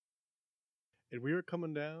And we are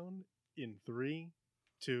coming down in 3,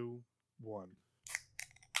 2, 1.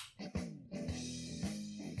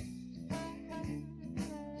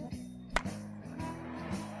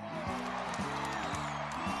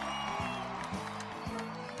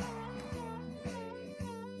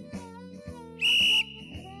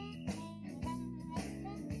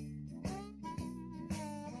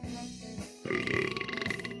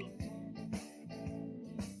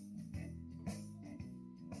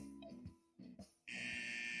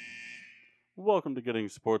 Welcome to Getting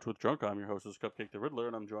Sports with Drunk. I'm your host, Cupcake the Riddler,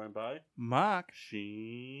 and I'm joined by Mark.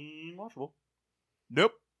 Sheen Washable.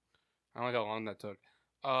 Nope. I don't like how long that took.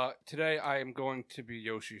 Today I am going to be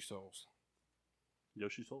Yoshi Souls.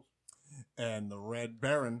 Yoshi Souls. And the Red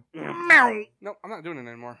Baron. No, I'm not doing it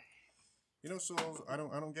anymore. You know, Souls, I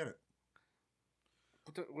don't get it.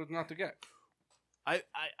 What's not to get?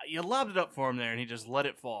 You lobbed it up for him there, and he just let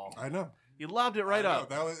it fall. I know. You lobbed it right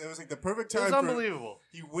up. It was like the perfect It time. was unbelievable.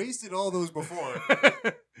 He wasted all those before.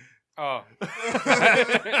 Oh.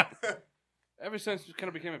 Ever since he kind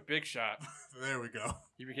of became a big shot, There we go.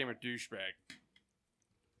 he became a douchebag.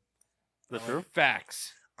 That's true.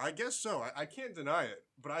 Facts. I guess so. I can't deny it.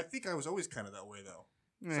 But I think I was always kind of that way, though.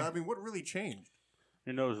 So, I mean, what really changed?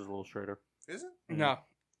 Your nose is a little straighter. Is it? No.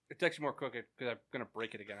 It's actually more crooked because I'm going to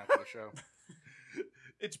break it again after the show.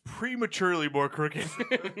 It's prematurely more crooked.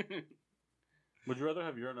 Would you rather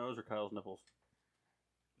have your nose or Kyle's nipples?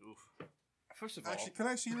 Oof. First of all, Actually, can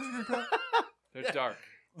I see this? Car? they're dark.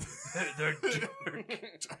 They're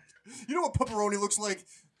dark. You know what pepperoni looks like?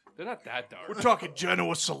 They're not that dark. We're talking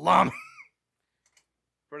Genoa salami.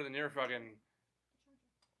 Better than your fucking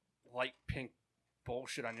light pink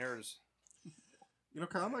bullshit on yours. You know,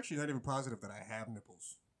 Kyle, I'm actually not even positive that I have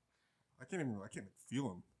nipples. I can't even feel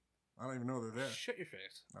them. I don't even know they're there. Shut your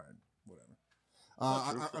face. All right,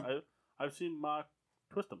 whatever. Not true. I've seen Mark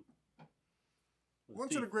twist them.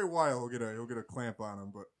 Once in a great while, he'll get a clamp on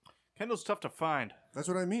him, but Kendall's tough to find. that's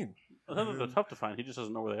what I mean. I think they're tough to find. He just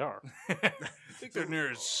doesn't know where they are. I think they're near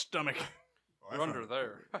his stomach. Oh, They're under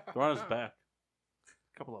there. They're on his back.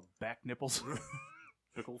 A couple of back nipples.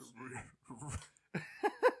 Pickles.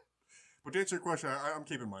 But to answer your question, I'm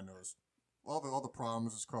keeping my nose. All the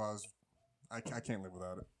problems it's caused, I can't live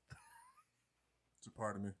without it. It's a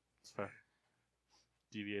part of me. It's fair.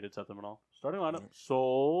 Deviated sentimental. Starting lineup.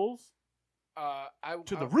 Souls.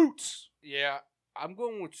 To the roots. Yeah, I'm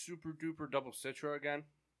going with Super Duper Double Citra again.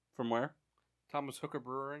 From where? Thomas Hooker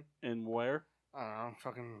Brewing. And where? I don't know,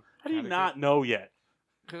 fucking. How do you not know yet?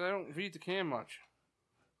 Because I don't read the can much.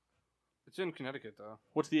 It's in Connecticut though.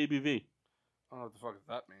 What's the ABV? I don't know what the fuck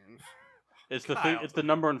that means. It's the Kyle. thing. It's the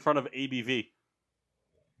number in front of ABV.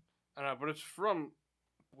 I don't know, but it's from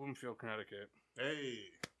Bloomfield, Connecticut. Hey.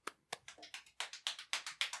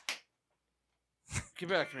 Get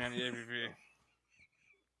back to me on the ABV.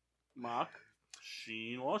 Mock.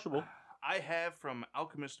 Sheen Washable. I have from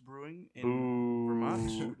Alchemist Brewing in Boo. Vermont.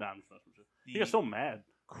 Nah, I'm just messing with you. He got so mad.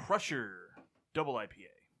 Crusher Double IPA.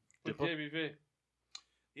 What's the ABV?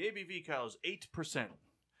 The ABV, Kyle, is 8%.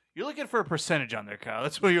 You're looking for a percentage on there, Kyle.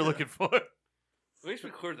 That's what you're looking for. At least we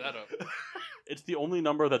cleared that up. It's the only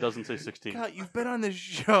number that doesn't say 16 Kyle, you've been on this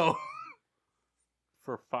show.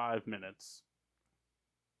 for 5 minutes.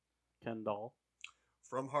 Kendall.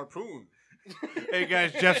 From Harpoon. Hey,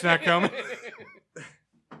 guys, Jeff's not coming.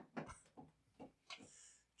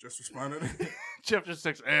 Just responded. Jeff just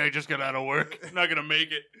texts, hey, I just got out of work. I'm not going to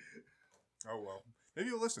make it. Oh, well. Maybe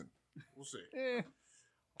you'll listen. We'll see.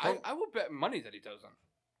 I will bet money that he doesn't.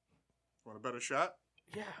 Want a better shot?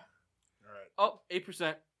 Yeah. All Oh,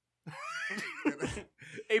 8%. right.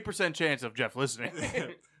 8% chance of Jeff listening.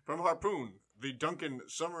 From Harpoon, the Dunkin'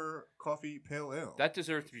 Summer Coffee Pale Ale. That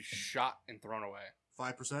deserves to be shot and thrown away.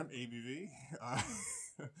 5% ABV.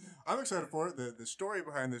 I'm excited for it. The story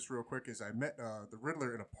behind this, real quick, is I met the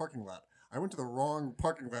Riddler in a parking lot. I went to the wrong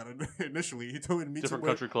parking lot initially. He told me to meet Different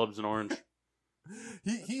somewhere. country clubs in Orange.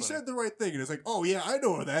 He said the right thing, and it's like, oh yeah, I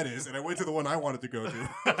know where that is, and I went to the one I wanted to go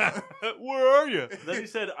to. Where are you? Then he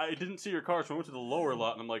said, I didn't see your car, so I went to the lower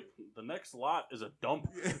lot. And I'm like, the next lot is a dump.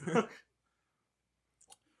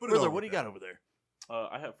 Riddler, what do you got over there?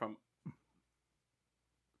 I have from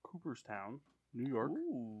Cooperstown, New York,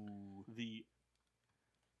 Ooh. the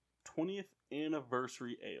 20th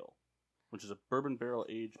Anniversary Ale, which is a bourbon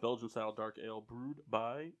barrel-aged Belgian-style dark ale brewed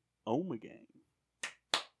by Omegang.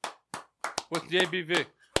 What's the ABV?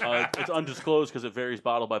 It's undisclosed because it varies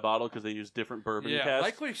bottle by bottle because they use different bourbon Yeah, casks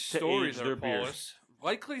likely to story age there, their beers. Paulus.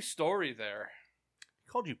 Likely story there. He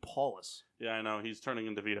called you Paulus. Yeah, I know. He's turning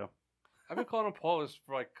into Vito. I've been calling him Paulus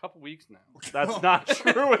for like a couple weeks now. That's not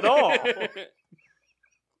true at all.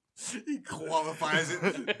 He qualifies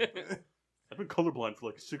it. I've been colorblind for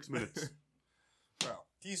like 6 minutes. Well,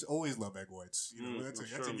 he's always loved egg whites. You know, that's a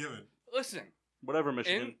sure. given. Listen, Whatever,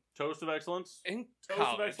 Michigan. Toast of excellence. in Toast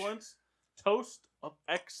college, of excellence. Toast of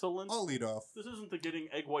excellence. I'll lead off. This isn't the Getting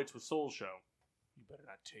Egg Whites with Soul show. You better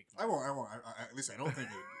not take me. I won't. At least I don't think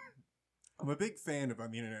it. I'm a big fan of,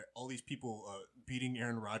 all these people beating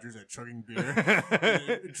Aaron Rodgers at chugging beer.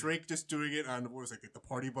 Drake just doing it on, what was it, the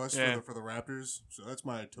party bus for the Raptors. So that's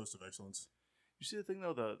my toast of excellence. You see the thing,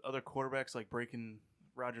 though? The other quarterbacks, like, breaking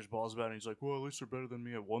Rodgers' balls about it, and he's like, well, at least they're better than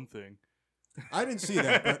me at one thing. I didn't see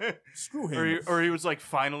that, but screw him. Or he was like,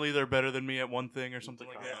 finally, they're better than me at one thing or something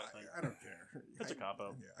like that. I don't care. That's a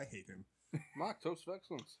cop-out. Yeah, I hate him. mock toast of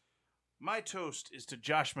excellence. My toast is to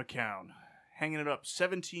Josh McCown, hanging it up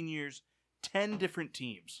 17 years, 10 different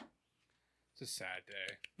teams. It's a sad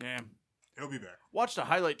day. Yeah. He'll be back. Watched a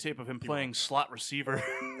highlight tape of him playing slot receiver.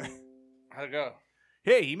 How'd it go?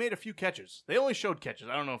 Hey, he made a few catches. They only showed catches.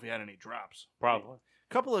 I don't know if he had any drops. Probably.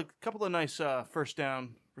 Couple of nice first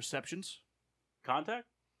down receptions. Contact?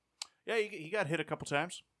 Yeah, he got hit a couple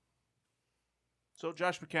times. So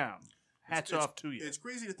Josh McCown, hats off to you. It's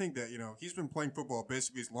crazy to think that, he's been playing football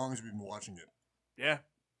basically as long as we've been watching it. Yeah.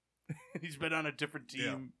 He's been on a different team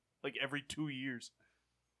Yeah. like every 2 years.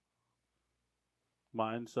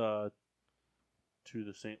 Mine's to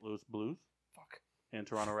the St. Louis Blues. Fuck. And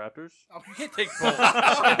Toronto Raptors. Oh, you can't take both.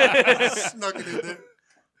 Snuck it in there.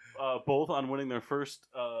 Both on winning their first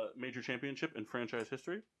major championship in franchise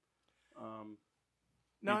history.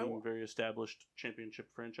 Beating very established championship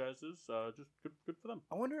franchises. Just good for them.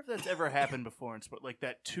 I wonder if that's ever happened before in sport, like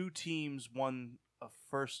that two teams won a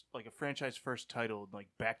franchise first title like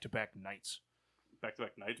back-to-back nights.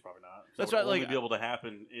 Back-to-back nights, probably not. That's that right. would only Like be able to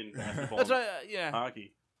happen in basketball. That's and right. Yeah.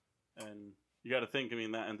 hockey. And you got to think.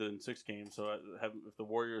 That ended in 6 games. So if the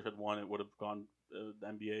Warriors had won, it would have gone the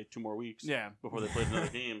NBA 2 more weeks. Yeah. Before they played another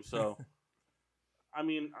game. So,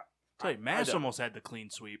 Tell you, Mass almost had the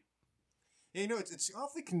clean sweep. Yeah, it's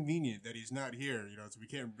awfully convenient that he's not here, so we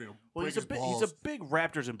can't break He's his balls. he's a big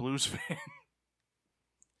Raptors and Blues fan.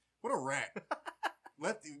 What a rat.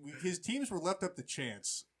 His teams were left up to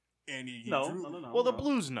chance, and he No. Well, the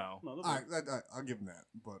Blues know. No, the All Blues. right, I'll give him that,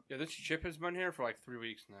 but Yeah, this chip has been here for like 3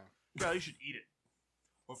 weeks now. Yeah, you should eat it.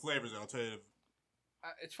 what flavors? I'll tell you.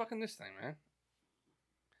 It's fucking this thing, man.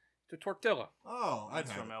 It's a tortilla. Oh, I'd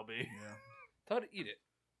That's have from it. LB. Yeah. Tell her to eat it.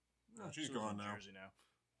 No, she's She lives gone in now. Jersey now.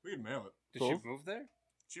 We can mail it. Did Cool. she move there?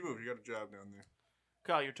 She moved. You got a job down there.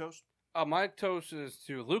 Kyle, your toast? My toast is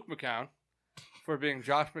to Luke McCown for being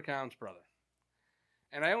Josh McCown's brother.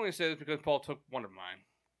 And I only say this because Paul took one of mine.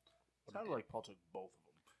 Sounded like Paul took both of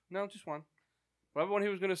them. No, just one. Whatever one he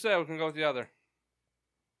was going to say, I was going to go with the other.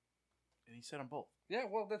 And he said them both. Yeah,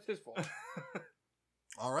 well, that's his fault.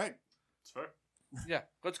 All right. It's fair. Yeah,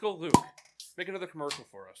 let's go, Luke. Make another commercial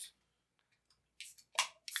for us.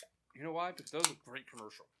 You know why? Because that was a great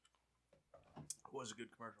commercial. It was a good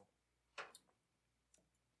commercial.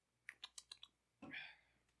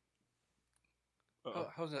 Uh-oh.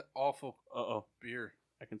 How's that awful Uh-oh. beer?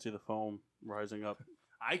 I can see the foam rising up.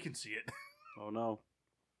 I can see it. Oh, no.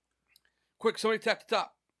 Quick, somebody tap the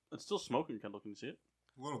top. It's still smoking, Kendall. Can you see it?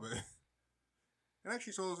 A little bit. And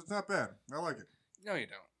actually, so it's not bad. I like it. No, you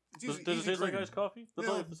don't. It's Does easy it taste like drinking. iced coffee? That's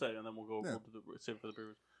all Yeah. you have to say, and then we'll go Yeah. we'll save it for the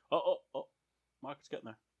beers. Oh. Mark is getting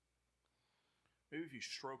there. Maybe if you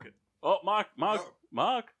stroke it. Oh, Mark. Oh.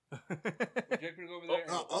 Mark. Would you like me to go over there?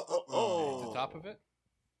 Oh. The top of it?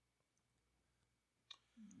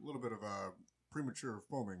 A little bit of premature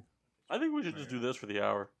foaming. I think we should just do this for the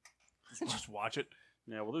hour. Just watch it.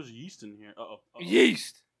 Yeah, well, there's yeast in here. Uh-oh.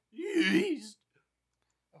 Yeast. Yeast.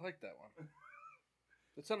 I like that one.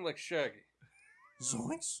 That sounded like Shaggy.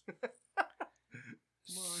 Zoinks.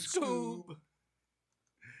 Scoob.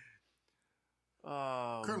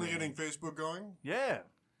 Oh, Currently man. getting Facebook going. Yeah.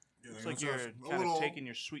 Getting Looks like myself you're a kind little- of taking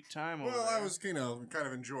your sweet time over Well, there. I was, kind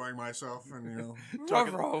of enjoying myself, and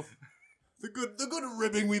Talking- Ruh-roh. the good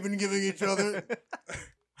ribbing we've been giving each other.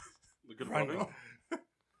 The good Run. rubbing.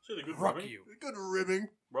 Say the good Ruck rubbing. you. The good ribbing.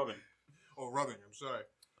 Rubbing. Oh, rubbing. I'm sorry.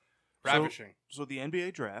 Ravishing. So the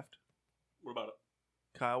NBA draft, What about it?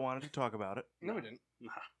 Kyle wanted to talk about it. No, we didn't.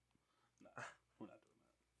 Nah. We're not doing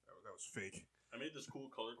that. That was fake. I made this cool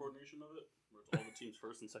color coordination of it, where it's all the team's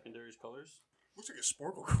first and secondaries colors. Looks like a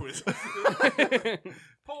Sporkle quiz.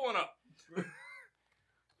 Pull one up.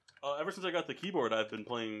 Ever since I got the keyboard, I've been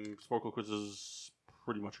playing Sporkle quizzes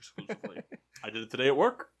pretty much exclusively. I did it today at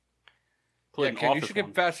work. Played Yeah, an Ken, you office should get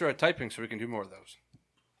one. faster at typing so we can do more of those.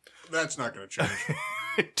 That's not going to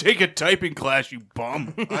change. Take a typing class, you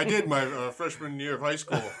bum. I did my freshman year of high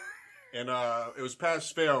school, and it was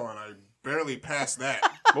pass fail, and I barely passed that.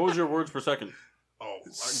 What was your words per second? Oh,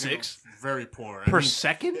 6 Very poor. per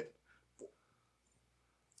second.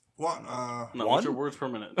 What? No, One? what's your words per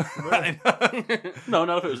minute? I know. No,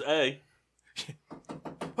 not if it was A.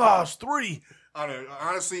 Oh, it's 3. I don't know.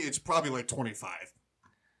 Honestly, it's probably like 25.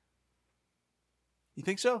 You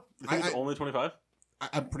think so? You think it's I- only 25?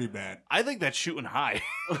 I'm pretty bad. I think that's shooting high.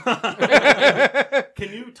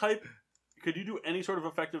 Can you type? Could you do any sort of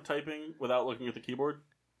effective typing without looking at the keyboard?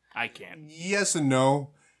 I can't. Yes and no.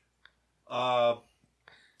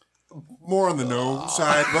 More on the no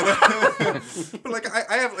side, but but like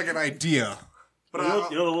I have like an idea. But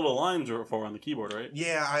You know the little lines are for on the keyboard, right?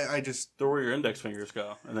 yeah, I just They're where your index fingers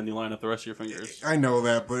go, and then you line up the rest of your fingers. I know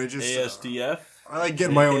that, but it just ASDF. I like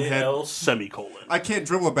getting my own head. AKL, semicolon. I can't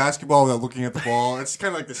dribble a basketball without looking at the ball. It's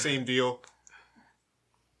kind of like the same deal.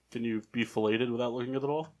 Can you be filleted without looking at the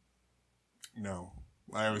ball? No,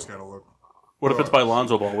 I always gotta look. What if it's by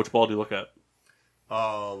Lonzo Ball? Which ball do you look at?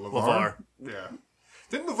 LeVar. Yeah.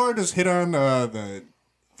 Didn't LeVar just hit on the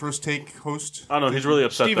first take host? I don't know. He's really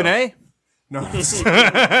upset. Stephen though. A. No.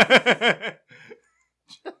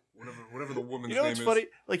 whatever the woman's You know name what's is. funny?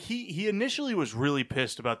 Like he initially was really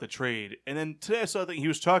pissed about the trade, and then today I saw that he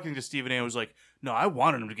was talking to Stephen A. and was like, "No, I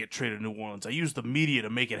wanted him to get traded to New Orleans. I used the media to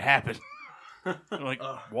make it happen." I'm like,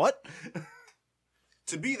 what?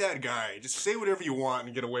 To be that guy, just say whatever you want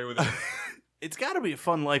and get away with it. It's got to be a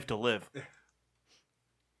fun life to live.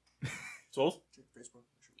 Souls?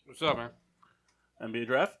 What's up, man? NBA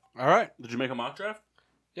draft? All right. Did you make a mock draft?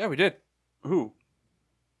 Yeah, we did. Who?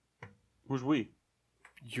 Who's we?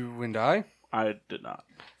 You and I. I did not.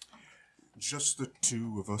 Just the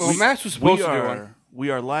two of us. Well, Mass was supposed to do one.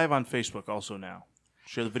 We are live on Facebook also now.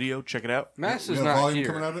 Share the video, check it out. Mass We is have not volume here.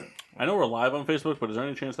 coming out of it? I know we're live on Facebook, but is there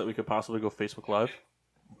any chance that we could possibly go Facebook Live?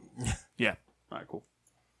 Yeah. All right, cool.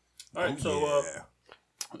 All right, so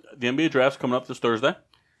yeah. the NBA draft's coming up this Thursday.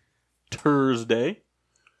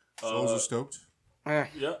 Souls are stoked. Eh,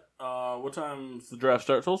 Yeah. What time does the draft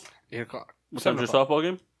start, Souls? 8 o'clock. What 7 time's your o'clock. softball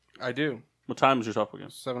game? I do. What time is your softball game?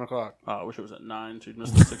 7 o'clock. I wish it was at 9, so you'd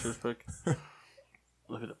miss the Sixers pick.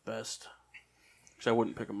 Look at the best. Because I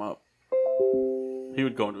wouldn't pick him up. He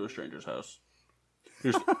would go into a stranger's house.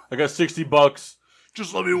 Here's, I got $60.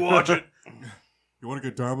 Just let me watch it. You want to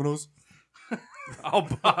get Domino's? I'll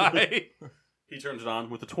buy. He turns it on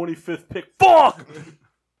with the 25th pick. Fuck!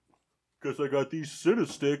 Guess I got these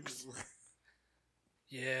Cinesticks.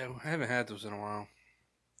 Yeah, I haven't had those in a while.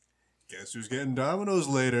 Guess who's getting Domino's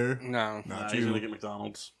later? No. Not He's you. going to get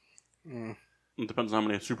McDonald's. Mm, It depends on how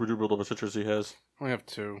many Super Duper citrus he has. I only have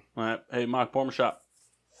 2. All right. Hey, Mark, pour him a shot.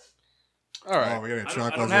 All right. Oh, we got a I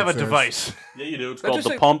chocolate don't have a upstairs. device. Yeah, you do. It's That's called just the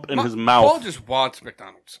like- pump in Ma- his mouth. Paul just wants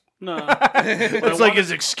McDonald's. No. It's like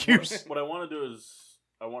his excuse. What I want to do is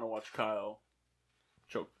I want to watch Kyle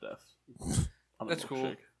choke to death. on a That's cool.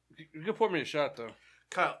 milkshake. You can pour me a shot, though.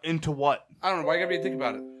 Kyle, into what? I don't know. Why you gotta be think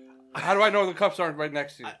about it? How do I know the cups aren't right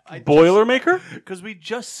next to you? Boilermaker? Because we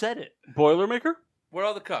just said it. Boilermaker? Where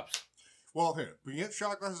are the cups? Well, here. We can get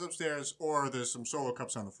shot glasses upstairs, or there's some solo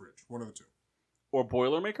cups on the fridge. One of the two. Or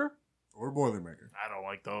Boilermaker? Or Boilermaker. I don't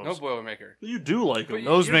like those. No Boilermaker. You do like But them.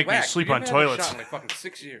 Those you're make me whack. sleep You on haven't had a toilets. shot in like fucking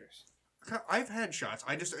 6 years. I've had shots.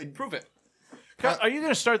 Prove it. Kyle, are you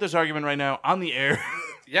going to start this argument right now on the air?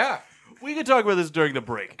 Yeah. We can talk about this during the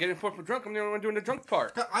break. Getting poured for drunk. I'm the only one doing the drunk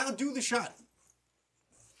part. I'll do the shot.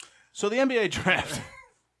 So the NBA draft.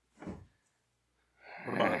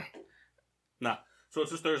 What about it? Nah. So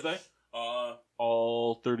it's this Thursday.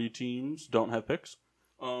 All 30 teams don't have picks.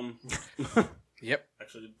 Yep.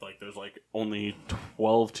 Actually, like there's like only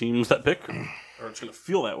 12 teams that pick, or it's gonna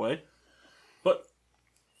feel that way. But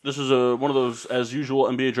this is one of those, as usual,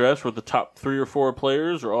 NBA drafts where the top 3 or 4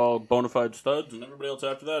 players are all bona fide studs, and everybody else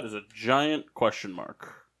after that is a giant question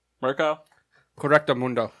mark. Right, Kyle? Correcto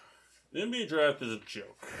mundo. The NBA draft is a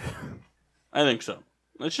joke. I think so.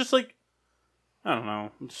 It's just like, I don't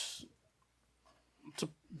know. The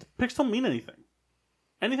picks don't mean anything.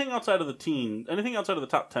 Anything outside of anything outside of the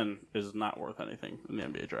top 10 is not worth anything in the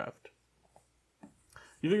NBA draft.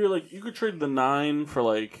 You figure, like, you could trade the 9 for,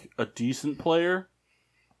 like, a decent player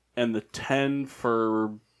and the 10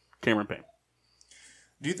 for Cameron Payne.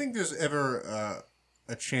 Do you think there's ever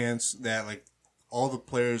a chance that, like, all the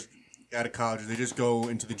players out of college, they just go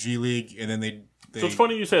into the G League and then they So it's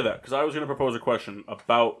funny you say that, because I was going to propose a question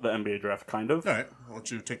about the NBA draft, kind of. All right. I'll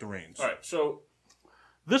let you take the reins. All right, so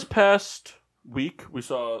this past week, we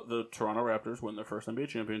saw the Toronto Raptors win their first NBA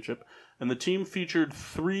championship, and the team featured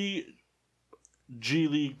 3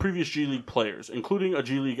 previous G League players, including a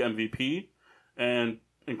G League MVP, and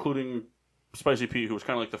including Spicy P, who was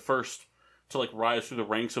kind of like the first to like rise through the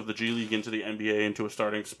ranks of the G League into the NBA into a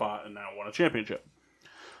starting spot, and now won a championship.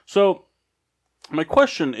 So My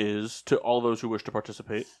question is to all those who wish to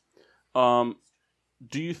participate: do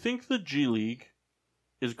you think the G League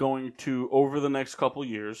is going to, over the next couple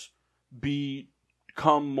years,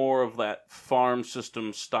 become more of that farm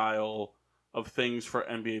system style of things for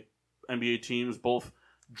NBA teams, both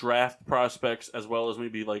draft prospects as well as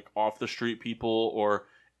maybe like off the street people or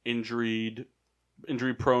injury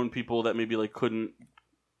prone people that maybe like couldn't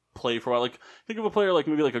play for a while? Like think of a player like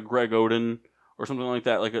maybe like a Greg Oden or something like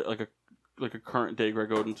that, like a current day Greg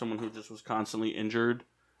Oden, someone who just was constantly injured.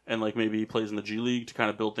 And like maybe he plays in the G League to kind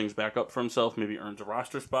of build things back up for himself. Maybe earns a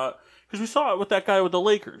roster spot, because we saw it with that guy with the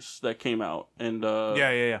Lakers that came out. And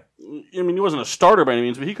yeah. I mean, he wasn't a starter by any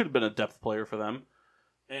means, but he could have been a depth player for them.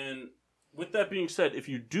 And with that being said, if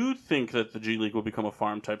you do think that the G League will become a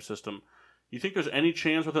farm type system, you think there's any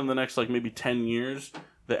chance within the next like maybe 10 years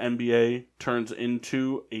the NBA turns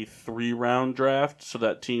into a 3-round draft so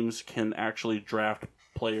that teams can actually draft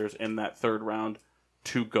players in that 3rd round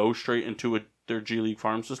to go straight into their G League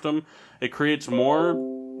farm system? It creates more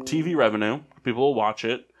TV revenue. People will watch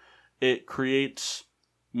it. It creates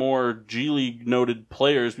more G League noted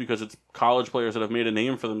players because it's college players that have made a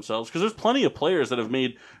name for themselves. Because there's plenty of players that have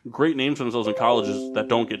made great names for themselves in colleges that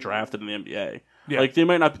don't get drafted in the NBA. Yeah. Like they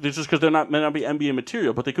might not, it's just because might not be NBA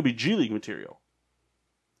material, but they could be G League material.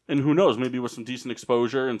 And who knows, maybe with some decent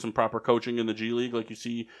exposure and some proper coaching in the G League, like you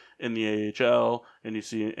see in the AHL and you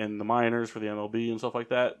see in the minors for the MLB and stuff like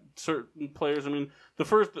that. Certain players, I mean,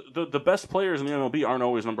 the best players in the MLB aren't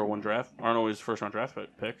always aren't always first-round draft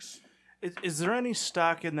picks. Is there any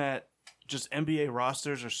stock in that just NBA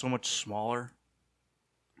rosters are so much smaller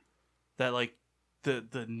that, like,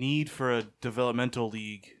 the need for a developmental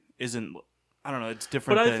league isn't, I don't know, it's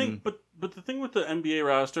different But I think, but the thing with the NBA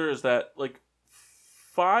roster is that, like,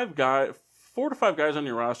 4 to 5 guys on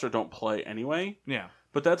your roster don't play anyway. Yeah.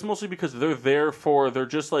 But that's mostly because they're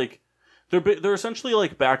just like, they're essentially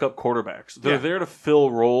like backup quarterbacks. They're there to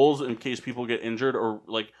fill roles in case people get injured or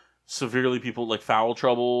like severely people like foul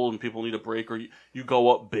trouble and people need a break or you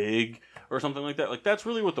go up big or something like that. Like that's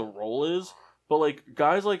really what the role is. But like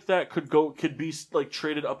guys like that could be like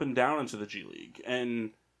traded up and down into the G League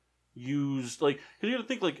and used like, because you got to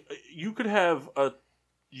think like you could have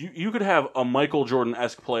a Michael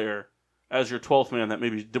Jordan-esque player as your 12th man that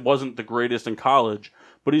maybe wasn't the greatest in college,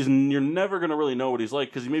 but you're never going to really know what he's like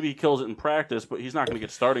because maybe he kills it in practice, but he's not going to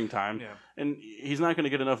get starting time. Yeah. And he's not going to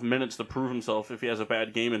get enough minutes to prove himself if he has a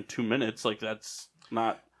bad game in 2 minutes. Like, that's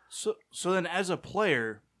not... So then as a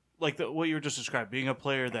player, like what you were just described, being a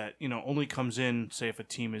player that, only comes in, say if a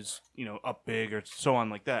team is, up big or so on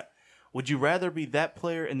like that, would you rather be that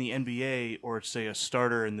player in the NBA or, say, a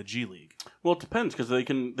starter in the G League? Well, it depends because they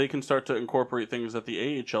can start to incorporate things that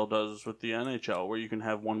the AHL does with the NHL, where you can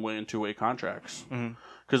have 1-way and 2-way contracts.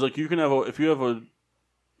 Because like you can have if you have a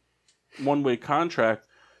 1-way contract,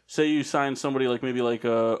 say you sign somebody like maybe like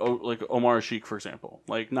Omar Sheik, for example,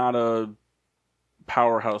 like not a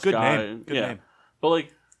powerhouse Good guy, name. Good name. But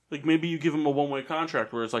like maybe you give him a 1-way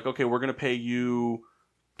contract where it's like, okay, we're going to pay you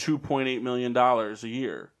 $2.8 million a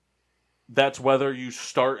year. That's whether you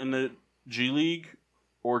start in the G League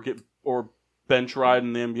or bench ride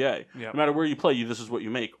in the NBA. Yep. No matter where you play, this is what you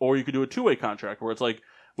make. Or you could do a 2-way contract where it's like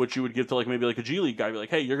what you would give to like maybe like a G League guy. Be like,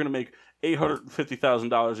 hey, you're going to make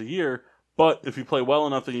 $850,000 a year, but if you play well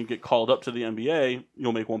enough and you get called up to the NBA,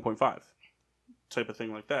 you'll make 1.5. Type of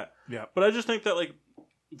thing like that. Yeah. But I just think that like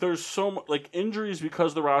there's so much like injuries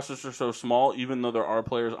because the rosters are so small. Even though there are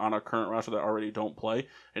players on our current roster that already don't play,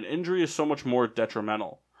 an injury is so much more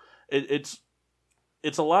detrimental. It's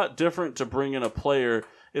a lot different to bring in a player.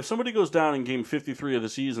 If somebody goes down in game 53 of the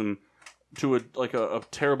season to a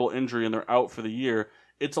terrible injury and they're out for the year,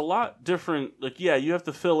 it's a lot different. Like, yeah, you have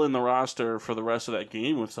to fill in the roster for the rest of that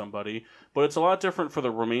game with somebody, but it's a lot different for the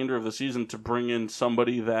remainder of the season to bring in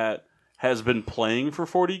somebody that has been playing for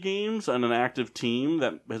 40 games on an active team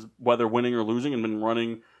that has, whether winning or losing, and been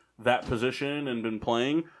running that position and been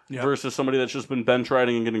playing, versus somebody that's just been bench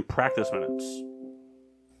riding and getting practice minutes.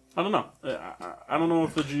 I don't know. I don't know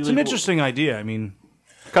if the G League... It's an interesting idea. I mean...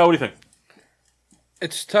 Kyle, what do you think?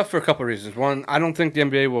 It's tough for a couple of reasons. One, I don't think the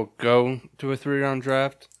NBA will go to a 3-round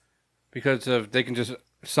draft because they can just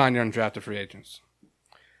sign your undrafted free agents.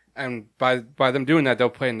 And by them doing that, they'll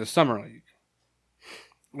play in the Summer League,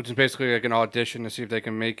 which is basically like an audition to see if they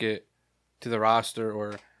can make it to the roster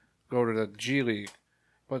or go to the G League.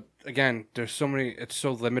 But again, there's so many... It's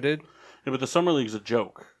so limited. Yeah, but the Summer League's a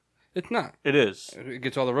joke. It's not. It is. It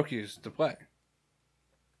gets all the rookies to play.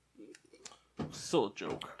 Still a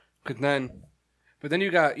joke. But then you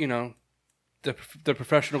got, the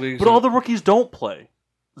professional leagues. But all the rookies don't play.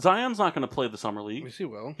 Zion's not going to play the summer league. Yes, he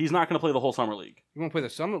will. He's not going to play the whole summer league. He won't play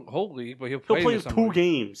the whole league, but he'll He'll play play in the summer 2 league.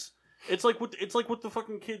 games. It's like what the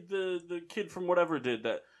fucking kid, the kid from whatever did,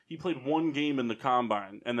 that he played 1 game in the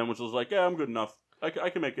combine and then was like, yeah, I'm good enough. I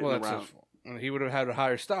can make it Well, in the that's round. his fault. And he would have had a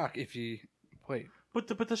higher stock if he played. But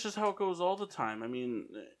that's just how it goes all the time. I mean,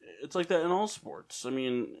 it's like that in all sports. I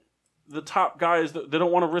mean, the top guys, they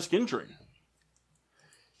don't want to risk injury.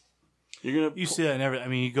 You see that in every. I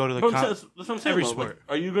mean, you go to the. That's what I'm saying. every Like, sport.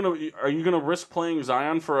 are you gonna risk playing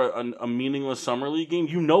Zion for a meaningless summer league game?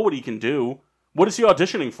 You know what he can do. What is he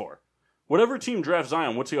auditioning for? Whatever team drafts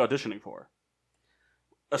Zion, what's he auditioning for?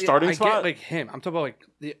 A starting I spot? get like him. I'm talking about like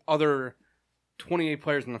the other 28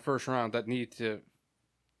 players in the first round that need to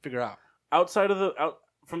figure out.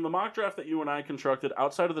 From the mock draft that you and I constructed,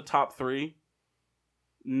 outside of the top 3,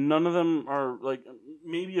 none of them are like,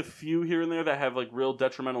 maybe a few here and there that have like real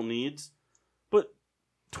detrimental needs, but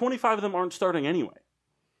 25 of them aren't starting anyway.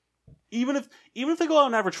 Even if they go out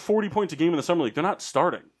and average 40 points a game in the summer league, they're not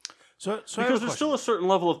starting. So Because there's still a certain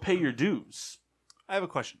level of pay your dues. I have a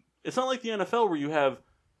question. It's not like the NFL where you have,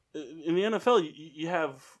 in the NFL you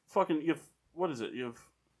have what is it? You have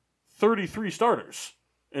 33 starters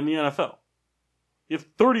in the NFL. You have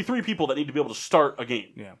 33 people that need to be able to start a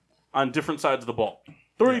game. Yeah. On different sides of the ball.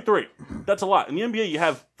 33. Yeah. That's a lot. In the NBA, you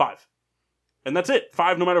have 5. And that's it.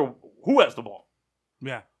 5 no matter who has the ball.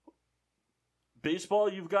 Yeah.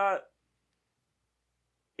 Baseball, you've got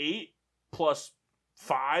 8 plus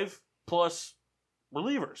 5 plus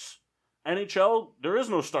relievers. NHL, there is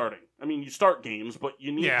no starting. I mean, you start games, but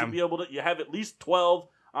you need to be able to... You have at least 12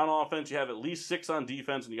 on offense, you have at least 6 on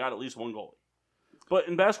defense, and you got at least 1 goalie. But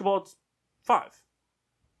in basketball, it's 5.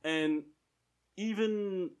 And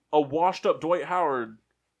even a washed-up Dwight Howard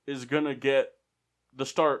is going to get the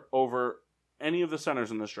start over any of the centers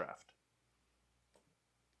in this draft.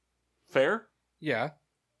 Fair? Yeah.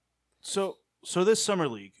 So this summer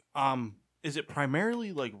league, is it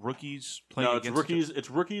primarily like rookies playing No, it's against It's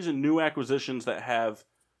rookies and new acquisitions that have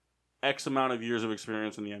X amount of years of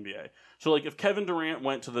experience in the NBA. So, like, if Kevin Durant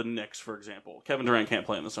went to the Knicks, for example, Kevin Durant can't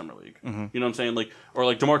play in the summer league. Mm-hmm. You know what I'm saying? Like, or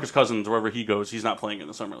like DeMarcus Cousins, wherever he goes, he's not playing in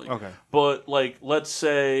the summer league. Okay. But like, let's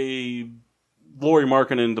say Lauri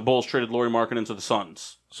Markkanen, the Bulls traded Lauri Markkanen to the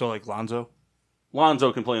Suns. So like Lonzo?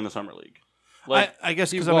 Lonzo can play in the summer league. Like, I guess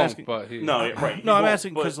He because won't, I'm asking. but he... no, yeah, right. No, he I'm won't,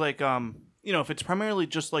 asking but- because like if it's primarily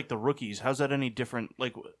just like the rookies, how's that any different?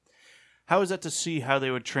 Like, how is that to see how they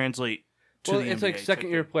would translate to Well, the it's NBA like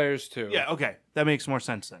second-year players, too. Yeah, okay, that makes more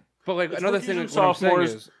sense then. But like It's another rookies thing and that what I'm saying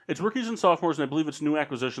sophomores. is... It's rookies and sophomores, and I believe it's new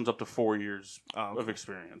acquisitions up to 4 years Oh, okay. of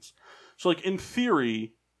experience. So, like, in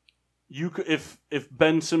theory, you could, if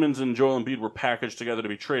Ben Simmons and Joel Embiid were packaged together to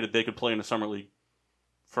be traded, they could play in a summer league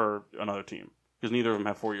for another team because neither of them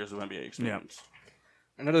have 4 years of NBA experience.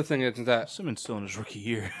 Another thing is that Simmons still in his rookie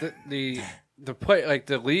year. the play, like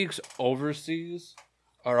the leagues overseas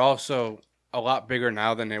are also a lot bigger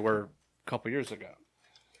now than they were a couple years ago.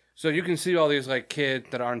 So you can see all these like kids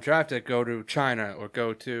that are undrafted go to China or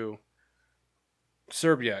go to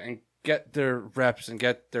Serbia and get their reps and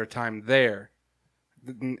get their time there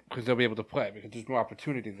because they'll be able to play because there's more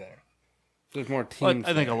opportunity there. There's more teams. But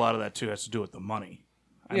I think there. a lot of that too has to do with the money.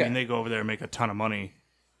 I Yeah. mean, they go over there and make a ton of money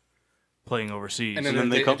playing overseas. And And then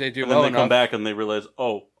then if they they do and then well they come enough- back and they realize,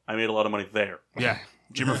 oh, I made a lot of money there. yeah,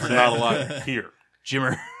 Jimmer for Not a lot here.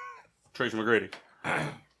 Jimmer. Tracy McGrady.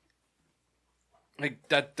 Like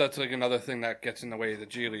that's like another thing that gets in the way of the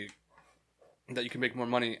G League. That you can make more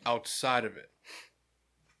money outside of it.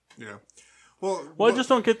 Yeah. Well, Well, I just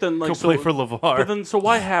don't get then. Like, Go so, play for LeVar. But then, so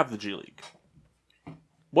why have the G League?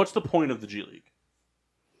 What's the point of the G League?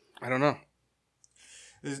 I don't know.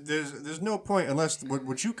 There's no point unless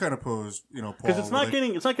what you kind of posed, Paul. Because it's not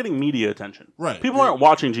getting media attention. Right. People aren't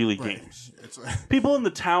watching G League right. games. It's People in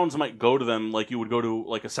the towns might go to them like you would go to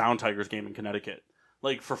like a Sound Tigers game in Connecticut,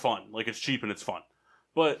 like for fun, like it's cheap and it's fun.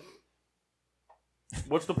 But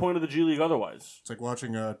what's the point of the G League otherwise? It's like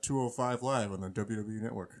watching 205 Live on the WWE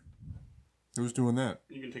Network. Who's doing that?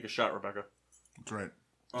 You can take a shot, Rebecca. That's right.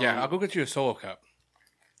 Yeah, I'll go get you a solo cup.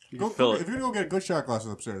 You Go, can fill if it. you're gonna go get good shot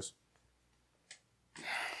glasses upstairs,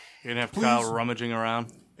 You're gonna have Please. Kyle rummaging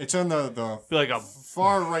around. it's on the Feel like a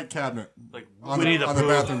far right cabinet like on Winnie the Pooh.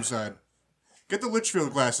 bathroom side. Get the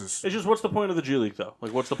Litchfield glasses. It's just what's the point of the G League though?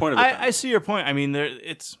 Like what's the point of it? I see your point. I mean,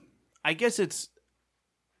 I guess it's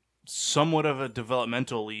somewhat of a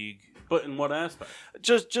developmental league, But in what aspect?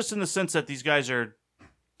 just in the sense that these guys are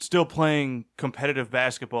still playing competitive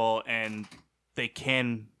basketball and they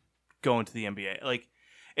can go into the NBA. Like,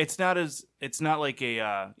 it's not like a it's not like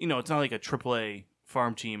a AAA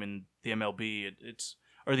farm team in the MLB. It's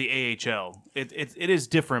or the AHL. It is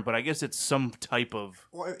different, but I guess it's some type of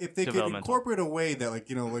Well, if they could incorporate a way that, like,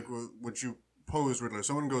 like what you posed, Riddler,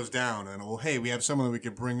 someone goes down and, well, hey, we have someone that we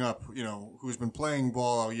could bring up, who's been playing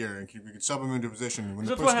ball all year, and we could sub him into a position. When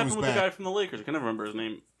that's the what push happened comes with back, the guy from the Lakers. I can never remember his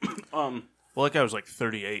name. Well, that guy was like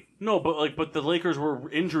 38. No, but the Lakers were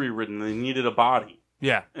injury ridden. They needed a body.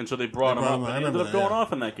 Yeah. And so they brought him up, and he ended up going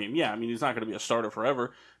off in that game. Yeah, I mean, he's not going to be a starter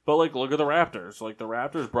forever. But, look at the Raptors. The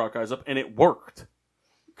Raptors brought guys up, and it worked.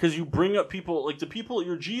 Because you bring up people, the people,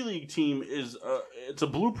 your G League team is, it's a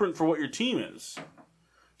blueprint for what your team is.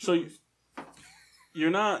 So you're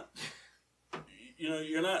not,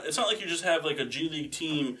 it's not like you just have, a G League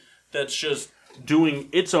team that's just doing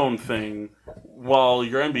its own thing while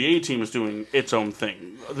your NBA team is doing its own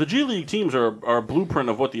thing. The G League teams are a blueprint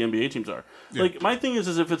of what the NBA teams are. Yeah. My thing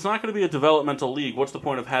is if it's not going to be a developmental league, what's the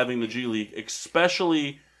point of having the G League,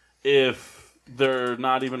 especially if they're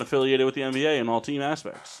not even affiliated with the NBA in all team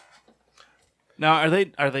aspects? Now,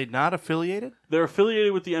 are they not affiliated? They're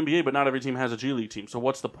affiliated with the NBA, but not every team has a G League team. So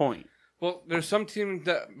what's the point? Well, there's some teams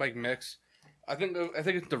that mix. I think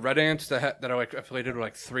it's the Red Ants that are affiliated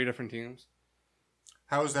with 3 different teams.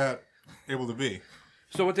 How is that able to be?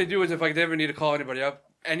 So what they do is if they ever need to call anybody up,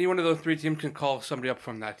 any one of those 3 teams can call somebody up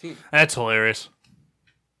from that team. That's hilarious.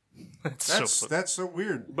 That's so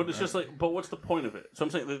weird. But it's just but what's the point of it? So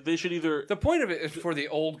I'm saying that they should either... The point of it is for the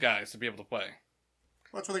old guys to be able to play.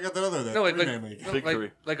 That's why they got that other three-man league. Big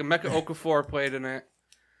three. Like a Mecca Okafor played in it.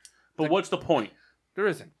 But what's the point? There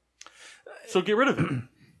isn't. So get rid of it.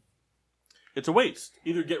 It's a waste.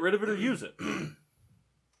 Either get rid of it or use it.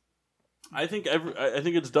 I think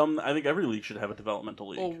it's dumb. I think every league should have a developmental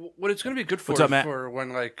league. Well, what it's going to be good for for when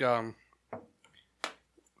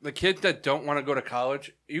the kids that don't want to go to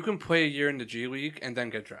college, you can play a year in the G League and then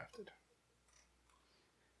get drafted.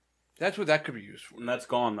 That's what that could be used for. And that's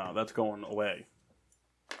gone now. That's going away.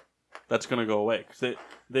 That's going to go away because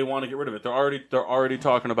they want to get rid of it. They're already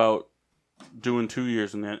talking about doing 2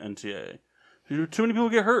 years in the NCAA. Too many people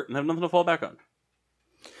get hurt and have nothing to fall back on.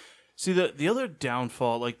 See, the other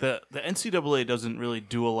downfall, the NCAA doesn't really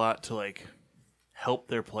do a lot to help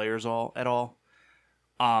their players at all.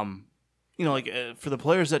 For the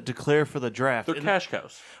players that declare for the draft, they're cash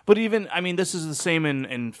cows. But even, this is the same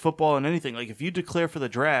in football and anything. If you declare for the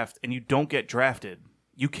draft and you don't get drafted,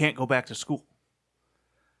 you can't go back to school.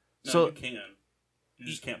 No, you can. You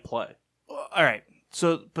just can't play. All right.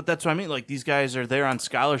 So, but that's what I mean. These guys are there on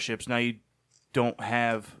scholarships. Now you don't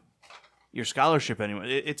have your scholarship anymore.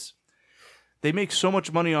 They make so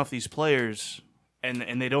much money off these players,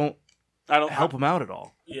 and they don't help them out at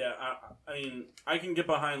all. Yeah, I can get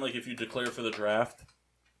behind if you declare for the draft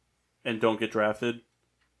and don't get drafted,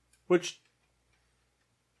 which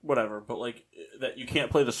whatever. But that you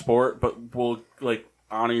can't play the sport, but we'll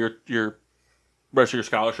honor your rest of your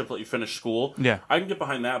scholarship, let you finish school. Yeah, I can get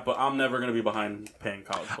behind that, but I'm never going to be behind paying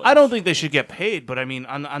college players. I don't think they should get paid, but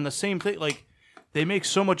on the same thing, they make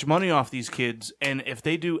so much money off these kids, and if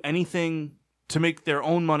they do anything to make their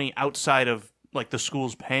own money outside of the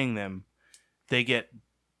schools paying them, they get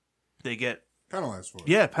penalized for it.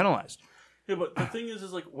 Yeah, penalized. Yeah, but the thing is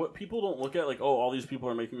what people don't look at, all these people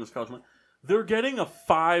are making this college money. They're getting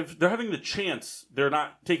they're having the chance, they're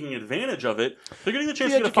not taking advantage of it, they're getting the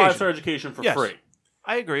chance to get a 5-star education for free.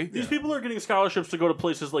 I agree. These people are getting scholarships to go to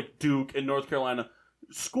places like Duke and North Carolina,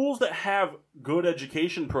 schools that have good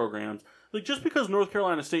education programs. Just because North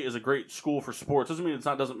Carolina State is a great school for sports doesn't mean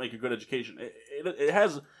doesn't make a good education. It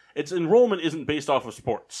has its enrollment isn't based off of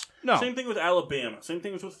sports. No. Same thing with Alabama. Same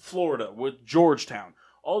thing with Florida, with Georgetown.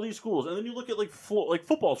 All these schools, and then you look at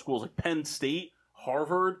football schools like Penn State,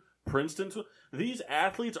 Harvard, Princeton. These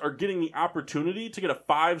athletes are getting the opportunity to get a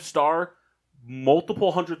 5-star,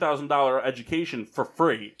 multiple $100,000 education for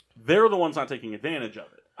free. They're the ones not taking advantage of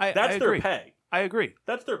it. That's their pay. I agree.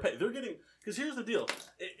 That's their pay. They're getting. Because here's the deal.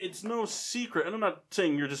 It's no secret, and I'm not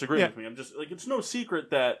saying you're disagreeing with me. I'm just it's no secret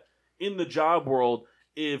that in the job world,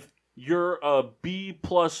 if you're a B+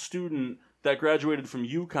 student that graduated from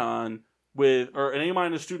UConn or an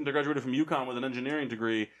A- student that graduated from UConn with an engineering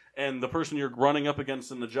degree, and the person you're running up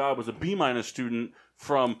against in the job was a B- student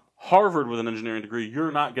from Harvard with an engineering degree,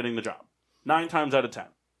 you're not getting the job 9 times out of 10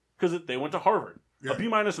 because they went to Harvard. Yeah. A B-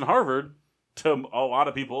 in Harvard to a lot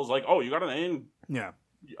of people is you got an A in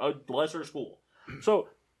a lesser school. So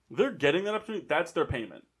they're getting that opportunity. That's their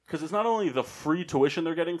payment. Because it's not only the free tuition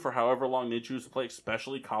they're getting for however long they choose to play,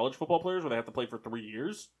 especially college football players where they have to play for 3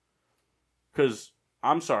 years. Because,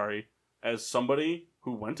 I'm sorry, as somebody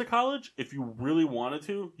who went to college, if you really wanted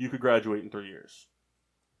to, you could graduate in 3 years.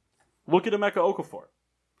 Look at Emeka Okafor.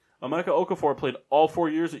 Emeka Okafor played all 4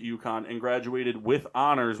 years at UConn and graduated with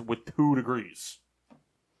honors with 2 degrees.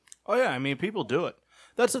 Oh yeah, I mean people do it.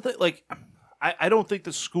 That's the thing. Like, I don't think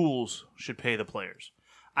the schools should pay the players.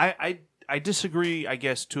 I disagree, I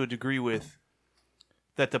guess, to a degree with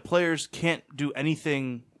that the players can't do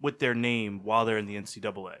anything with their name while they're in the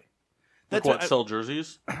NCAA. Like what, sell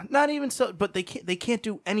jerseys? Not even so, but they can't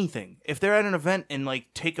do anything. If they're at an event and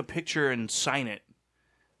like take a picture and sign it,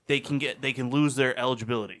 they can lose their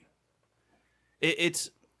eligibility.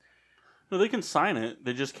 No, they can sign it.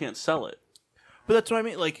 They just can't sell it. But that's what I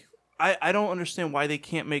mean. Like, I don't understand why they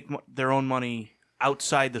can't make their own money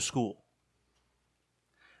outside the school.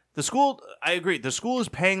 The school, I agree. The school is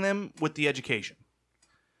paying them with the education.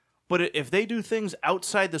 But if they do things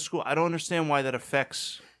outside the school, I don't understand why that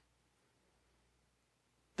affects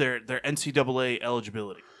their NCAA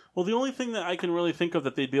eligibility. Well, the only thing that I can really think of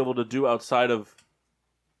that they'd be able to do outside of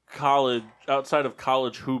college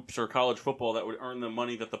hoops or college football that would earn the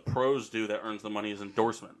money that the pros do that earns the money is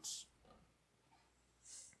endorsements.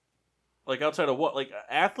 Like outside of what? Like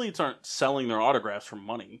athletes aren't selling their autographs for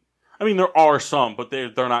money. I mean, there are some, but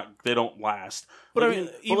they're not. They don't last. But like,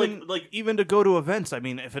 I mean, even to go to events. I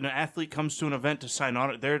mean, if an athlete comes to an event to sign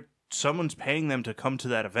on it, someone's paying them to come to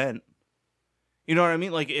that event. You know what I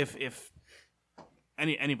mean? Like if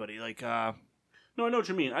anybody like. No, I know what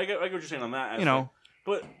you mean. I get what you're saying on that aspect. You know,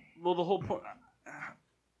 but the whole point.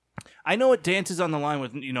 I know it dances on the line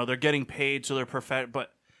with they're getting paid, so they're perfect,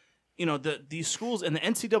 but. These schools and the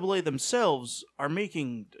NCAA themselves are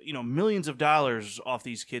making millions of dollars off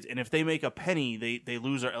these kids, and if they make a penny, they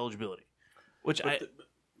lose their eligibility.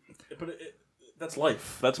 That's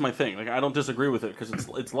life. That's my thing. Like I don't disagree with it because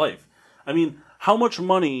it's life. I mean, how much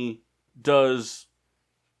money does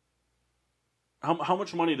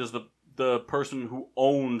the person who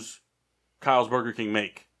owns Kyle's Burger King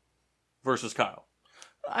make versus Kyle?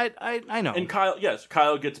 I know. And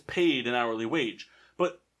Kyle gets paid an hourly wage,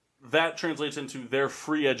 but that translates into their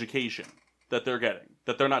free education that they're getting,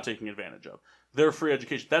 that they're not taking advantage of. Their free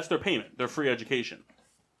education. That's their payment, their free education.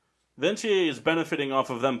 The NCAA is benefiting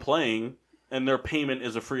off of them playing, and their payment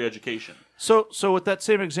is a free education. So with that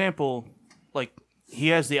same example, like, he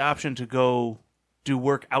has the option to go do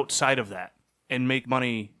work outside of that and make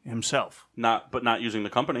money himself. But not using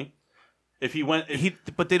the company.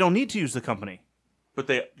 But they don't need to use the company. But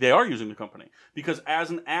they are using the company. Because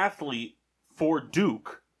as an athlete for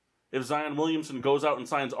Duke, if Zion Williamson goes out and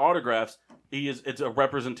signs autographs, it's a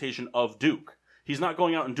representation of Duke. He's not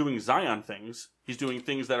going out and doing Zion things. He's doing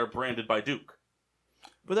things that are branded by Duke.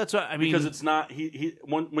 But that's what I mean. Because it's not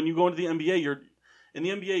when you go into the NBA,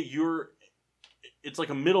 it's like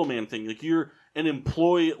a middleman thing. Like you're an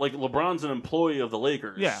employee, like LeBron's an employee of the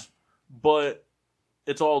Lakers. Yeah. But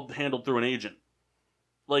it's all handled through an agent.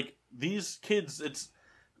 Like these kids,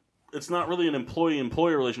 it's not really an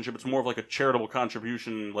employee-employee relationship. It's more of like a charitable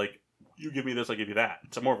contribution. Like, you give me this, I give you that.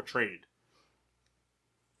 It's more of a trade.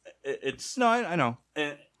 I know.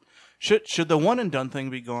 Should the one and done thing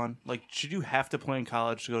be gone? Like, should you have to play in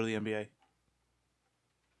college to go to the NBA?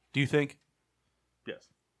 Do you think? Yes,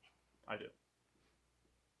 I do.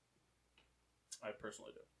 I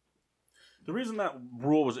personally do. The reason that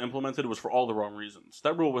rule was implemented was for all the wrong reasons.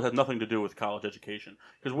 That rule had nothing to do with college education.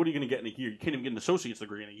 Because what are you going to get in a year? You can't even get an associate's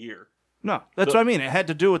degree in a year. No, that's what I mean. It had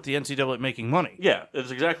to do with the NCAA making money. Yeah,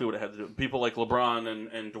 it's exactly what it had to do. People like LeBron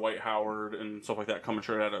and Dwight Howard and stuff like that coming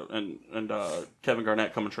straight out of and Kevin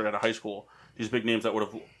Garnett coming straight out of high school. These big names that would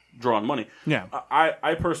have drawn money. Yeah,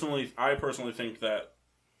 I personally think that,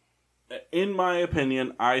 in my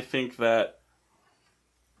opinion, I think that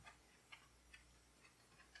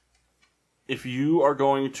if you are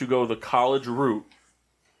going to go the college route,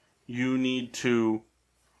 you need to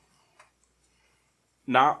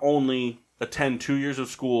not only attend 2 years of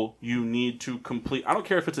school, you need to complete. I don't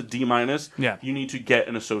care if it's a D-. Yeah. You need to get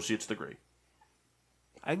an associate's degree.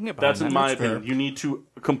 I can get behind That's in my opinion. You need to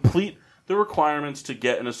complete the requirements to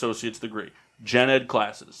get an associate's degree. Gen Ed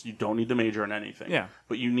classes. You don't need to major in anything. Yeah.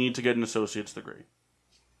 But you need to get an associate's degree.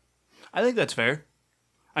 I think that's fair.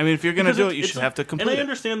 I mean, if you're going to do it, you should have to complete it. And I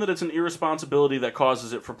understand that it's an irresponsibility that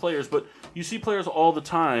causes it for players, but you see players all the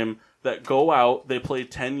time that go out, they play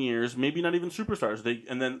 10 years, maybe not even superstars,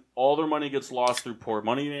 and then all their money gets lost through poor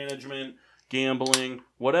money management, gambling,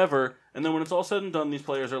 whatever, and then when it's all said and done, these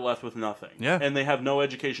players are left with nothing. Yeah. And they have no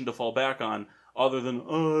education to fall back on other than,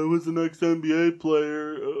 I was the next NBA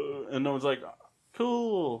player, and no one's like,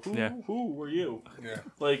 cool, who were you? Yeah.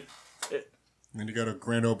 Like... And then you go to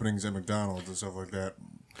grand openings at McDonald's and stuff like that.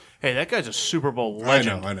 Hey, that guy's a Super Bowl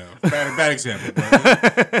legend. I know. Bad example.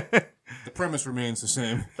 But the premise remains the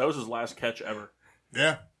same. That was his last catch ever.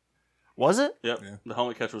 Yeah. Was it? Yep. Yeah. The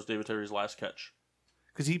helmet catch was David Terry's last catch.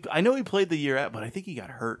 Because I know he played the year out, but I think he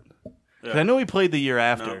got hurt. 'Cause I know he played the year No,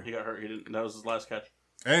 after. he got hurt. He didn't. That was his last catch.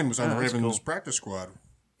 And was on the that's Ravens cool. practice squad.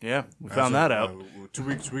 Yeah, we found that out. 2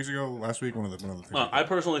 weeks ago, last week, one of the things. I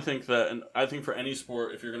personally think that, and I think for any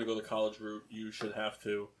sport, if you're going to go the college route, you should have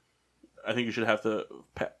to. I think you should have to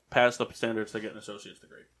pass the standards to get an associate's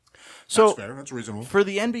degree. So That's fair. That's reasonable. for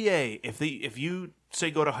the NBA, if you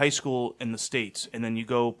say go to high school in the States and then you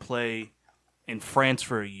go play in France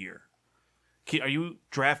for a year, are you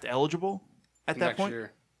draft eligible at that Next point?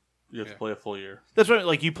 year. You have to play a full year. That's right.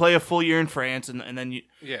 Like you play a full year in France and then you.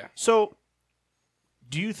 Yeah. So,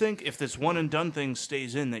 do you think if this one and done thing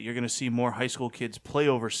stays in, that you're going to see more high school kids play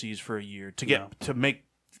overseas for a year to make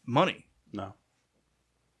money? No.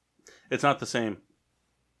 It's not the same.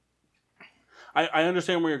 I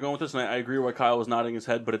understand where you're going with this, and I agree why Kyle was nodding his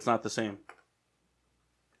head, but it's not the same.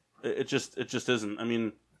 It just isn't. I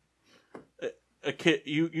mean, a kid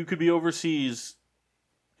you could be overseas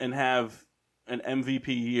and have an MVP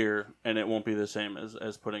year, and it won't be the same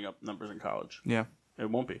as putting up numbers in college. Yeah. It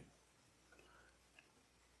won't be.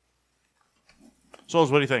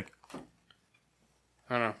 Souls, what do you think?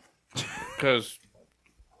 I don't know. Because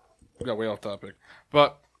we got way off topic.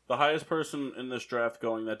 But The highest person in this draft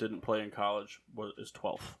going that didn't play in college is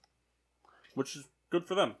 12th, which is good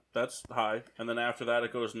for them. That's high. And then after that,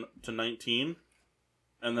 it goes to 19.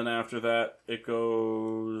 And then after that, it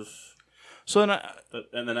goes... So then,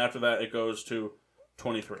 and then after that, it goes to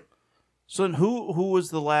 23. so then, who was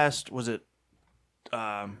the last? Was it?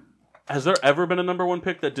 Has there ever been a number one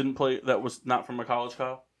pick that didn't play, that was not from a college,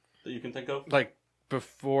 Kyle, that you can think of? like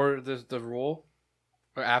before the rule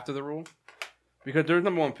or after the rule? Because there's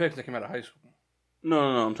number one picks that came out of high school. No.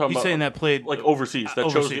 I'm talking He's about saying that played like overseas, that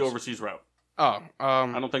chose overseas. the overseas route. Oh,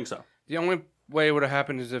 I don't think so. the only way it would have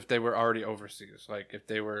happened is if they were already overseas, like if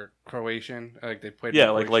they were Croatian, like they played. Yeah,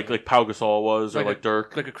 in like Croatia. Pau Gasol was, or Like like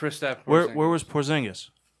Dirk. like a Kristaps. Where Porzingis. was Porzingis?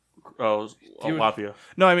 Oh, He was- Latvia.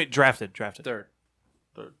 No, I mean drafted. Third?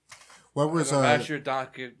 What was Last year,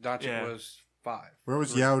 Doncic Yeah. was 5. where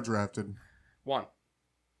was Yao drafted? 1.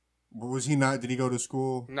 Was he not? Did he go to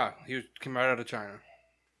school? No, came right out of China.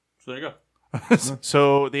 So there you go.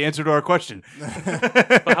 So the answer to our question.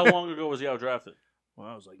 But how long ago was Yao drafted?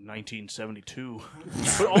 Well, it was like 1972.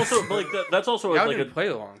 But also, but like that's also Yao like didn't play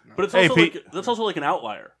long. No. but it's Hey, also Pete. like that's also like an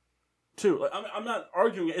outlier, too. Like, I'm not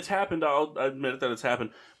arguing it. It's happened. I'll admit that it's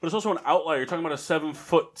happened. But it's also an outlier. You're talking about a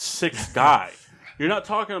 7'6" guy. You're not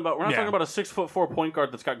talking about. We're not Yeah. talking about a 6'4" point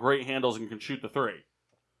guard that's got great handles and can shoot the three.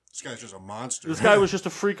 This guy's just a monster. This guy was just a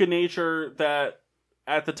freak of nature that,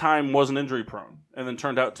 at the time, wasn't injury prone, and then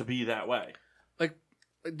turned out to be that way. Like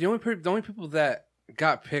the only people that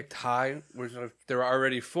got picked high was if they were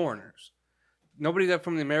already foreigners. Nobody that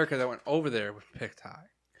from America that went over there was picked high.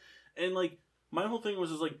 And like my whole thing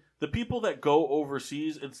was like the people that go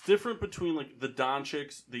overseas. It's different between like the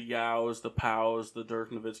Doncics, the Yaos, the Pows, the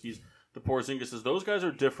Dirk Nowitzkis, the Porzingises. Those guys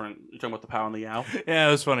are different. You're talking about the Pow and the Yao. Yeah,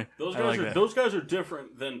 it was funny. Those I guys like are that. those guys are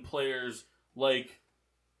different than players like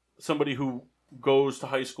somebody who goes to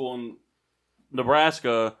high school in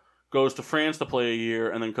Nebraska, goes to France to play a year,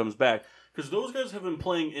 and then comes back. Because those guys have been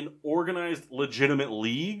playing in organized, legitimate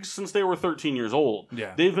leagues since they were 13 years old.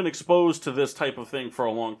 Yeah. They've been exposed to this type of thing for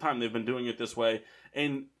a long time. They've been doing it this way.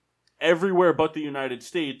 And everywhere but the United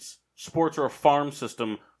States, sports are a farm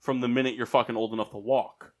system from the minute you're fucking old enough to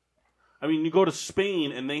walk. I mean, you go to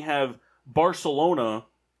Spain and they have Barcelona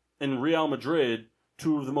and Real Madrid,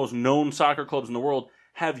 two of the most known soccer clubs in the world,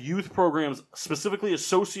 have youth programs specifically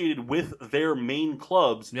associated with their main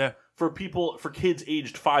clubs Yeah. for kids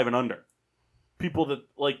aged 5 and under. People that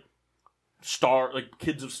like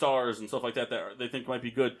kids of stars and stuff like that they think might be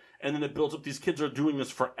good, and then it builds up. These kids are doing this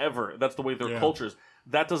forever. That's the way their cultures.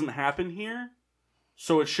 That doesn't happen here,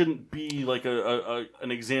 so it shouldn't be like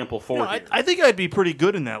an example for No, here. I think I'd be pretty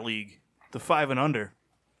good in that league, the 5 and under.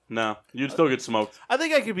 No, you'd still get smoked. I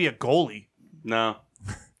think I could be a goalie. No.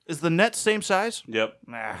 Is the net same size? Yep.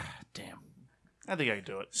 Nah, damn. I think I could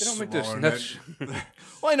do it. They don't make this. Smaller That's,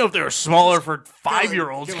 Well, I know if they were smaller for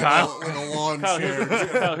 5-year-olds, Get Kyle. like a lawn Kyle, chair.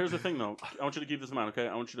 Kyle, here's the thing, though. I want you to keep this in mind, okay?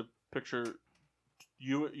 I want you to picture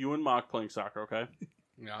you and Mock playing soccer, okay?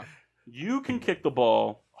 yeah. You can kick the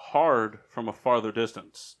ball hard from a farther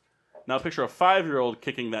distance. Now picture a 5-year-old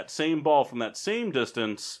kicking that same ball from that same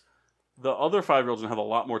distance. The other 5-year-olds going to have a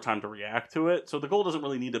lot more time to react to it, so the goal doesn't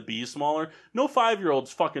really need to be smaller. No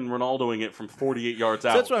 5-year-old's fucking Ronaldoing it from 48 yards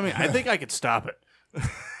out. That's what I mean. I think I could stop it.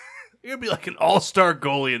 You're going to be like an all-star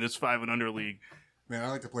goalie in this 5 and under league. Man, I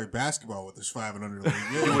like to play basketball with this 5 and under league.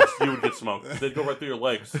 You would get smoked. They'd go right through your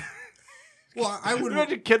legs. Well, I would.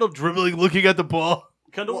 Imagine Kendall dribbling, looking at the ball.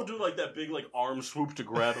 Kendall would do like that big like arm swoop to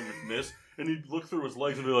grab him and miss, and he'd look through his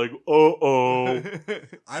legs and be like, "Uh-oh."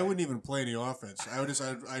 I wouldn't even play any offense.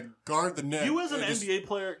 I'd guard the net. You as an NBA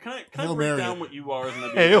player, can I Hail break Mary down it. what you are as an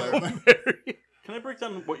NBA Hail player? Mary. Can I break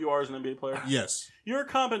down what you are as an NBA player? Yes. You're a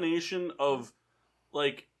combination of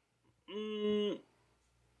like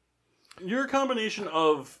you're a combination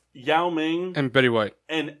of Yao Ming And Betty White.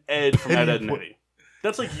 and Ed from Ed, Ed and Eddie.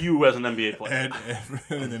 That's like you as an NBA player.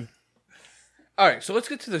 And then All right, so let's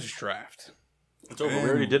get to this draft. It's over. We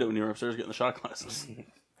already did it when you were upstairs getting the shot glasses.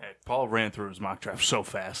 Hey, Paul ran through his mock draft so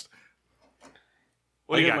fast.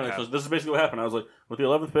 What I do you get got, my Kyle? next- This is basically what happened. I was like, with the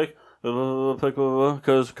 11th pick,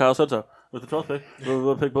 because Kyle said so. With the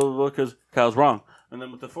 12th pick, because Kyle's wrong. And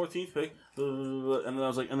then with the 14th pick, and then I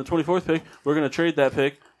was like, and the 24th pick, we're going to trade that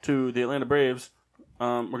pick to the Atlanta Braves.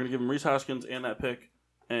 We're going to give them Reese Hoskins and that pick,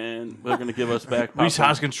 and they're going to give us back Reese popcorn.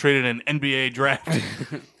 Hoskins traded an NBA draft.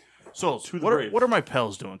 So, To the what are, Braves. what are my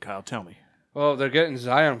Pels doing, Kyle? Tell me. Well, they're getting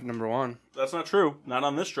Zion number 1. That's not true. Not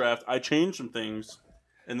on this draft. I changed some things,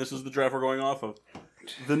 and this is the draft we're going off of.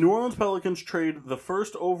 The New Orleans Pelicans trade the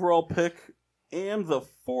 1st overall pick and the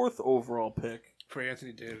 4th overall pick. For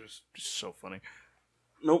Anthony Davis. So funny.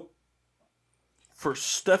 Nope. For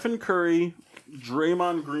Stephen Curry,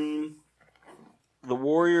 Draymond Green, the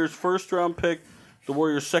Warriors' 1st round pick, the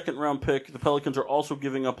Warriors' 2nd round pick. The Pelicans are also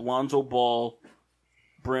giving up Lonzo Ball,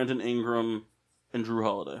 Brandon Ingram, and Drew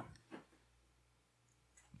Holiday.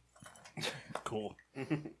 Cool.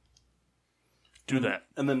 Do that.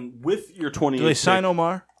 And then with your 28th Do they sign pick,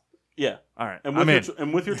 Omar? Yeah. All right. And I'm with, in.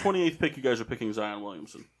 and with your 28th pick, you guys are picking Zion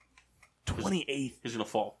Williamson. 28th. He's going to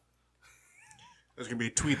fall. there's gonna be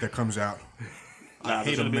a tweet that comes out. Nah, hate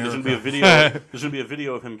there's gonna be a America. video. There's gonna be a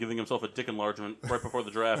video of him giving himself a dick enlargement right before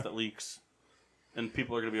the draft that leaks, and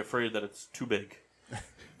people are gonna be afraid that it's too big.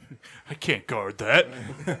 I can't guard that.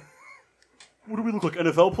 What do we look like,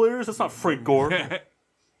 NFL players? That's not Frank Gore. All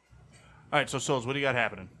right, so Souls, what do you got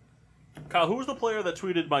happening? Kyle, who was the player that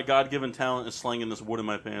tweeted, "My God-given talent is slanging this wood in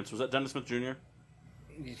my pants"? Was that Dennis Smith Jr.?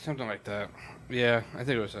 Something like that. Yeah, I think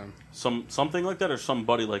it was him. Something like that, or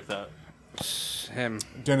somebody like that? It's him.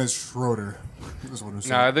 Dennis Schroeder. Is what it was.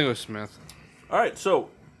 No, I think it was Smith. All right, so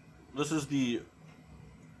this is the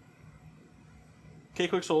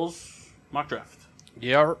K-Quick Souls mock draft.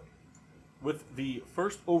 Yeah. With the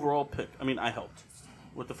 1st overall pick, I helped.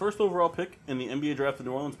 With the 1st overall pick in the NBA draft, the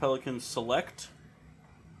New Orleans Pelicans select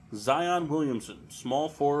Zion Williamson, small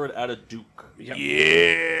forward out of Duke. Yep.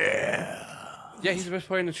 Yeah. Yeah, he's the best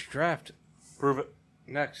player in this draft. Prove it.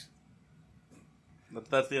 Next.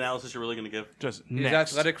 That's the analysis you're really going to give. Just He's an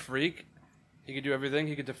next. athletic freak. He can do everything.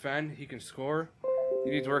 He can defend. He can score.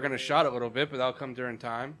 He needs to work on his shot a little bit, but that'll come during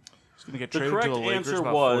time. He's going to get The traded correct to the Lakers answer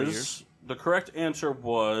about 4 years. was the correct answer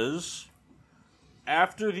was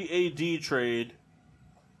after the AD trade,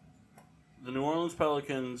 the New Orleans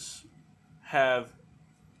Pelicans have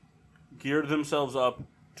geared themselves up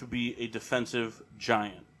to be a defensive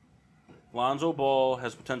giant. Lonzo Ball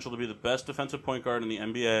has potential to be the best defensive point guard in the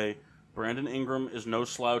NBA. Brandon Ingram is no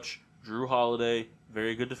slouch. Drew Holiday,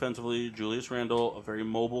 very good defensively. Julius Randle, a very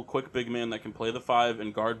mobile, quick big man that can play the 5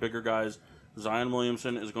 and guard bigger guys. Zion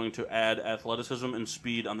Williamson is going to add athleticism and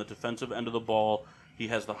speed on the defensive end of the ball. He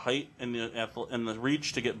has the height and the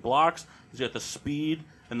reach to get blocks. He's got the speed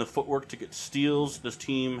and the footwork to get steals. This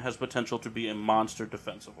team has potential to be a monster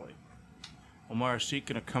defensively. Omar Asik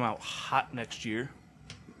going to come out hot next year.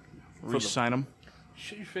 the- Re-sign him.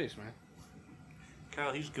 Shut your face, man.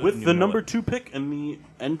 Kyle, he's good. With the number 2 pick in the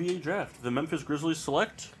NBA draft, the Memphis Grizzlies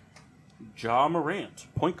select Ja Morant,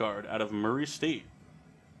 point guard out of Murray State.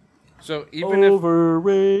 So even if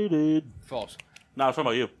Overrated. false. No, I was talking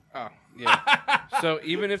about you. Oh, yeah. So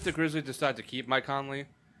even if the Grizzlies decide to keep Mike Conley,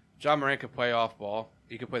 John Morant could play off ball.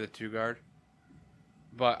 He could play the 2 guard.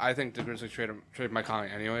 But I think the Grizzlies trade Mike Conley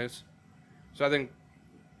anyways. So I think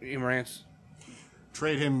Morant's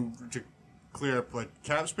Trade him to clear up like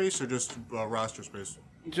cap space or just roster space.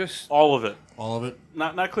 just All of it. All of it.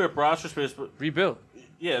 Not clear up roster space, but rebuild.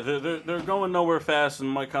 yeah, they're going nowhere fast, and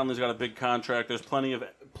Mike Conley's got a big contract. There's plenty of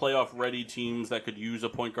playoff-ready teams that could use a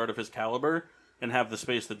point guard of his caliber and have the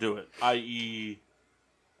space to do it, i.e.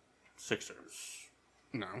 Sixers.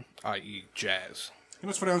 No, i.e. Jazz. And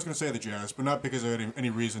that's what I was going to say, the Jazz, but not because of any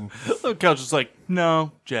reason. Look, Kyle's just like,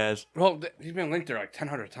 no, Jazz. Well, he's been linked there like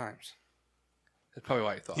 1,000 times. That's probably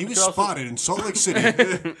why he thought. He was could also- spotted in Salt Lake City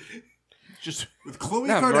Just with Khloe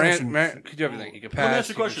No, Kardashian. Morant could do everything. He could pass. Let me ask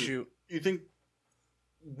you a he could question. shoot. You think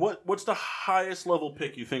what's the highest level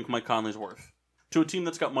pick you think Mike Conley's worth to a team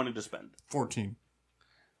that's got money to spend? 14.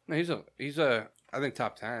 No, he's a I think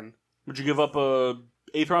top 10. Would you give up a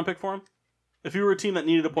 8th round pick for him? If you were a team that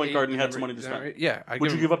needed a point guard and you had some money to spend, Yeah.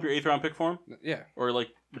 would you give up your 8th round pick for him? Yeah. Or would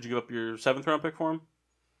you give up your 7th round pick for him?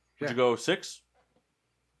 Would you go 6?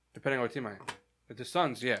 Depending on what team I am. But the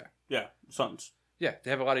Suns, yeah. Yeah, Suns. Yeah,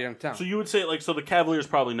 they have a lot of young talent. So you would say so the Cavaliers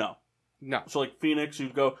probably no. No. So Phoenix,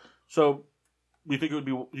 you'd go. So do you think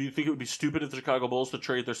it would be stupid if the Chicago Bulls to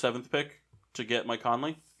trade their 7th pick to get Mike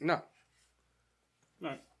Conley? No. All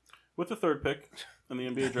right. With the 3rd pick in the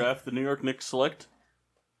NBA draft, the New York Knicks select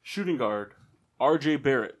shooting guard R.J.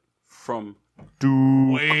 Barrett from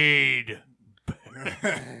Duke. Wade.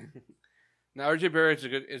 Now R.J. Barrett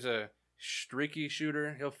is a streaky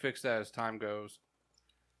shooter. He'll fix that as time goes.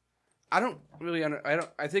 I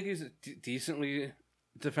think he's a decently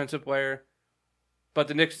defensive player, but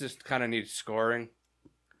the Knicks just kind of need scoring,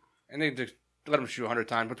 and they just let him shoot 100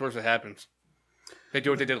 times. What's worse that happens? They do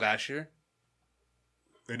what they did last year.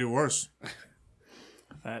 They do worse.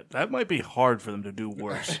 That might be hard for them to do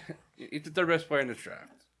worse. He's the 3rd best player in this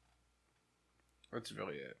draft. That's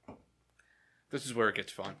really it. This is where it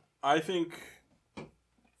gets fun. I think.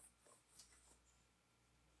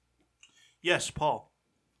 Yes, Paul.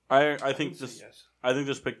 I think this. Yes. I think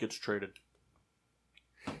this pick gets traded.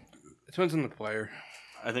 It depends on the player.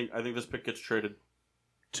 I think this pick gets traded.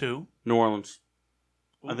 2. New Orleans.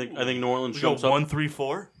 I think New Orleans We go jumps up. 1, 3,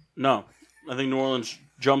 4. No, I think New Orleans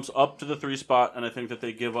jumps up to the 3 spot, and I think that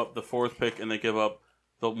they give up the 4th pick and they give up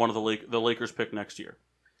the Lakers pick next year.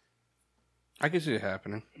 I can see it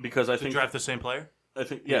happening. Because I To think draft the same player. I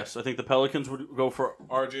think the Pelicans would go for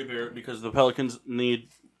R.J. Barrett because the Pelicans need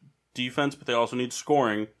defense, but they also need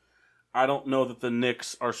scoring. I don't know that the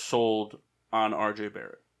Knicks are sold on R.J.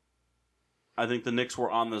 Barrett. I think the Knicks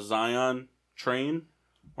were on the Zion train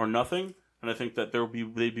or nothing, and I think that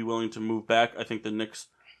they'd be willing to move back. I think the Knicks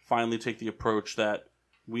finally take the approach that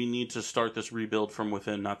we need to start this rebuild from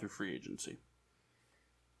within, not through free agency.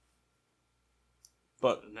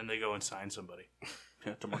 But And then they go and sign somebody.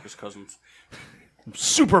 yeah, DeMarcus Cousins.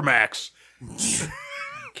 Supermax.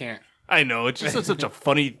 Can't. I know. It's just such a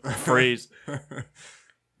funny phrase.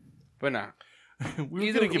 But no. We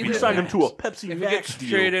Either- were going to give We you signed him to a Max. Pepsi If it Max gets deal.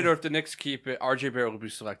 traded or if the Knicks keep it, R.J. Barrett will be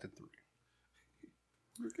selected 3.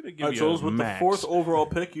 We're going to give All right, you Jules, a with Max. the 4th overall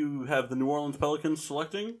pick, you have the New Orleans Pelicans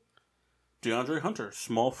selecting DeAndre Hunter,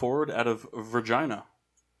 small forward out of Virginia.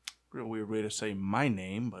 Real weird way to say my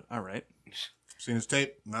name, but all right. Seen his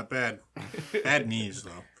tape. Not bad. Bad knees,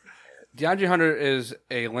 though. DeAndre Hunter is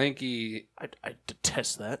a lanky. I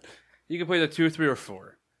detest that. He can play the 2, 3, or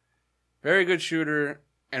 4. Very good shooter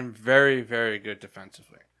and very, very good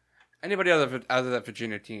defensively. Anybody out of that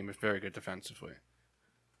Virginia team is very good defensively.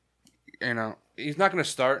 You know, he's not going to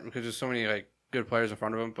start because there's so many good players in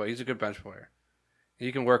front of him, but he's a good bench player.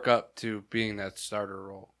 He can work up to being that starter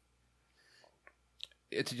role.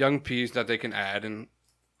 It's a young piece that they can add, and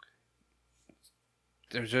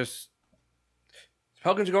there's just the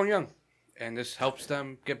Pelicans are going young, and this helps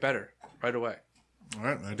them get better right away. All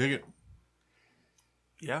right, I dig it.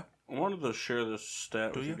 Yeah. I wanted to share this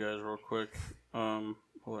stat with you? you guys real quick. Hold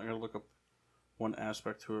on, I gotta look up one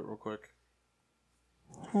aspect to it real quick.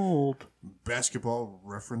 Hold.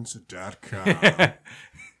 BasketballReference.com.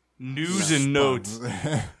 News and notes.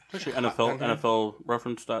 Actually, NFL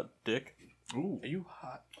reference dick. Ooh, Are you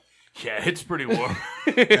hot? Yeah, it's pretty warm.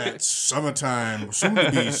 that's summertime. Soon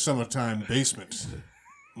to be summertime basement.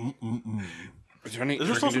 Mm-mm-mm. Is there any Is it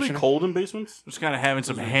air supposed to be conditioning? cold in basements? Just kind of having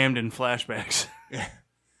some Hamden flashbacks.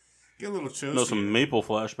 Get a little chilly. No, some maple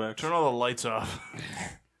flashbacks. Turn all the lights off.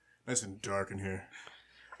 Nice and dark in here.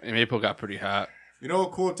 And Maple got pretty hot. You know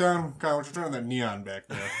what, cool town? Kyle, why don't you turn on that neon back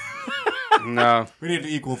there? No, We need to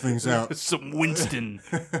equal things out. Some Winston.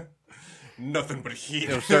 Nothing but heat.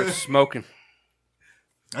 it'll start smoking.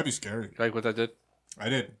 That'd be scary. Like what I did. I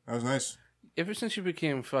did. That was nice. Ever since you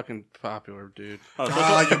became fucking popular, dude. Oh,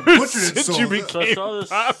 so You butchered it Since so you So I saw this.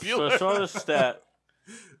 So popular. I saw this stat.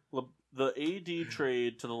 The AD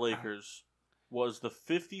trade to the Lakers was the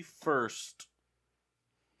 51st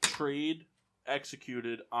trade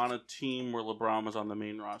executed on a team where LeBron was on the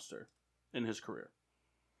main roster in his career.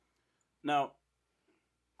 Now,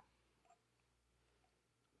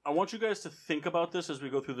 I want you guys to think about this as we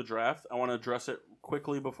go through the draft. I want to address it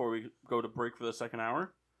quickly before we go to break for the second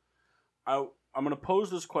hour. I'm going to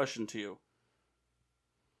pose this question to you.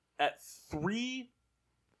 At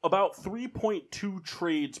about 3.2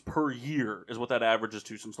 trades per year is what that averages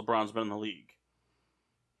to since LeBron's been in the league.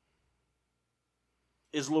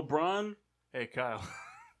 Is LeBron Hey, Kyle.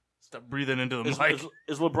 Stop breathing into the mic.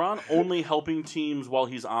 is LeBron only helping teams while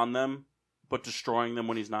he's on them, but destroying them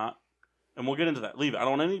when he's not? And we'll get into that. Leave it. I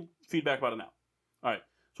don't want any feedback about it now. All right.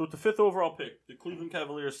 So with the 5th overall pick, the Cleveland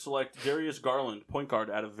Cavaliers select Darius Garland, point guard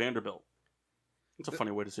out of Vanderbilt. It's a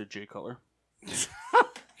funny way to say Jay Cutler.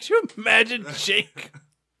 Could you imagine Jake?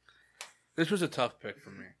 This was a tough pick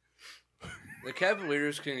for me. The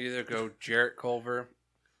Cavaliers can either go Jarrett Culver,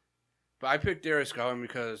 but I picked Darius Garland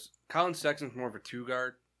because Colin Sexton's more of a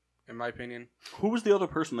 2-guard, in my opinion. Who was the other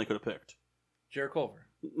person they could have picked? Jarrett Culver.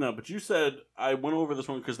 No, but you said I went over this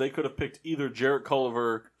one because they could have picked either Jarrett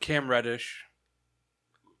Culver, Cam Reddish.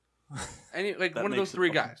 Any that one of those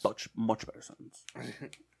 3 guys. Much better sentence.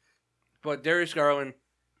 But Darius Garland,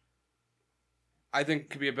 I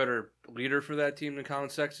think, could be a better leader for that team than Colin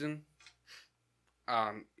Sexton.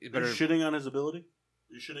 Are you shitting on his ability?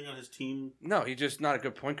 Are you shitting on his team? No, he's just not a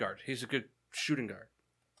good point guard. He's a good shooting guard.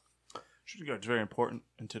 Shooting guard is very important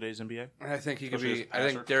in today's NBA. And I think he could Especially be. I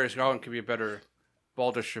think Darius Garland could be a better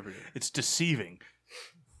ball distributor. It's deceiving.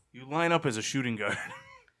 You line up as a shooting guard.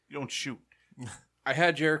 You don't shoot. I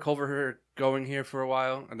had Jarrett Culver going here for a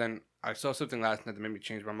while, and then I saw something last night that made me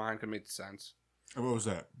change my mind. Could make sense. And what was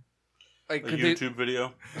that? Like, A could YouTube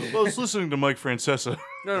video? Well, I was listening to Mike Francesa.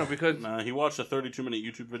 No, because Nah, he watched a 32-minute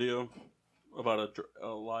YouTube video about a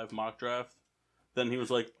live mock draft. Then he was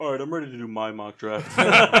like, all right, I'm ready to do my mock draft.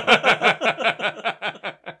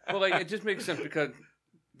 well, like it just makes sense because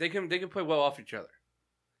they can play well off each other,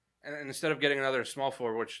 and instead of getting another small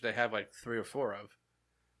forward, which they have like 3 or 4 of,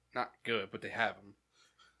 not good, but they have them.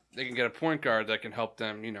 They can get a point guard that can help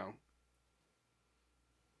them,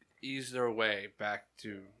 ease their way back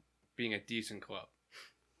to being a decent club.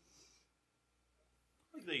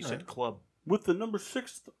 They said club. With the number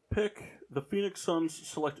 6th pick, the Phoenix Suns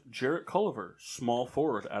select Jarrett Culver, small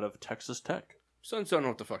forward out of Texas Tech. Suns don't know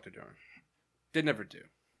what the fuck they're doing. They never do.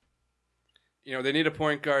 They need a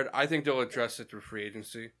point guard. I think they'll address it through free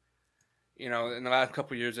agency. In the last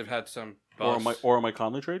couple of years, they've had some busts. Or a Mike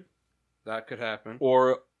Conley trade? That could happen.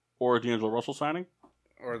 Or a D'Angelo Russell signing?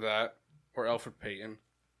 Or that. Or Elfrid Payton.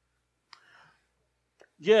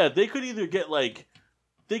 Yeah, they could either get like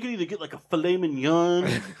a filet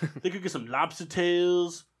mignon, they could get some lobster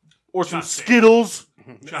tails, or some Chopstick. Skittles.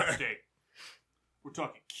 Chopstick. We're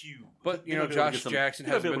talking cube. But, They might be able to Josh get some- Jackson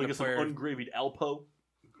they might be hasn't able been to the get player. some ungravied Alpo.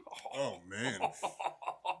 Oh man.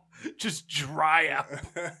 Just dry out.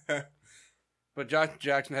 But Josh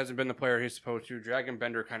Jackson hasn't been the player he's supposed to. Dragon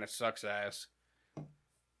Bender kind of sucks ass.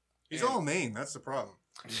 He's all Maine. That's the problem.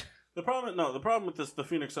 The problem with the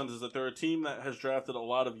Phoenix Suns is that they're a team that has drafted a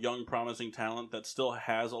lot of young, promising talent that still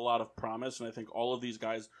has a lot of promise, and I think all of these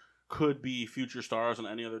guys could be future stars on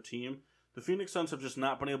any other team. The Phoenix Suns have just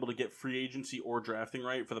not been able to get free agency or drafting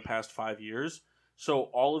right for the past 5 years. So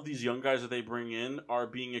all of these young guys that they bring in are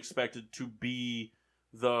being expected to be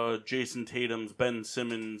the Jason Tatums, Ben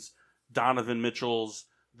Simmons, Donovan Mitchells,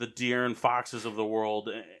 the De'Aaron Foxes of the world,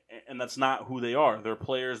 and that's not who they are. They're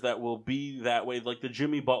players that will be that way, like the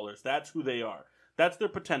Jimmy Butlers. That's who they are. That's their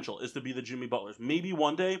potential, is to be the Jimmy Butlers. Maybe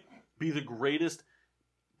one day be the greatest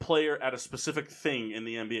player at a specific thing in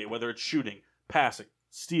the NBA, whether it's shooting, passing,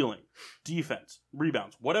 stealing, defense,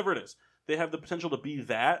 rebounds, whatever it is. They have the potential to be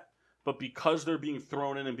that, but because they're being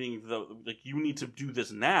thrown in and being you need to do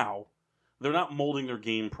this now, they're not molding their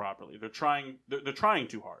game properly. They're trying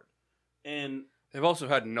too hard. And They've also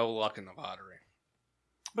had no luck in the lottery.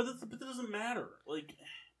 But that doesn't matter. Like,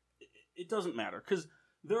 it doesn't matter because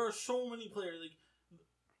there are so many players. Like,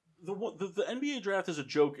 the NBA draft is a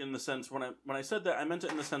joke in the sense when I said that I meant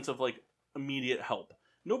it in the sense of like immediate help.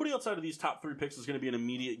 Nobody outside of these top 3 picks is going to be an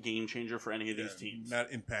immediate game changer for any of these teams.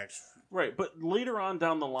 Not impact. Right, but later on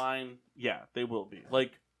down the line, yeah, they will be.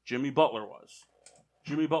 Like Jimmy Butler was.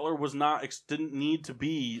 Jimmy Butler didn't need to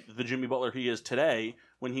be the Jimmy Butler he is today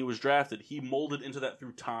when he was drafted. He molded into that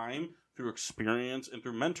through time, through experience, and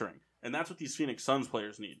through mentoring. And that's what these Phoenix Suns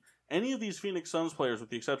players need. Any of these Phoenix Suns players, with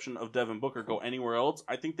the exception of Devin Booker, go anywhere else,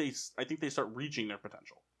 I think they start reaching their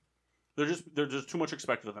potential. There's just too much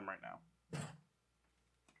expected of them right now.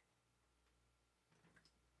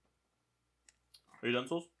 Are you done,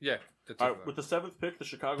 Souls? Yeah. That's All right, with the 7th pick, the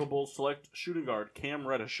Chicago Bulls select shooting guard Cam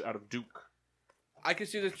Reddish out of Duke. I could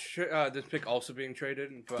see this pick also being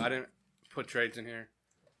traded, but I didn't put trades in here.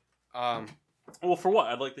 Well, for what?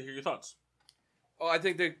 I'd like to hear your thoughts. Oh, I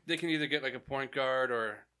think they can either get like a point guard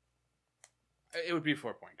or it would be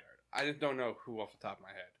for a point guard. I just don't know who off the top of my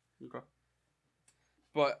head. Okay.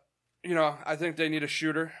 But, I think they need a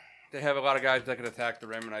shooter. They have a lot of guys that can attack the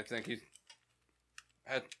rim, and I think he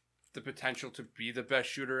has the potential to be the best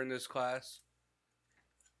shooter in this class.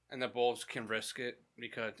 And the Bulls can risk it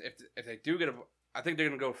because if they do get I think they're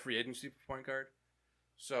going to go free agency for point guard.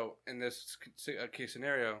 So in this case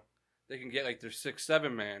scenario, they can get like their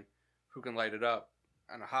 6-7 man who can light it up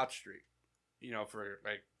on a hot streak, for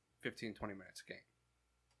like 15, 20 minutes a game.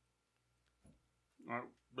 All right.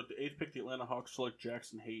 With the 8th pick, the Atlanta Hawks select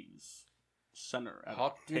Jackson Hayes, center.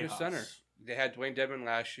 Hawks need a center. They had Dwayne Dedmon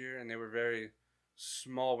last year, and they were very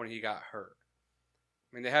small when he got hurt.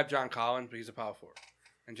 I mean, they have John Collins, but he's a power forward.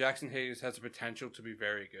 And Jackson Hayes has the potential to be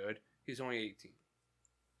very good. He's only 18.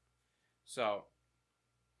 So,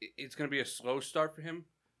 it's going to be a slow start for him.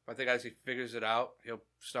 But I think as he figures it out, he'll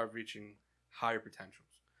start reaching higher potentials.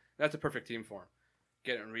 That's a perfect team for him.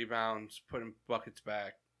 Getting rebounds, putting buckets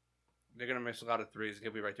back. They're going to miss a lot of threes.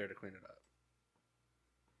 He'll be right there to clean it up.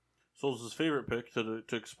 Souls' favorite pick to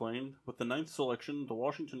explain. With the 9th selection, the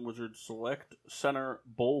Washington Wizards select center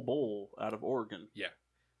Bol out of Oregon. Yeah.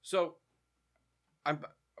 So, a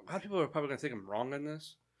lot of people are probably going to think I'm wrong on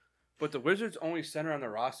this, but the Wizards' only center on the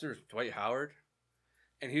roster is Dwight Howard,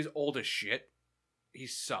 and he's old as shit. He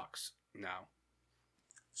sucks now.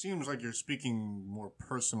 Seems like you're speaking more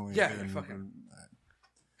personally. Yeah, than, fucking.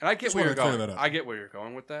 And I get where you're going. I get where you're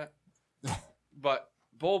going with that. But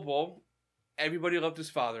Bol, everybody loved his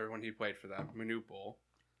father when he played for them, Manute Bol.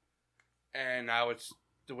 And now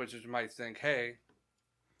the Wizards might think, hey.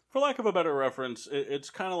 For lack of a better reference, it's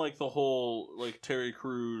kind of like the whole Terry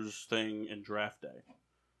Crews thing in draft day.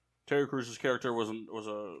 Terry Crews' character was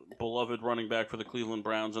a beloved running back for the Cleveland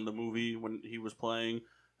Browns in the movie when he was playing,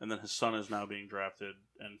 and then his son is now being drafted,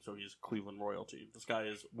 and so he's Cleveland royalty. This guy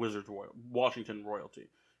is Washington royalty,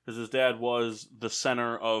 because his dad was the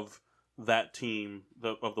center of that team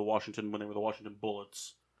of the Washington when they were the Washington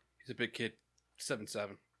Bullets. He's a big kid,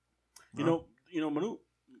 7'7". You know,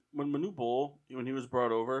 Manute Bol, when he was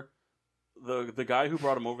brought over, the guy who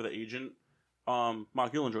brought him over, the agent,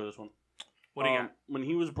 Mark, you'll enjoy this one. What do you got? When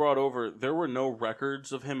he was brought over, there were no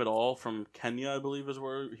records of him at all from Kenya, I believe is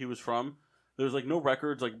where he was from. There was no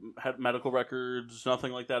records, had medical records,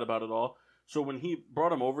 nothing like that about it all. So when he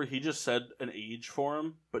brought him over, he just said an age for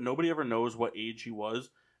him, but nobody ever knows what age he was.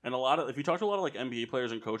 And if you talk to a lot of NBA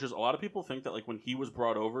players and coaches, a lot of people think that when he was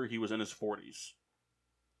brought over, he was in his 40s.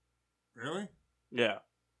 Really? Yeah.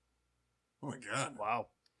 Oh my god! Wow.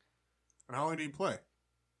 And how long did he play?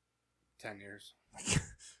 10 years.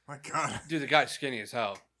 My god. Dude, the guy's skinny as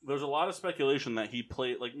hell. There's a lot of speculation that he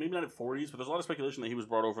played, maybe not at 40s, but there's a lot of speculation that he was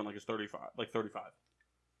brought over in his 35.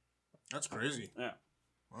 That's crazy. Yeah.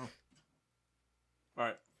 Wow. All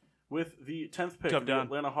right. With the 10th pick, Jump the down.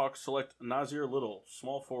 Atlanta Hawks select Nasir Little,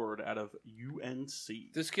 small forward out of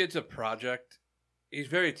UNC. This kid's a project. He's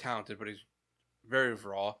very talented, but he's very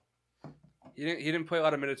raw. He didn't play a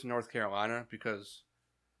lot of minutes in North Carolina because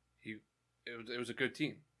it was a good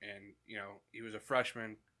team, and he was a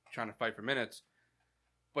freshman trying to fight for minutes.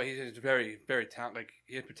 But he's very, very talented.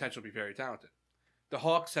 He had potential to be very talented. The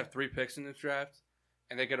Hawks have 3 picks in this draft,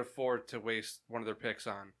 and they can afford to waste one of their picks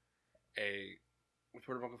on what's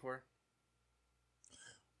the word I'm looking for?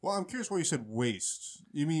 Well, I'm curious why you said waste.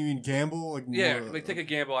 You mean gamble? Take a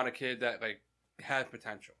gamble on a kid that has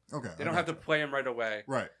potential. Okay. They don't have to play him right away.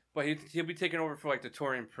 Right. But he'll be taking over for the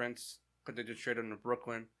Torian Prince, because they just traded him to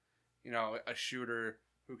Brooklyn. A shooter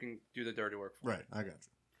who can do the dirty work for him. Right, I got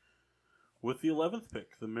you. With the 11th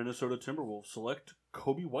pick, the Minnesota Timberwolves select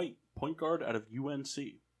Kobe White, point guard out of UNC.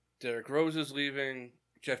 Derrick Rose is leaving.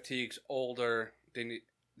 Jeff Teague's older.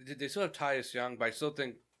 They still have Tyus Young, but I still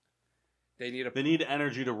think they need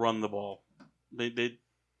energy to run the ball. They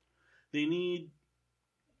need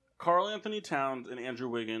Karl Anthony Towns and Andrew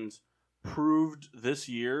Wiggins proved this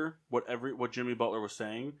year what Jimmy Butler was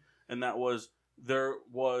saying, and that was there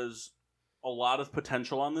was a lot of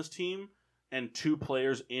potential on this team and 2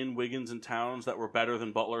 players in Wiggins and Towns that were better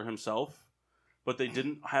than Butler himself, but they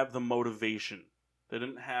didn't have the motivation. They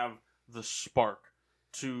didn't have the spark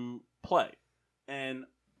to play. And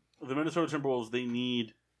the Minnesota Timberwolves, they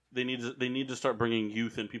need to start bringing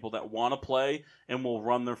youth and people that want to play and will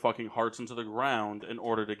run their fucking hearts into the ground in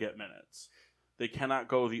order to get minutes. They cannot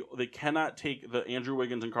take the Andrew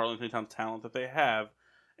Wiggins and Karl Anthony Towns talent that they have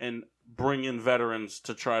and bring in veterans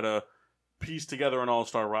to try to piece together an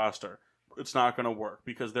all-star roster. It's not going to work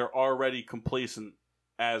because they're already complacent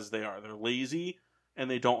as they are. They're lazy and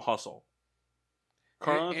they don't hustle.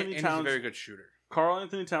 Karl Anthony Towns is a very good shooter. Karl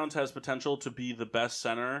Anthony Towns has potential to be the best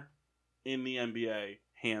center in the NBA,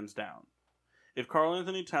 hands down. If Karl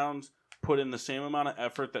Anthony Towns put in the same amount of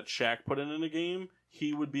effort that Shaq put in a game,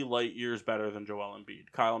 he would be light years better than Joel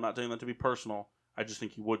Embiid. Kyle, I'm not saying that to be personal. I just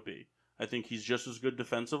think he would be. I think he's just as good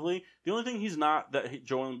defensively. The only thing he's not that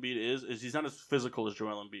Joel Embiid is he's not as physical as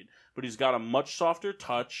Joel Embiid, but he's got a much softer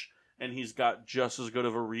touch, and he's got just as good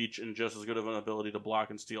of a reach and just as good of an ability to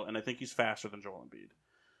block and steal, and I think he's faster than Joel Embiid.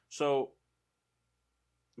 So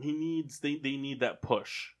they need that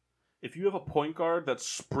push. If you have a point guard that's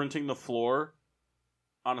sprinting the floor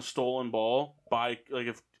on a stolen ball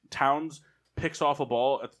if Towns picks off a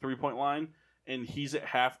ball at the 3-point line and he's at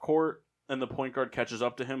half court and the point guard catches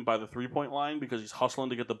up to him by the 3-point line because he's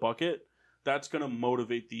hustling to get the bucket, that's going to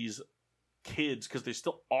motivate these kids, because they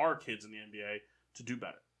still are kids in the NBA, to do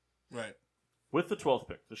better. Right. With the 12th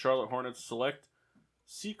pick, the Charlotte Hornets select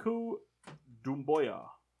Sekou Doumbouya,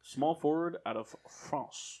 small forward out of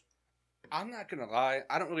France. I'm not going to lie.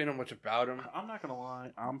 I don't really know much about him. I'm not going to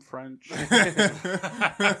lie. I'm French.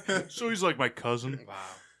 So he's like my cousin.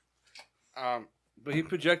 Wow. But he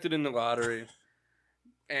projected in the lottery.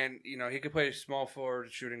 And, he could play small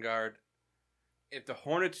forward, shooting guard. If the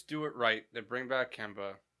Hornets do it right, they bring back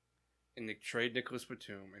Kemba, and they trade Nicholas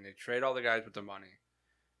Batum, and they trade all the guys with the money,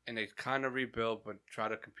 and they kind of rebuild but try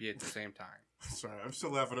to compete at the same time. Sorry, I'm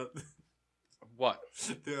still laughing at... What?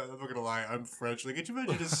 Yeah, I'm not going to lie. I'm French. Like, could you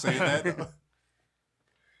imagine just saying that?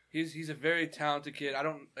 He's a very talented kid.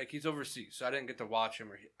 He's overseas, so I didn't get to watch him,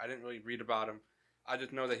 I didn't really read about him. I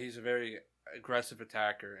just know that he's a very aggressive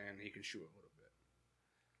attacker, and he can shoot a little bit.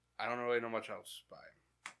 I don't really know much else by him.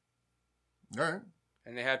 All right.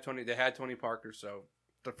 And they had Tony Parker, so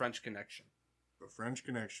the French connection. The French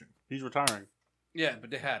connection. He's retiring. Yeah,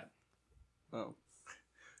 but they had him. Oh.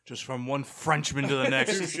 Just from one Frenchman to the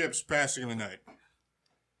next. 2 ships passing in the night.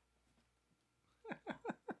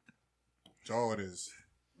 That's all it is.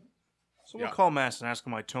 So we'll call Mass and ask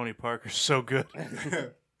him why Tony Parker's so good.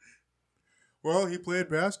 Well, he played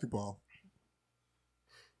basketball.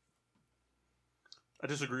 I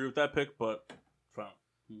disagree with that pick, but fine.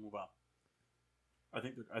 We'll move on. I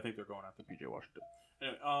think they're going after PJ Washington.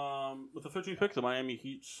 Anyway, with the 13th pick, the Miami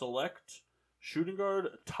Heat select shooting guard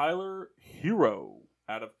Tyler Hero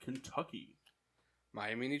out of Kentucky.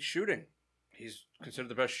 Miami needs shooting. He's considered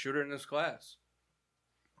the best shooter in this class.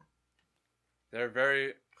 They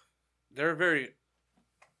were,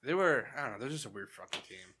 I don't know, they're just a weird fucking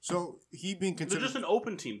team. So, he being considered... They're just an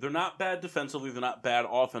open team. They're not bad defensively. They're not bad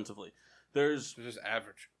offensively. They're just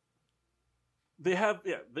average. They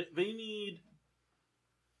need...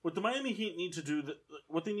 What the Miami Heat need to do,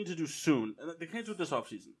 what they need to do soon, and they can't do it this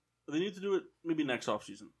offseason. They need to do it maybe next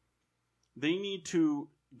offseason. They need to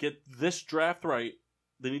get this draft right.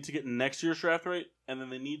 They need to get next year's draft right, and then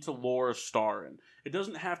they need to lure a star in. It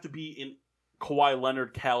doesn't have to be an Kawhi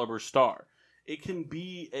Leonard caliber star. It can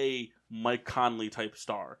be a Mike Conley type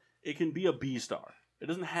star. It can be a B star. It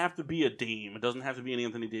doesn't have to be a Dame. It doesn't have to be an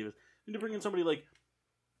Anthony Davis. You need to bring in somebody like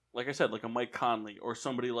I said, like a Mike Conley, or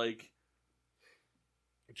somebody like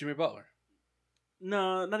Jimmy Butler.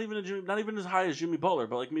 No, not even as high as Jimmy Butler,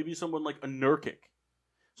 but like maybe someone like a Nurkic.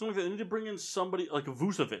 Something like that. They need to bring in somebody like a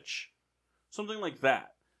Vucevic. Something like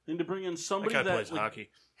that. They need to bring in somebody that guy that plays hockey.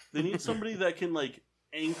 They need somebody that can like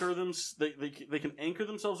anchor them. They can anchor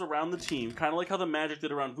themselves around the team, kind of like how the Magic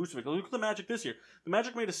did around Vucevic. Look at the Magic this year. The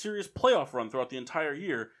Magic made a serious playoff run throughout the entire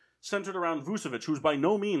year, centered around Vucevic, who's by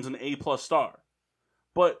no means an A+ star.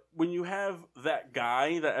 But when you have that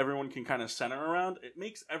guy that everyone can kind of center around, it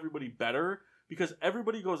makes everybody better, because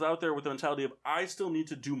everybody goes out there with the mentality of, I still need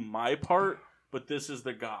to do my part, but this is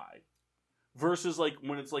the guy. Versus like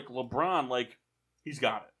when it's like LeBron, like he's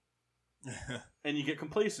got it. And you get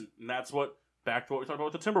complacent. And that's what, back to what we talked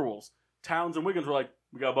about with the Timberwolves. Towns and Wiggins were like,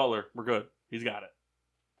 we got Butler, we're good. He's got it.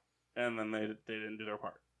 And then they didn't do their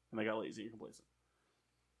part. And they got lazy and complacent.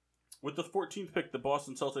 With the 14th pick, the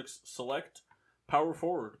Boston Celtics select power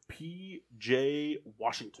forward P.J.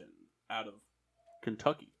 Washington out of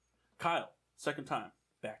Kentucky. Kyle, second time,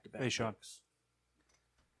 back-to-back Hey, Sean. picks.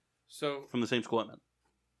 So From the same school I'm in.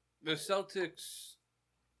 the Celtics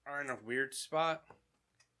are in a weird spot.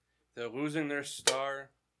 They're losing their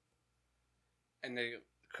star, and they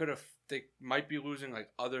might be losing like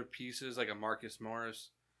other pieces, like a Marcus Morris.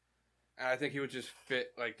 And I think he would just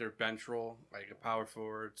fit like their bench role, like a power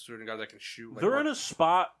forward, shooting guy that can shoot. They're in a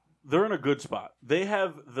spot. They're in a good spot. They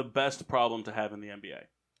have the best problem to have in the NBA.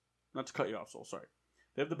 Not to cut you off, Soul. Sorry.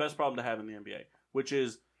 They have the best problem to have in the NBA, which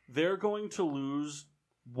is they're going to lose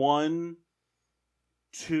probably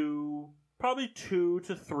 2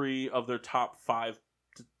 to 3 of their top 5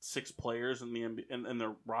 to 6 players in the NBA, in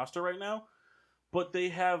their roster right now. But they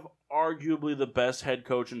have arguably the best head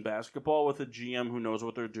coach in basketball, with a GM who knows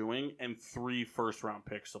what they're doing, and 3 first-round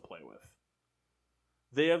picks to play with.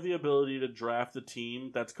 They have the ability to draft a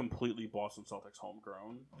team that's completely Boston Celtics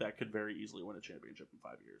homegrown that could very easily win a championship in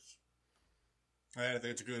 5 years. I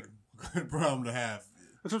think it's a good problem to have.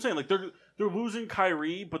 That's what I'm saying. Like they're losing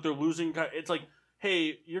Kyrie, but they're losing. It's like,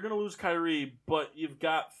 hey, you're gonna lose Kyrie, but you've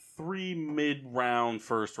got 3 mid-round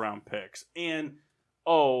first-round picks, and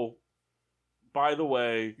by the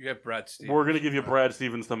way, You have Brad Stevens. we're gonna give you Brad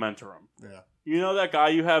Stevens to mentor him. Yeah. You know that guy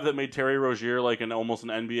you have that made Terry Rozier like almost an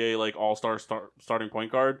NBA like all-star starting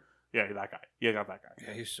point guard? Yeah, that guy. You got that guy.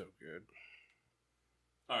 Yeah, he's so good.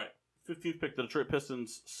 All right. 15th pick, the Detroit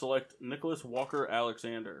Pistons select Nicholas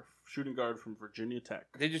Walker-Alexander, shooting guard from Virginia Tech.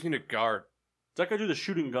 They just need a guard. Does that guy do the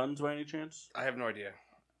shooting guns by any chance? I have no idea.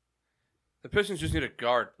 The Pistons just need a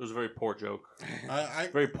guard. It was a very poor joke. I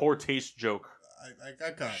Very poor taste joke.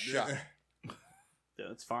 got Shot. Yeah,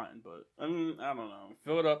 that's fine, but I mean, I don't know.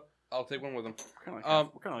 Fill it up. I'll take one with them. We're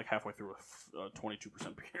kind of like halfway through with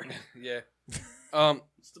 22% beer. Yeah.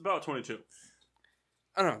 It's about 22.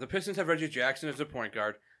 I don't know. The Pistons have Reggie Jackson as a point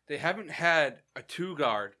guard. They haven't had a 2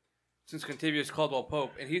 guard since Contavious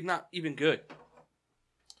Caldwell-Pope, and he's not even good.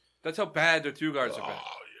 That's how bad their 2 guards have been.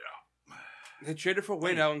 Oh, yeah. They traded for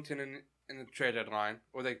Wayne Ellington in the trade deadline,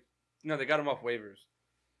 or they got him off waivers.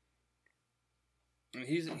 And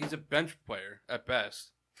he's a bench player at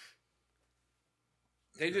best.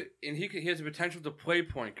 He has the potential to play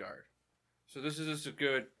point guard, so this is just a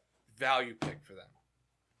good value pick for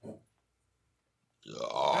them.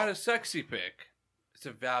 Not a sexy pick; it's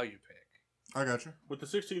a value pick. I got you. With the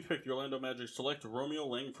 16th pick, the Orlando Magic select Romeo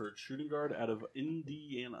Langford, shooting guard out of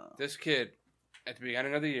Indiana. This kid, at the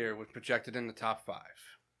beginning of the year, was projected in the top 5.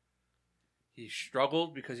 He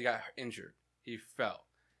struggled because he got injured. He fell.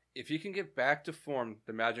 If he can get back to form,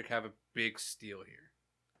 the Magic have a big steal here.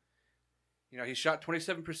 You know, he shot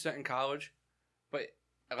 27% in college, but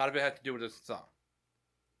a lot of it had to do with his thumb.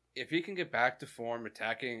 If he can get back to form,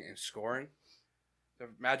 attacking and scoring, the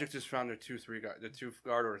Magic just found their 2-3 guard, the 2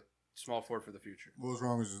 guard or small forward for the future. What was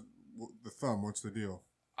wrong with the thumb? What's the deal?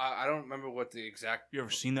 I don't remember what the exact. You ever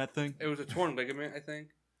seen that thing? It was a torn ligament, I think.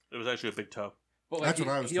 It was actually a big toe. But That's what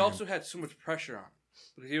I was he thinking. also had so much pressure on him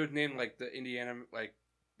because he was named like the Indiana, like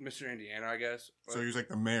Mr. Indiana, I guess. So he was like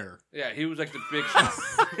the mayor. Yeah, he was like the big shot.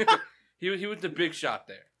 he was the big shot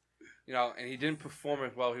there, you know, and he didn't perform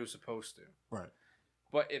as well as he was supposed to. Right.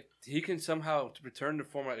 But if he can somehow return to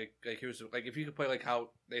form like he was, like if he could play like how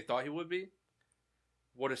they thought he would be,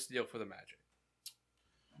 what a steal for the Magic.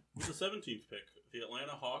 With the 17th pick, the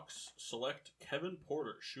Atlanta Hawks select Kevin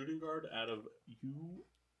Porter, shooting guard out of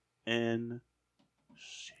UNC.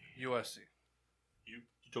 USC. You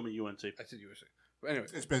told me UNC. I said USC. But anyway,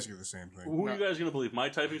 It's basically the same thing. Who are you guys going to believe? My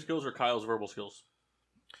typing skills or Kyle's verbal skills?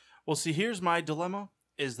 Well, see, here's my dilemma: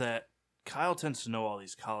 is that Kyle tends to know all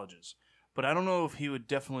these colleges, but I don't know if he would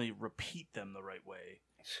definitely repeat them the right way.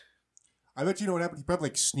 I bet you know what happened. He probably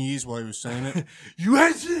like sneezed while he was saying it.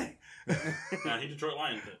 USC. Nah, he Detroit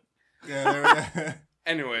Lions did. Yeah.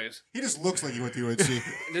 anyways, He just looks like he went to UNC.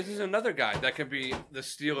 this is another guy that could be the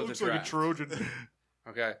steal of the Looks like a draft. Trojan.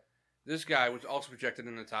 Okay, this guy was also projected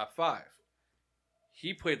in the top 5.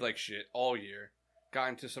 He played like shit all year, got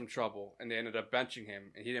into some trouble, and they ended up benching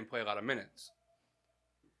him, and he didn't play a lot of minutes.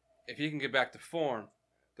 If he can get back to form,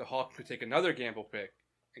 the Hawks could take another gamble pick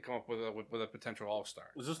and come up with a potential all-star.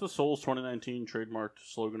 Is this the Souls 2019 trademarked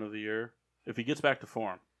slogan of the year? If he gets back to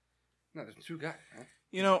form. No, there's 2 guys. Huh?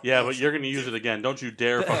 You know, Yeah, but you're going to use it again. Don't you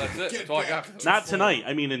dare. That's Fucking... it. That's all I got. For this. Not tonight.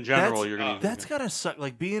 I mean, in general, That's- you're going to use that's it. gotta suck.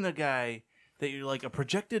 Like being a guy that you're like a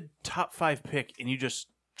projected top 5 pick and you just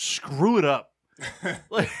screw it up.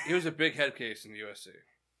 Like, He was a big head case in the USC.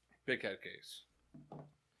 Big head case.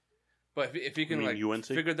 But if he can You mean like UNC?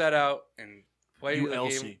 figure that out and play the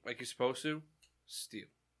ULC. game like he's supposed to, steal.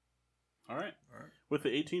 All right. With the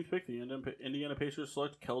 18th pick, the Indiana Pacers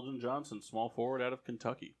select Keldon Johnson, small forward out of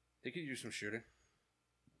Kentucky. He could use some shooting.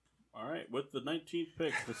 All right. With the 19th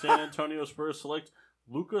pick, the San Antonio Spurs select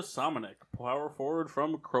Luka Samanic, power forward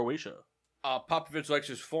from Croatia. Popovich likes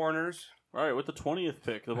his foreigners. All right. With the 20th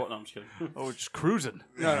pick, no, I'm just kidding. oh, we're just cruising.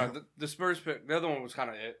 No, the Spurs pick. The other one was kind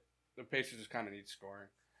of it. The Pacers just kind of need scoring.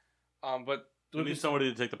 But We need somebody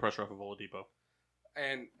to take the pressure off of Oladipo.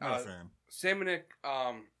 and Not a fan. Samanic,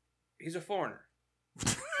 he's a foreigner.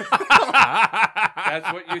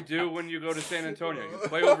 That's what you do when you go to San Antonio. You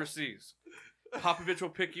play overseas. Popovich will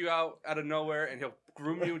pick you out of nowhere, and he'll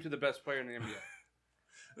groom you into the best player in the NBA.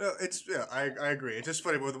 No, I agree. It's just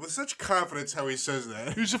funny with such confidence how he says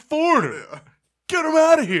that. He's a foreigner. Get him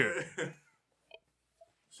out of here.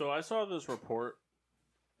 So I saw this report.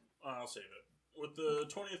 I'll save it. With the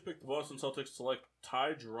 20th pick, the Boston Celtics select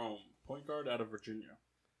Ty Jerome, point guard out of Virginia.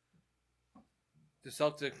 The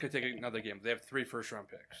Celtics could take another game. They have 3 first-round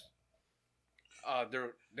picks.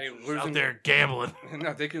 They losing Out there gambling.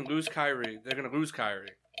 No, they can lose Kyrie. They're going to lose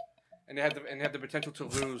Kyrie, and they have the potential to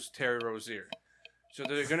lose Terry Rozier. So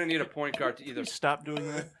they're going to need a point guard to either. Stop doing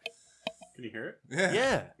that. Can you hear it?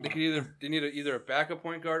 Yeah. They need either a backup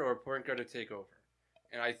point guard or a point guard to take over.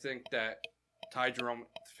 And I think that Ty Jerome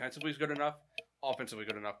defensively is good enough, offensively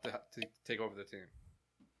good enough to take over the team.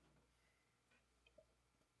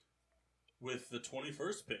 With the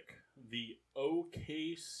 21st pick, the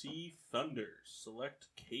OKC Thunder select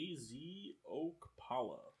KZ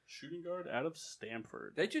Okpala, shooting guard out of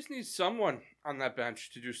Stanford. They just need someone on that bench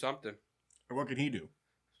to do something. And what can he do?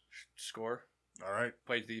 Score. All right.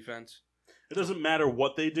 Play defense. It doesn't matter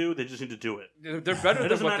what they do; they just need to do it. They're better It than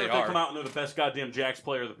doesn't what matter they if they are. come out and they're the best goddamn Jacks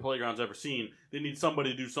player the playground's ever seen. They need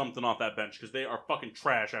somebody to do something off that bench because they are fucking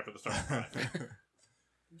trash after the starting five.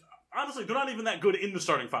 Honestly, they're not even that good in the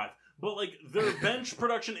starting five. But, like, their bench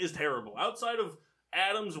production is terrible. Outside of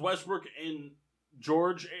Adams, Westbrook, and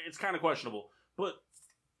George, it's kind of questionable. But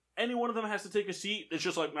any one of them has to take a seat. It's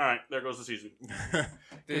just like, all right, there goes the season.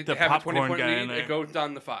 They Get the have a popcorn 20-point guy lead. in there. It goes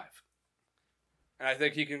down to 5. And I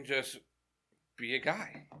think he can just be a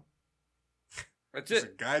guy. That's Just a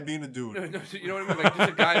it. guy being a dude. No, you know what I mean? Like, just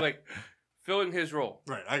a guy, like, filling his role.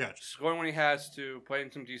 Right, I got you. Scoring when he has to, playing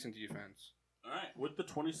some decent defense. All right, with the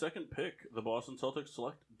 22nd pick, the Boston Celtics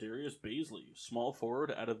select Darius Baisley, small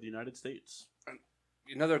forward out of the United States.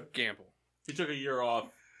 Another gamble. He took a year off,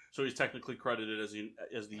 so he's technically credited as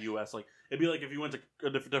the U.S. Like, it'd be like if you went to a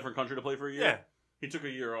different country to play for a year. Yeah. He took a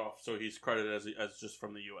year off, so he's credited as just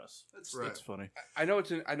from the U.S. That's funny. I know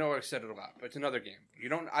I know I said it a lot, but it's another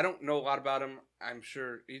gamble. I don't know a lot about him. I'm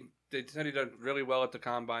sure they said he did really well at the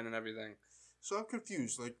combine and everything. So I'm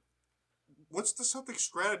confused. Like, what's the Celtics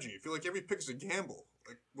strategy? I feel like every pick's a gamble.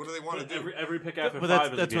 Like, what do they want to do? Every pick after But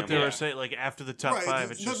five that's is a what they gamble. were saying. Like after the top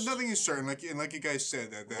five, it's just nothing is certain. Like you guys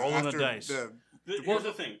said, that rolling the after dice. Here's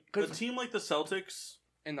the thing: a team like the Celtics.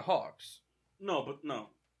 And the Hawks. No.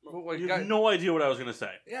 Well, You have no idea what I was going to say.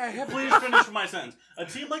 Yeah, I have. Please finish my sentence. A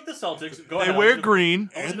team like the Celtics. Go they ahead. wear green.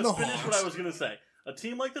 I was And going to the finish Hawks. what I was going to say. A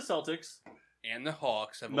team like the Celtics. And the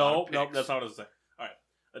Hawks have a lot No, of picks. that's not what I was going to say. All right.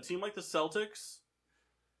 A team like the Celtics,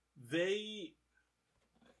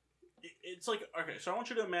 it's like, okay, so I want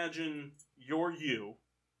you to imagine you're you.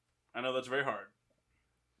 I know that's very hard.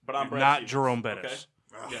 But I'm Brad Not Stevens, Jerome okay? Bettis.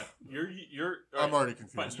 Ugh. Yeah. You're I'm already fine.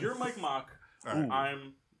 confused. You're Mike Mock. All right.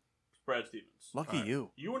 I'm Brad Stevens. Lucky All right.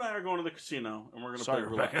 you. You and I are going to the casino, and we're going to Sorry, play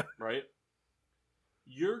roulette, Rebecca. right?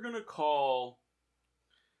 You're going to call...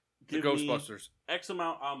 The give me Ghostbusters. X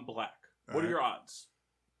amount on black. All What are right. your odds?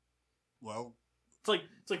 Well, It's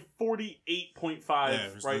like 48.5, Yeah,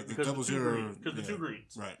 it's right? the Because double the two zero, greens. Because the yeah. two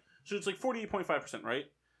greens. right. So it's like 48.5%, right?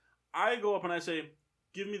 I go up and I say,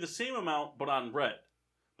 give me the same amount, but on red.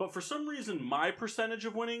 But for some reason, my percentage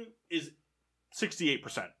of winning is 68%.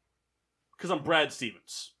 Because I'm Brad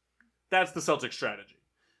Stevens. That's the Celtics strategy.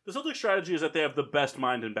 The Celtics strategy is that they have the best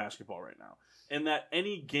mind in basketball right now. And that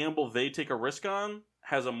any gamble they take a risk on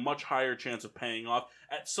has a much higher chance of paying off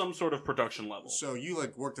at some sort of production level. So you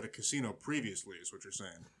worked at a casino previously, is what you're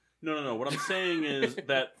saying? No. What I'm saying is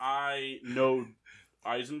that I know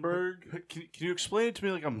Eisenberg. Can you explain it to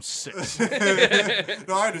me like I'm 6?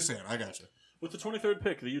 No, I understand. I got you. With the 23rd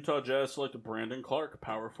pick, the Utah Jazz selected Brandon Clark,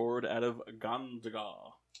 power forward out of Gonzaga.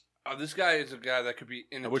 This guy is a guy that could be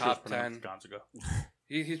in I the wish it was top pronounced 10. Gonzaga.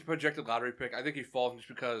 He's a projected lottery pick. I think he falls just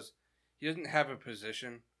because he doesn't have a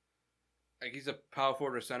position. Like, he's a power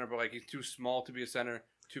forward or center, but he's too small to be a center,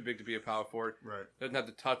 too big to be a power forward. Right. Doesn't have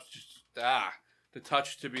the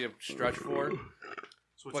touch to be a stretch forward.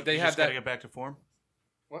 So But you they just have gotta that- get back to form.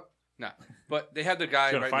 No, but they have the guy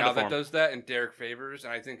He's gotta right find now it for that him. does that, and Derek Favors,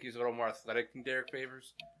 and I think he's a little more athletic than Derek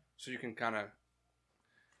Favors. So you can kind of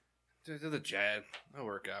they're the Jazz. They'll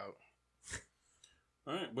work out.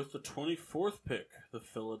 All right, with the 24th pick, the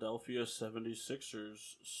Philadelphia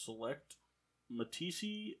 76ers select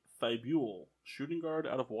Matisse Thybulle, shooting guard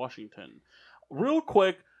out of Washington. Real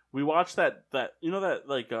quick, we watched that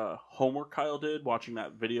homework Kyle did, watching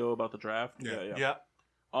that video about the draft. Yeah.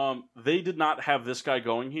 They did not have this guy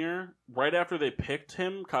going here. Right after they picked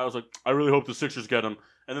him, Kyle was like, I really hope the Sixers get him.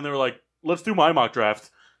 And then they were like, let's do my mock draft.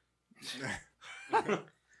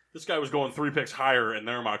 This guy was going 3 picks higher in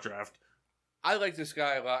their mock draft. I like this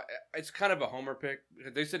guy a lot. It's kind of a homer pick.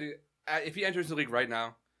 They said if he enters the league right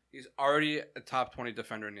now, he's already a top 20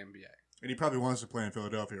 defender in the NBA. And he probably wants to play in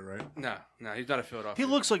Philadelphia, right? No, he's not a Philadelphia. He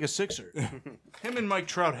looks like a Sixer. Him and Mike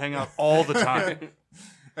Trout hang out all the time.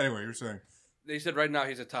 Anyway, you're saying. They said right now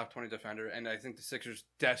he's a top 20 defender, and I think the Sixers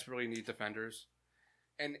desperately need defenders.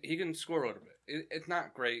 And he can score a little bit. It's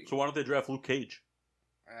not great. So why don't they draft Luke Cage?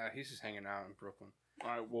 He's just hanging out in Brooklyn. All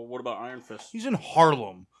right, well, what about Iron Fist? He's in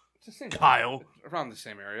Harlem. It's the same Kyle. around the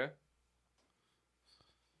same area.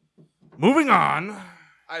 Moving on.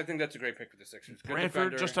 I think that's a great pick for the Sixers. Good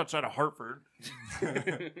Brantford, defender. just outside of Hartford.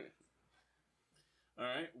 All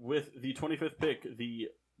right, with the 25th pick, the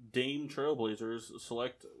Dame Trailblazers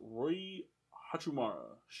select Roy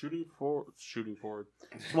Hachimura, shooting forward,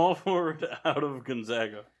 small forward out of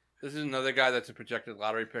Gonzaga. This is another guy that's a projected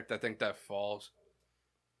lottery pick. I think that falls.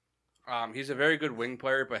 He's a very good wing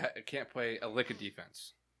player, but can't play a lick of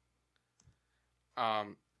defense.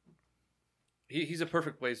 He's a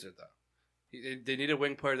perfect Blazer, though. They need a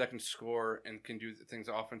wing player that can score and can do things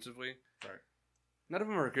offensively. Right. None of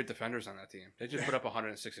them are good defenders on that team. They just put up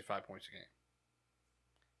 165 points a game.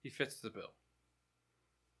 He fits the bill.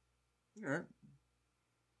 All right.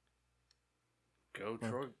 Go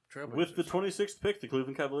Trailblazers. With the 26th pick, the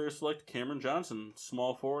Cleveland Cavaliers select Cameron Johnson,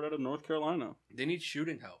 small forward out of North Carolina. They need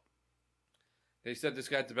shooting help. They said this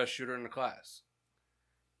guy's the best shooter in the class.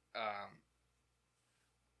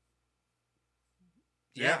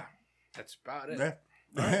 Yeah. That's about it. Yeah.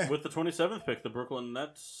 All right, with the 27th pick, the Brooklyn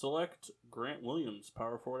Nets select Grant Williams,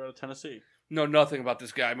 power forward out of Tennessee. Know nothing about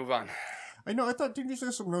this guy. Move on. I know. I thought, didn't you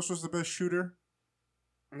say someone else was the best shooter?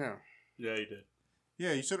 No. Yeah, he did.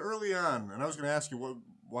 Yeah, you said early on, and I was going to ask you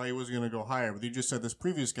why he wasn't going to go higher, but you just said this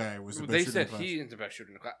previous guy was the best They shooter. said in the class. he is the best shooter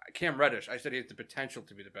in the class. Cam Reddish. I said he has the potential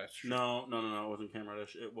to be the best shooter. No. It wasn't Cam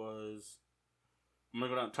Reddish. It was. I'm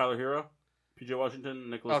going to go down Tyler Hero, PJ Washington,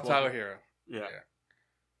 Nicholas. Tyler Hero. Yeah.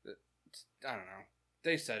 I don't know.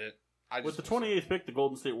 They said it. With the 28th pick, the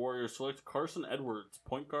Golden State Warriors select Carson Edwards,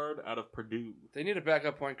 point guard out of Purdue. They need a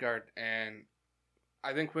backup point guard, and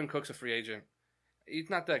I think Quinn Cook's a free agent. He's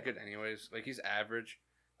not that good anyways. Like, he's average.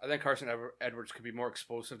 I think Carson Edwards could be more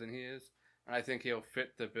explosive than he is, and I think he'll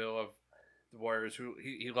fit the bill of the Warriors, who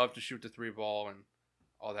he loved to shoot the three ball and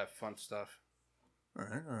all that fun stuff. All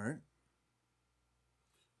right.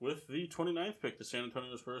 With the 29th pick, the San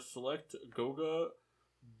Antonio Spurs select Goga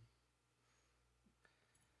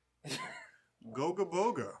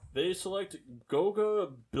Boga. They select Goga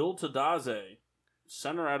Biltadaze,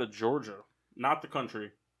 center out of Georgia. Not the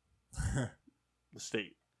country. The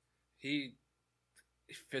state. He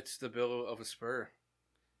fits the bill of a Spur.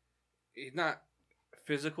 He's not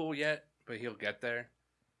physical yet, but he'll get there.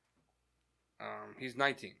 He's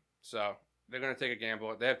 19, so they're going to take a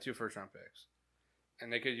gamble. They have 2 first-round picks,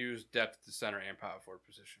 and they could use depth at the center and power forward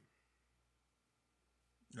position.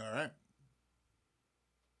 All right.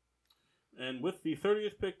 And with the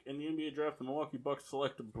 30th pick in the NBA draft, the Milwaukee Bucks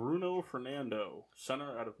select Bruno Fernando,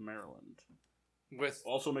 center out of Maryland.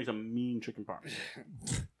 Also makes a mean chicken parm.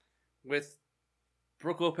 With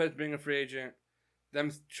Brook Lopez being a free agent,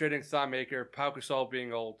 them trading Thon Maker, Pau Gasol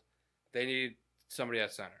being old, they need somebody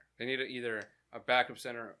at center. They need either a backup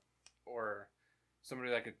center or somebody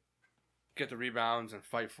that could get the rebounds and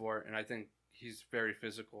fight for it. And I think he's very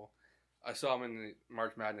physical. I saw him in the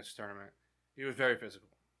March Madness tournament. He was very physical.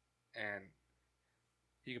 And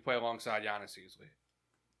he could play alongside Giannis easily.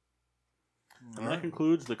 And that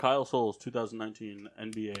concludes the Kyle Souls 2019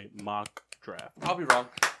 NBA mock draft. I'll be wrong.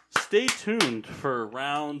 Stay tuned for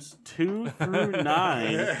rounds 2 through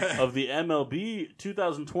 9 of the MLB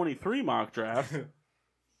 2023 mock draft.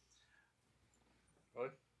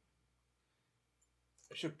 What?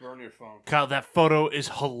 I should burn your phone. Kyle, that photo is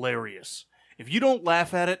hilarious. If you don't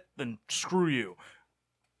laugh at it, then screw you.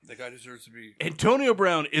 The guy deserves to be... Antonio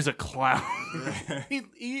Brown is a clown.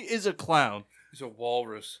 he is a clown. He's a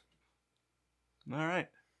walrus. All right.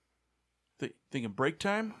 Thinking break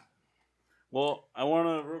time? Well, I want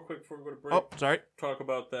to, real quick before we go to break, Oh, sorry. talk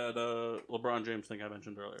about that LeBron James thing I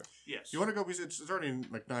mentioned earlier. Yes. You want to go? It's already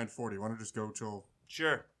like 9:40. You want to just go till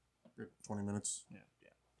Sure. 20 minutes?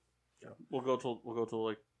 Yeah. We'll go to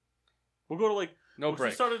No we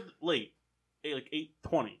break. started late, like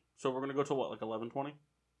 8:20. So we're gonna go till what, like 11:20?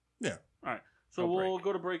 Yeah. All right. So No we'll break.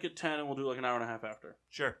 go to break at 10, and we'll do like an hour and a half after.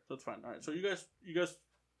 Sure. That's fine. All right. So you guys, do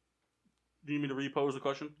you need me to repose the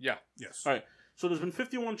question? Yeah. Yes. All right. So there's been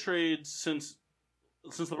 51 trades since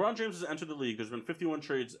LeBron James has entered the league. There's been 51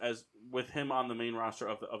 trades as with him on the main roster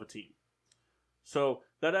of a team. So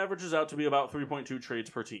that averages out to be about 3.2 trades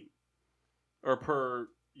per team, or per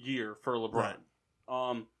year for LeBron.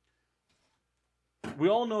 Right. We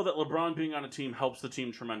all know that LeBron being on a team helps the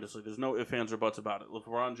team tremendously. There's no ifs, ands, or buts about it.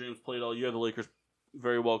 LeBron James played all year. The Lakers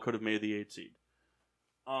very well could have made the 8th seed.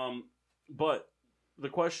 But the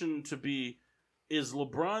question to be, is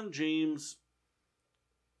LeBron James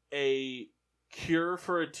a cure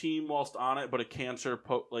for a team whilst on it, but a cancer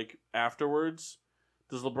afterwards?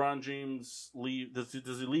 Does LeBron James leave? Does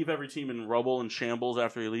he leave every team in rubble and shambles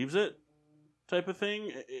after he leaves it? Type of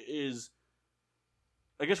thing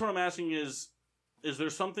I guess what I'm asking is there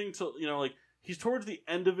something to, he's towards the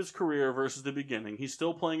end of his career versus the beginning. He's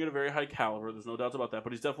still playing at a very high caliber. There's no doubts about that,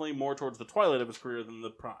 but he's definitely more towards the twilight of his career than the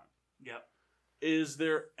prime. Yep. Is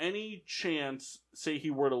there any chance, say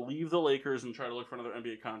he were to leave the Lakers and try to look for another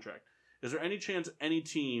NBA contract, is there any chance any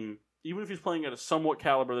team, even if he's playing at a somewhat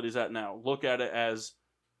caliber that he's at now, look at it as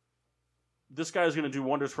this guy's going to do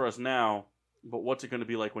wonders for us now, but what's it going to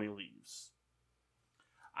be like when he leaves?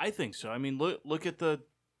 I think so. I mean, look at the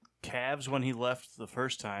Cavs when he left the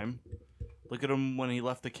first time. Look at him when he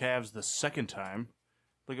left the Cavs the second time.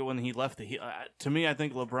 Look at when he left the Heat. To me, I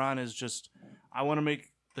think LeBron is just, I want to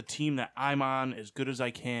make the team that I'm on as good as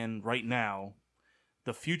I can right now.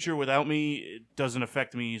 The future without me, it doesn't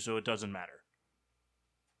affect me, so it doesn't matter.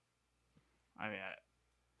 I mean,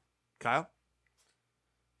 Kyle?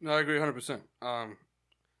 No, I agree 100%.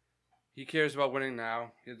 He cares about winning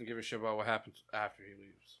now. He doesn't give a shit about what happens after he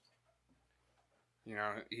leaves. You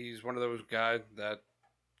know, he's one of those guys that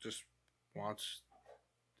just wants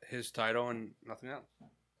his title and nothing else.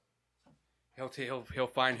 He'll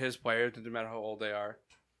find his players, no matter how old they are.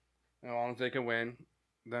 And as long as they can win,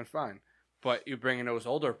 then fine. But you bring in those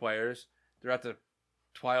older players, they're at the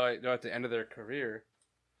twilight, they're at the end of their career,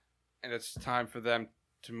 and it's time for them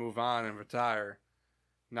to move on and retire.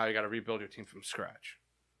 Now you got to rebuild your team from scratch.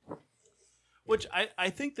 Which I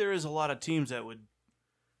think there is a lot of teams that would,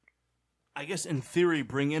 I guess in theory,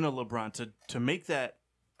 bring in a LeBron to make that,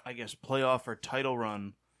 I guess, playoff or title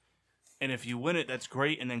run. And if you win it, that's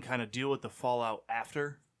great, and then kind of deal with the fallout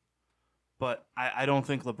after. But I don't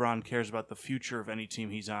think LeBron cares about the future of any team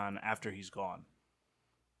he's on after he's gone.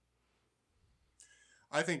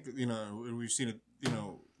 I think, we've seen it,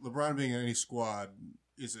 LeBron being in any squad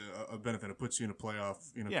is a benefit. It puts you in a playoff,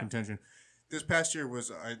 contention. This past year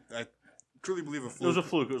was, I truly believe, a fluke. It was a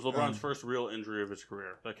fluke. It was LeBron's first real injury of his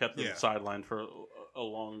career that kept him sidelined for a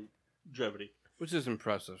longevity. Which is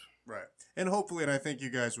impressive. Right. And hopefully, and I think you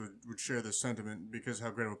guys would share this sentiment because how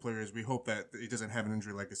great of a player he is, we hope that he doesn't have an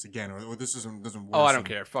injury like this again, or this doesn't worsen. Oh, I don't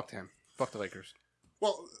care. Fuck him. Fuck the Lakers.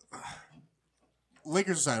 Well,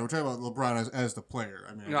 Lakers aside, we're talking about LeBron as the player.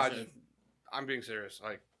 I mean, I'm being serious.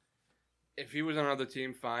 Like, if he was on another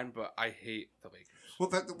team, fine, but I hate the Lakers.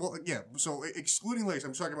 Well, yeah. So excluding Lakers,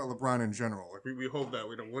 I'm talking about LeBron in general. Like we hope that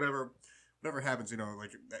whatever happens,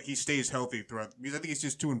 like he stays healthy throughout. Because I think it's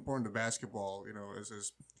just too important to basketball, as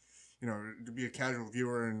to be a casual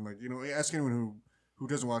viewer and ask anyone who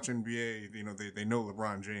doesn't watch NBA, they know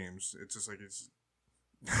LeBron James. It's just like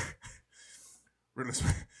we're just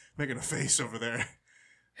making a face over there.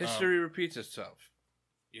 History repeats itself.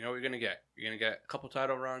 You know what you're going to get. You're going to get a couple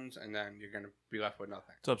title runs, and then you're going to be left with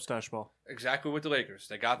nothing. What's up, Stash Ball? Exactly with the Lakers.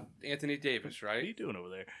 They got Anthony Davis, right? What are you doing over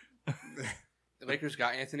there? The Lakers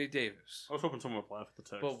got Anthony Davis. I was hoping someone would laugh at the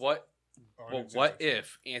text. But what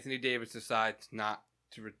if Anthony Davis decides not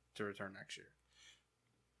to return next year?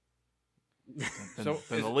 Then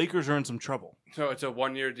the Lakers are in some trouble. So it's a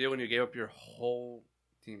 1-year deal, and you gave up your whole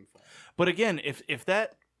team for it. But again, if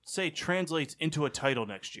that, say, translates into a title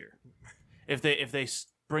next year, if they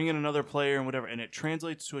bring in another player and whatever, and it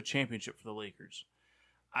translates to a championship for the Lakers,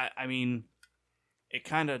 I mean, it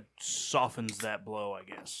kind of softens that blow, I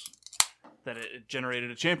guess, that it generated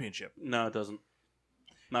a championship. No, it doesn't.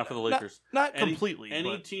 Not for the Lakers. Not completely.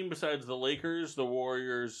 Any team besides the Lakers, the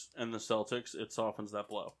Warriors, and the Celtics, it softens that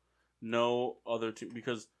blow. No other team,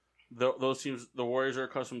 because those teams, the Warriors are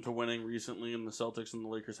accustomed to winning recently, and the Celtics and the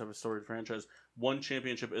Lakers have a storied franchise. One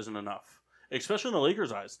championship isn't enough, especially in the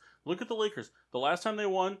Lakers' eyes. Look at the Lakers. The last time they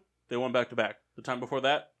won back-to-back. The time before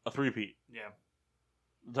that, a three-peat. Yeah.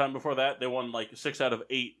 The time before that, they won like 6 out of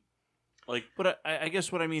 8. Like, but I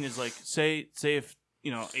guess what I mean is, like, say if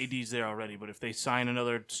AD's there already, but if they sign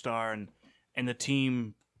another star and the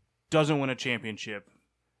team doesn't win a championship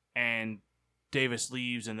and Davis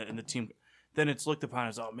leaves and the team, then it's looked upon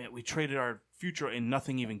as, oh man, we traded our future and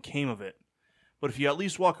nothing even came of it. But if you at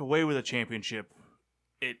least walk away with a championship,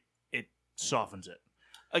 it softens it.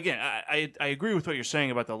 Again, I agree with what you're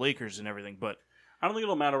saying about the Lakers and everything, but I don't think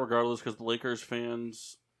it'll matter regardless, because the Lakers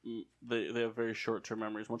fans, they have very short-term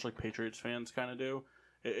memories, much like Patriots fans kind of do.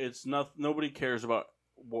 It's not, nobody cares about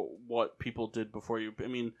what people did before you. I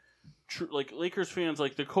mean, like Lakers fans,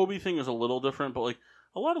 like the Kobe thing is a little different, but like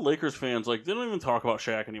a lot of Lakers fans, like they don't even talk about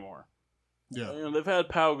Shaq anymore. Yeah, they've had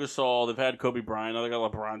Pau Gasol, they've had Kobe Bryant, now they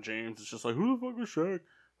got LeBron James. It's just like, who the fuck is Shaq?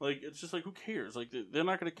 Like, it's just like, who cares? Like, they're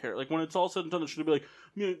not going to care. Like, when it's all said and done, it should be like,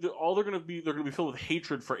 they're going to be filled with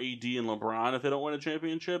hatred for AD and LeBron if they don't win a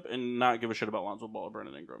championship, and not give a shit about Lonzo Ball or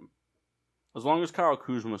Brandon Ingram. As long as Kyle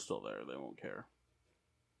Kuzma's still there, they won't care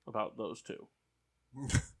about those two.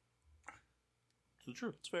 It's the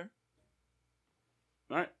truth. it's fair.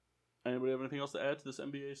 All right. Anybody have anything else to add to this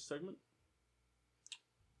NBA segment?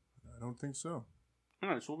 I don't think so. All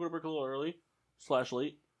right, so we'll go to break a little early /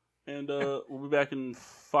 late. And we'll be back in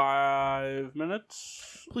 5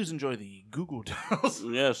 minutes. Please enjoy the Google Dolls.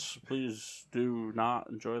 Yes, please do not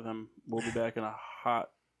enjoy them. We'll be back in a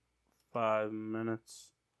hot 5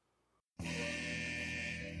 minutes.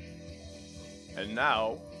 And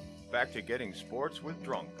now, back to getting sports with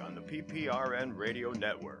Drunk on the PPRN Radio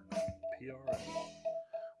Network. PRN.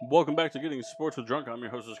 Welcome back to Getting Sports with Drunk. I'm your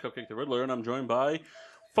host, Cupcake the Riddler, and I'm joined by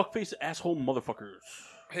fuckface asshole motherfuckers.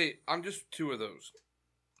 Hey, I'm just two of those.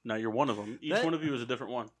 Now you're one of them. Each one of you is a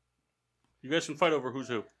different one. You guys can fight over who's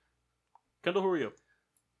who. Kendall, who are you?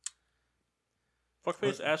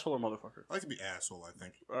 Fuckface, asshole, or motherfucker? I like to be asshole, I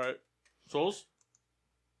think. All right. Souls?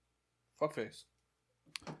 Fuckface.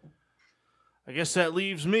 I guess that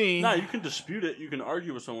leaves me. Nah, you can dispute it. You can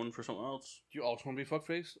argue with someone for something else. Do you also want to be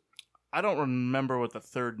fuckface? I don't remember what the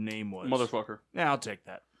third name was. Motherfucker. Yeah, I'll take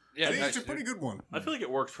that. Yeah, I think it's a pretty good one. I feel like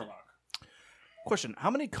it works for Mock. Question: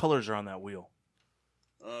 how many colors are on that wheel?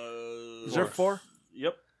 Is there 4?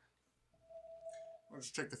 Yep.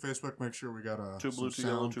 Let's check the Facebook, make sure we got a 2 blue, 2 sound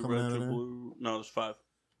yellow, 2 coming red, out 2 of there. blue. No, there's 5.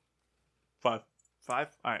 5. 5?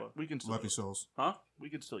 All right, we can still Lefty use it. souls. Huh? We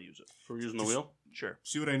can still use it. So we're using the wheel? Sure.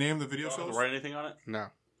 See what I named the video Do I have souls? to write anything on it? No.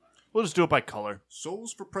 We'll just do it by color,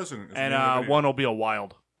 Souls for President. is the and name of the video. one will be a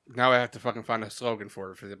wild. Now I have to fucking find a slogan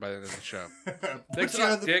for it by the end of the show. Thanks Put a you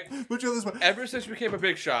lot, on the- Dick. Put you on this one. Ever since you became a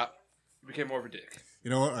big shot, you became more of a dick. You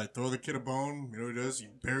know what? I throw the kid a bone. You know what he does? He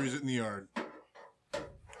buries it in the yard.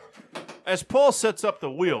 As Paul sets up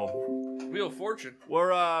the wheel, Wheel of Fortune. we're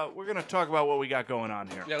gonna talk about what we got going on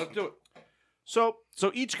here. Yeah, let's do it. So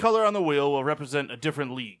each color on the wheel will represent a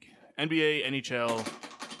different league: NBA, NHL,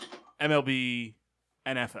 MLB,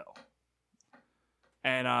 NFL,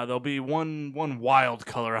 and there'll be one wild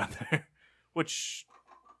color on there, which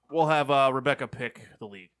we'll have Rebecca pick the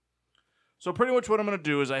league. So pretty much what I'm going to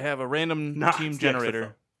do is I have a random team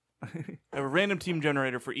generator. I have a random team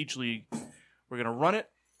generator for each league. We're going to run it,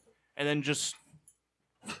 and then just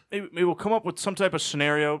maybe we'll come up with some type of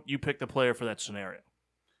scenario. You pick the player for that scenario.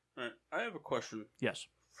 All right. I have a question Yes.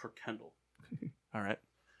 for Kendall. All right.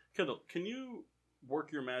 Kendall, can you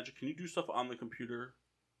work your magic? Can you do stuff on the computer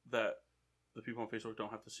that the people on Facebook don't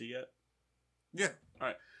have to see yet? Yeah. All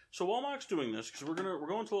right. So while Mock's doing this, because we're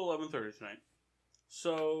going till 11:30 tonight.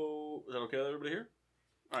 So is that okay with everybody here?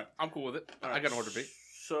 All right. I'm cool with it. All right. I got an order beat.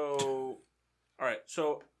 So, all right.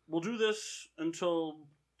 So we'll do this until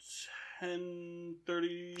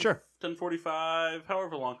 10:30. Sure. 10:45,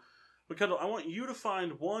 however long. But Kendall, I want you to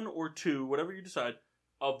find 1 or 2, whatever you decide,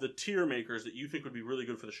 of the tier makers that you think would be really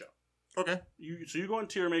good for the show. Okay. So you go on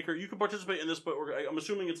tier maker. You can participate in this, but I'm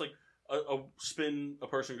assuming it's like a spin. A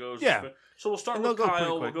person goes. Yeah. Spin. So we'll start And with they'll go pretty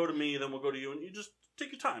Kyle. We'll quick. go to me. Then we'll go to you, and you just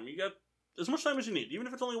take your time. You got as much time as you need, even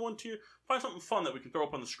if it's only 1 tier. Find something fun that we can throw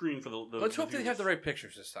up on the screen for the Let's hope they viewers. have the right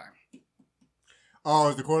pictures this time. Oh,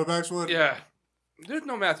 is the quarterbacks one? Yeah. There's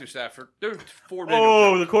no Matthew Stafford. There's 4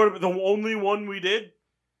 Oh, the quarterback, the only one we did.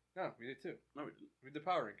 No, we did too. No, we didn't. We did the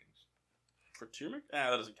power rankings. For tier maker? That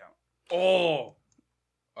doesn't count. Oh.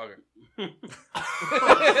 Okay.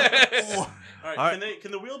 Oh. All right. All right.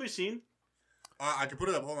 Can the wheel be seen? I can put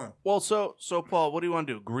it up. Hold on. Well, so Paul, what do you want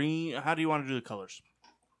to do? Green? How do you want to do the colors?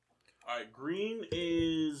 All right. Green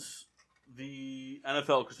is the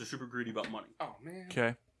NFL because they're super greedy about money. Oh, man.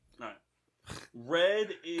 Okay. All right.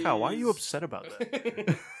 Red is Kyle, why are you upset about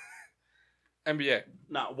that? NBA.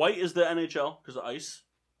 Nah, white is the NHL because of ice.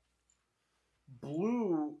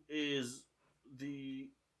 Blue is the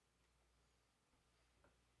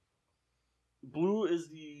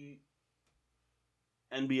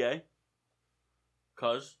NBA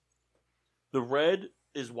because the red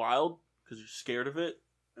is wild because you're scared of it,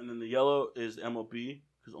 and then the yellow is MLB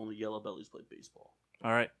because only yellow bellies play baseball.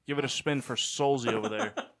 All right, give it a spin for Solzy over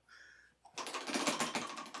there.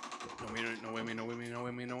 No,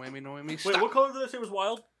 Amy. Wait, what color did I say was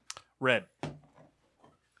wild? Red.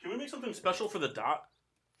 Can we make something special for the dot?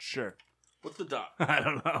 Sure. What's the dot? I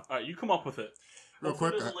don't know. All right, you come up with it. Real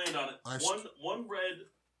Hopefully quick, it doesn't land on it. I- One red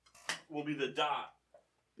will be the dot.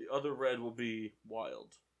 The other red will be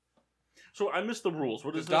wild. So I missed the rules.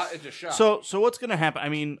 What The is dot this? is a shot. So what's going to happen? I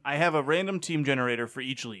mean, I have a random team generator for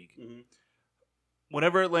each league. Mhm.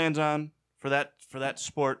 Whatever it lands on for that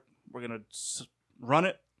sport, we're going to run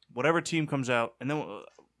it. Whatever team comes out, and then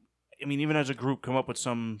I mean, even as a group, come up with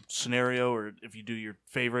some scenario, or if you do your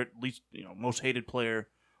favorite, least most hated player,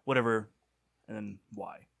 whatever, and then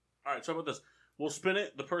why. All right. So how about this? We'll spin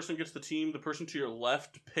it. The person gets the team. The person to your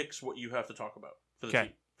left picks what you have to talk about for the Okay.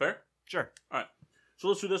 team. Fair? Sure. All right. So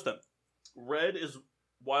let's do this then. Red is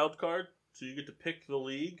wild card, so you get to pick the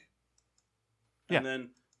league. And then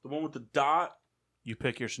the one with the dot. You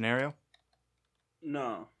pick your scenario.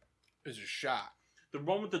 No. is a shot. The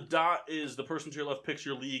one with the dot is the person to your left picks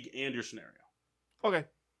your league and your scenario. Okay.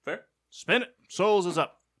 Fair? Spin it. Souls is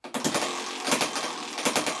up.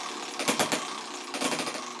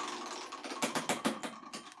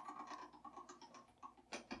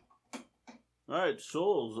 All right,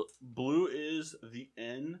 Souls. Blue is the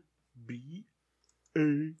NBA.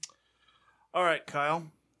 All right,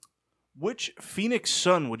 Kyle. Which Phoenix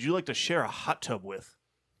Sun would you like to share a hot tub with?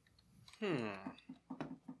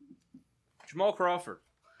 Jamal Crawford.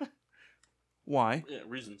 Why? Yeah,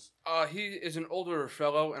 reasons. He is an older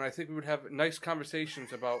fellow, and I think we would have nice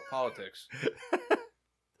conversations about politics.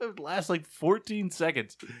 That would last like 14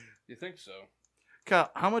 seconds. You think so? Kyle,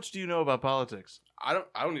 how much do you know about politics? I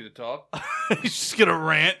don't need to talk. He's just gonna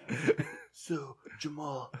rant. So,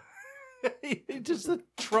 Jamal. Just the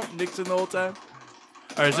Trump Nixon the whole time.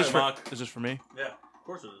 All right, is this for me? Yeah, of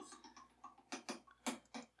course it is.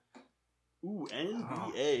 Ooh,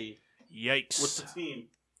 NBA. Yikes. What's the team?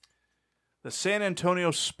 The San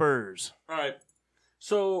Antonio Spurs. All right.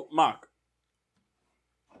 So, Mock,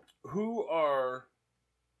 who are,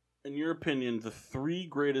 in your opinion, the 3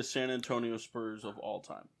 greatest San Antonio Spurs of all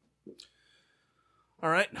time? All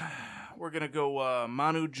right. We're going to go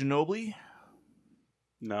Manu Ginobili,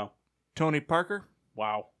 No. Tony Parker,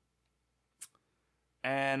 Wow.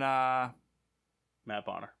 and Matt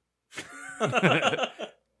Bonner.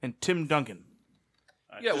 and Tim Duncan.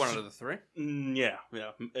 Yeah, one of the 3. Yeah.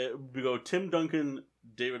 We go Tim Duncan,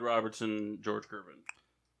 David Robertson, George Gervin.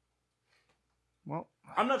 Well,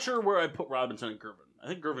 I'm not sure where I put Robinson and Gervin. I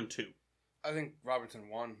think Gervin 2. I think Robertson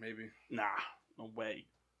 1, maybe. Nah, no way.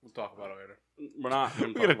 We'll talk about it later. We're not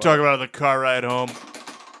we're going to talk about the car ride home.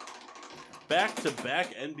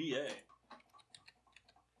 Back-to-back NBA.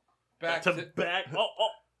 Back. Back-to-back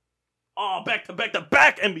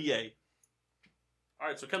NBA. All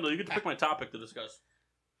right, so Kendall, you get to pick my topic to discuss.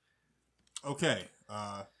 Okay.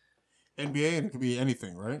 NBA, and it could be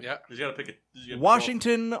anything, right? Yeah. He's got to pick it.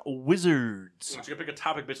 Washington Wizards. You got to pick a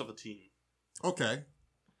topic based off the team. Okay.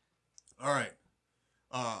 All right.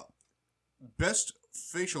 Best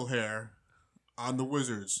facial hair on the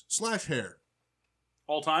Wizards / hair.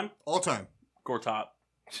 All time? All time. Gortat.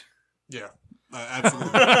 Yeah.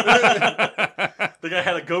 Absolutely. The guy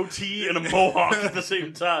had a goatee and a mohawk at the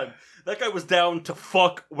same time. That guy was down to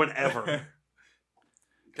fuck whenever.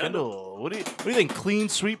 Kendall, what do you think? Clean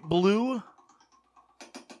sweep blue?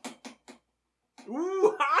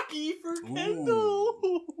 Ooh, hockey for Kendall.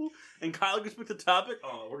 And Kyle gets pick the topic.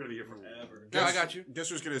 Oh, we're gonna be here forever. Yeah, I got you. Guess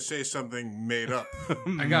who's gonna say something made up?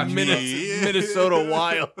 I got you. Minnesota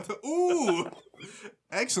Wild. Ooh,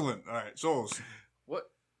 excellent. All right, Souls. What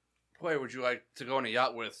player would you like to go on a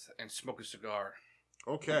yacht with and smoke a cigar?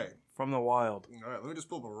 Okay. From the Wild. All right, let me just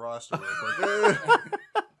pull up a roster real quick.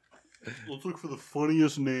 Let's look for the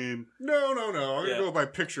funniest name. No. I'm gonna go by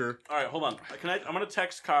picture. All right, hold on. I'm gonna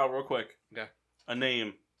text Kyle real quick. Okay. A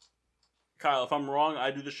name. Kyle, if I'm wrong, I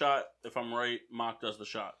do the shot. If I'm right, Mock does the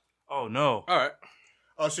shot. Oh, no. All right.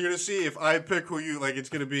 Oh, so you're gonna see if I pick who you like. It's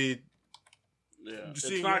gonna be. Yeah.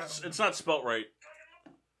 See, It's not spelt right.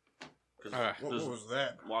 All right. What was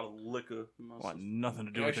that? A lot of liquor. Want nothing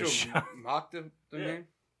to do Do I with this show shot. mock the Yeah. name?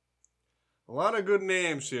 A lot of good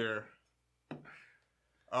names here.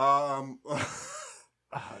 Oh,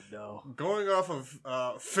 no. Going off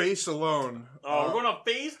of face alone. Oh, we're going off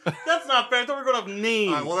face? That's not fair. I thought we were going off name.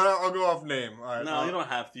 All right, well, then I'll go off name. All right, No, you don't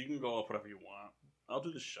have to. You can go off whatever you want. I'll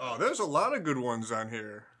do the shot. Oh, there's a lot of good ones on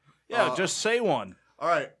here. Yeah, just say one. All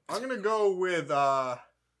right, I'm gonna go with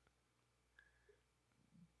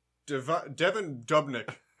Devin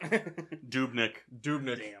Dubnik. Dubnik.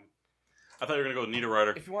 Dubnik. Damn. I thought you were going to go with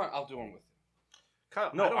Niederreiter. If you want, I'll do one with you.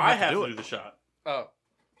 Kyle, No, I have to do the shot. Oh,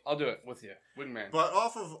 I'll do it with you. Wingman. But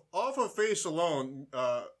off of face alone,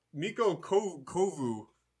 Miko Kovu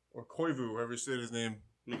or Koivu, however you say his name.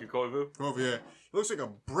 Nika Koivu. Kovu, yeah. He looks like a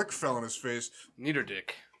brick fell on his face. Neither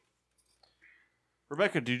dick.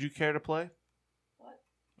 Rebecca, did you care to play? What?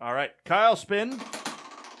 All right. Kyle, spin.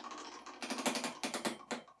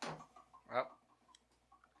 Well,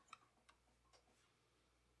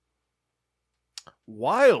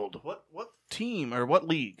 Wild. What team or what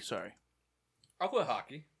league? Sorry. I'll go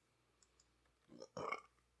hockey.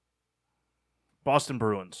 Boston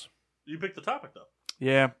Bruins. You picked the topic, though.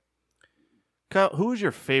 Yeah. Kyle, who is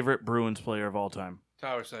your favorite Bruins player of all time?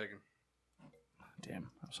 Tyler Seguin. Damn.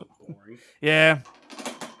 I'm so Boring. Yeah.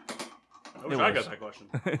 I wish It I was. got that question.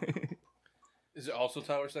 Is it also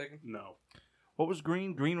Tyler Seguin? No. What was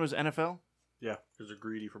Green? Green was NFL? Yeah, because they're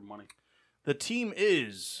greedy for money. The team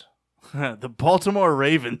is the Baltimore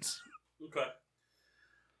Ravens. Okay.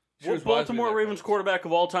 Choose What wisely Baltimore there, Ravens folks. quarterback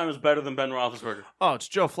of all time is better than Ben Roethlisberger? Oh, it's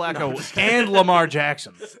Joe Flacco No, I'm just kidding. and Lamar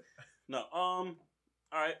Jackson. No. All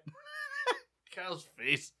right. Kyle's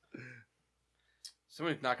face.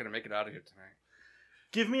 Somebody's not going to make it out of here tonight.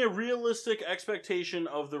 Give me a realistic expectation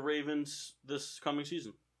of the Ravens this coming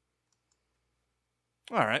season.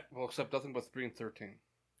 All right. We'll accept nothing but 3 and 13.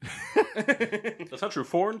 That's not true.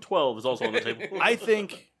 4 and 12 is also on the table. I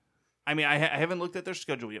think. I mean, I haven't looked at their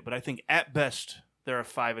schedule yet, but I think at best they're a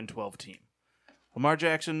 5 and 12 team. Lamar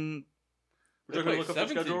Jackson, We're going to look up the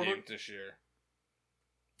schedule real quick? this year.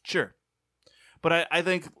 sure, but I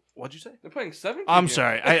think. What'd you say? They're playing 17. I'm games.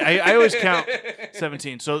 sorry. I always count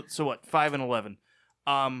 17. So what? 5 and 11.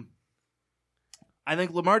 I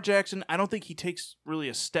think Lamar Jackson. I don't think he takes really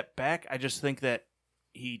a step back. I just think that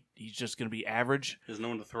he's just going to be average. There's no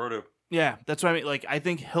one to throw to. Yeah, that's what I mean. Like, I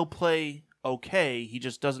think he'll play okay. He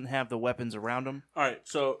just doesn't have the weapons around him. All right,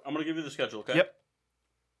 so I'm going to give you the schedule, okay? Yep.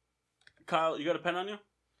 Kyle, you got a pen on you?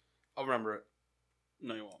 I'll remember it.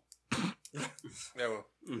 No, you won't. Yeah, well.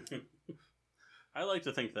 I like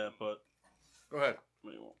to think that, but Go ahead.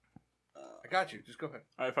 no, you won't. I got you. Just go ahead.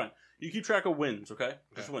 All right, fine. You keep track of wins, okay?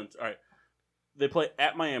 Just wins. All right. They play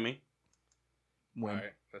at Miami. Win. All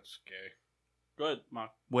right. That's gay. Go ahead,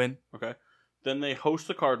 Mark. Win. Okay. Then they host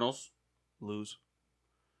the Cardinals. Lose.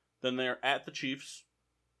 Then they're at the Chiefs.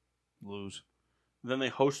 Lose. Then they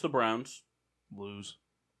host the Browns. Lose.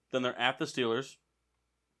 Then they're at the Steelers.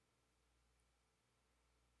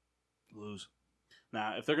 Lose.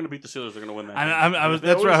 Nah, if they're going to beat the Steelers, they're going to win that. game. They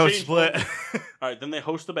That's where I always was change split. one. All right, then they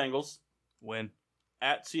host the Bengals. Win.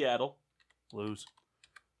 At Seattle. Lose.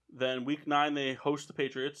 Then week 9, they host the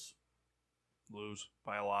Patriots. Lose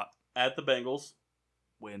by a lot. At the Bengals.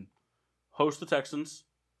 Win. Host the Texans.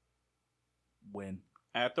 Win.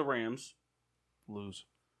 At the Rams. Lose.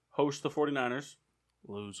 Host the 49ers.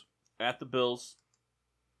 Lose. At the Bills.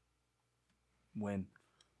 Win.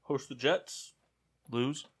 Host the Jets.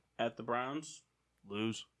 Lose. At the Browns.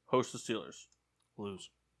 Lose. Host the Steelers. Lose.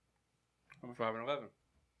 5 and 11.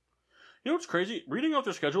 You know what's crazy? Reading off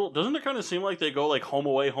their schedule, doesn't it kind of seem like they go like home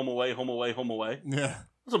away, home away, home away, home away? Yeah.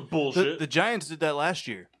 That's some bullshit. The Giants did that last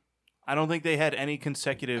year. I don't think they had any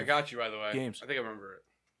consecutive. I got you, by the way. Games. I think I remember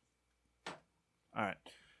it. All right.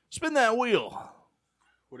 Spin that wheel.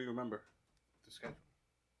 What do you remember? The schedule.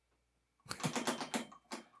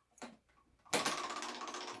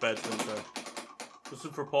 Bad spin, sorry. This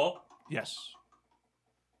is for Paul? Yes.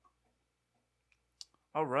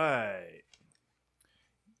 All right.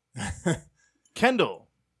 Kendall.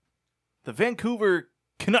 The Vancouver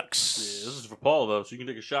Canucks. Yeah, this is for Paul, though, so you can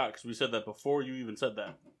take a shot, because we said that before you even said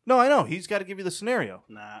that. No, I know. He's got to give you the scenario.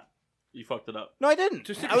 Nah, you fucked it up. No, I didn't.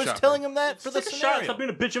 Just take I a was shot, telling bro. him that for the Take a shot. scenario. Stop being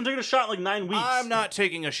a bitch. I'm taking a shot in like 9 weeks. I'm not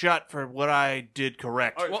taking a shot for what I did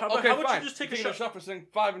correct. All right, Well, how about, okay, how about fine. you just take a Taking shot? for saying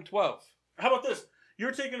 5 and 12. How about this?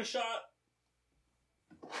 You're taking a shot,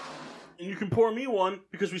 and you can pour me one,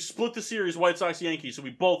 because we split the series White Sox-Yankees, so we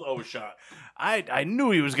both owe a shot. I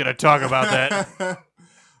knew he was going to talk about that.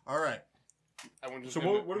 All right. I went to So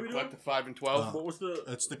what are we doing? The 5 and 12. What was the...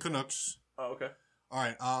 That's the Canucks. Oh, okay. All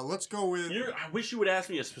right. Let's go with. I wish you would ask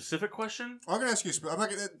me a specific question. I'm gonna ask you. I'm not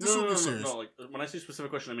gonna. This will be serious. No, like, when I say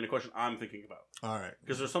specific question, I mean a question I'm thinking about. All right.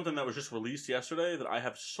 Because there's something that was just released yesterday that I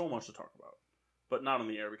have so much to talk about. But not on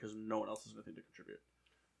the air, because no one else has anything to contribute.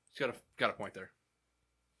 He's got a point there.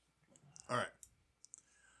 All right.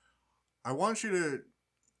 I want you to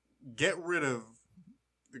get rid of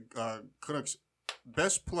the Canucks'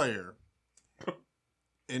 best player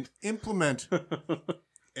and implement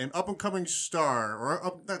an up-and-coming star,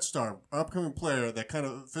 or not star, upcoming player that kind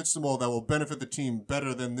of fits the mold that will benefit the team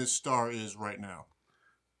better than this star is right now.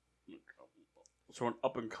 So an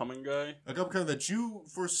up-and-coming guy? An upcoming that you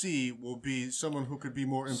foresee will be someone who could be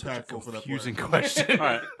more impactful for that player. Confusing question. All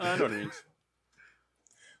right, I know what it means.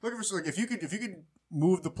 Looking for, like, if you could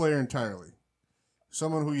move the player entirely,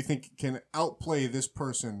 someone who you think can outplay this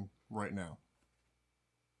person right now.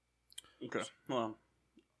 Okay, well,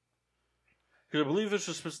 because I believe there's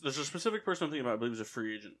a specific person I'm thinking about. I believe is a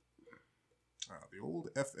free agent. The old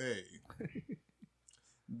FA.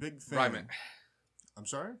 Big fan. Rhyme it. I'm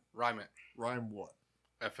sorry? Rhyme it. Rhyme what?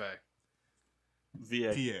 FA.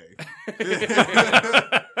 VA.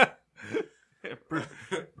 PA.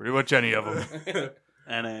 Pretty much any of them.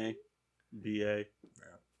 NA. BA.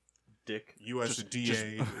 Dick.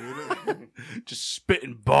 USDA. Just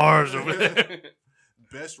spitting bars over there.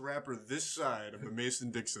 Best rapper this side of the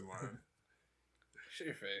Mason-Dixon line. Shut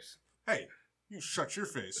your face. Hey, you shut your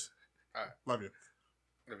face. All right. Love you.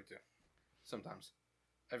 Love you too. Sometimes.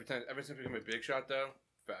 Every time we become a big shot, though,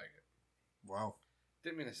 faggot. Wow.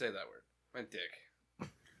 Didn't mean to say that word. I meant dick.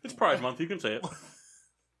 It's Pride Month. You can say it.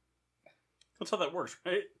 That's how that works,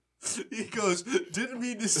 right? He goes, didn't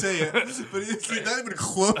mean to say it, but it's not even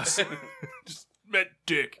close. Just meant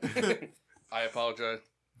dick. I apologize.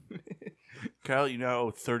 Kyle, you now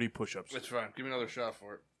owe 30 push-ups. It's fine. Give me another shot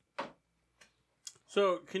for it.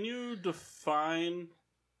 So, can you define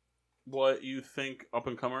what you think up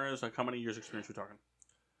and comer is? Like, how many years experience are we talking?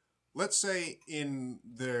 Let's say in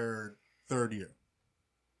their third year.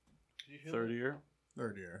 Third year?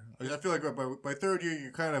 Third year. I feel like by third year,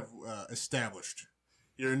 you're kind of established.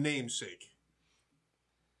 You're a namesake.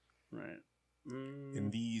 Right.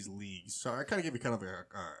 In these leagues. So I kind of gave you kind of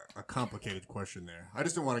a complicated question there. I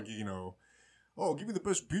just didn't want to, give me the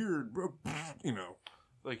best beer, bro.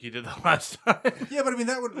 Like you did the last time. Yeah, but I mean,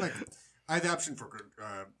 that would, I had the option for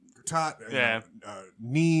Tot,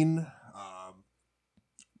 Neen.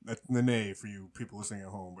 That's Nene for you people listening at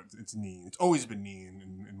home, but it's Neen. It's always been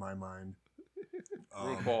Neen in my mind.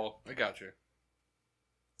 RuPaul, I got you.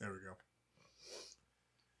 There we go.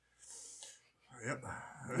 Yep.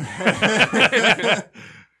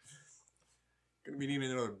 Gonna be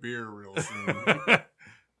needing another beer real soon.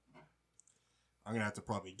 I'm gonna have to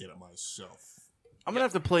probably get it myself. I'm gonna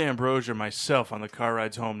have to play Ambrosia myself on the car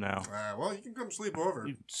rides home now. Well, you can come sleep over.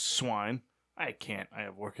 You swine. I can't. I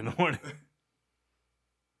have work in the morning.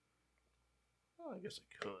 Well, I guess I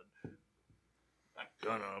could. Not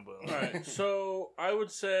gonna, but... All right, so I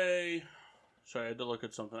would say... Sorry, I had to look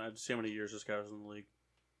at something. I had to see how many years this guy was in the league.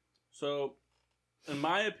 So, in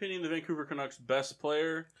my opinion, the Vancouver Canucks' best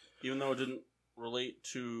player, even though it didn't relate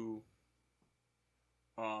to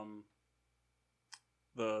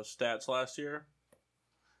the stats last year,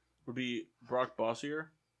 would be Brock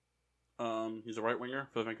Bossier. He's a right winger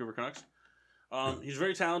for the Vancouver Canucks. He's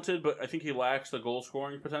very talented, but I think he lacks the goal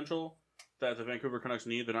scoring potential that the Vancouver Canucks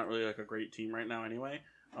need. They're not really like a great team right now anyway.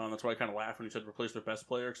 That's why I kind of laughed when he said replace their best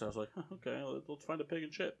player, because I was like, okay, let's find a pig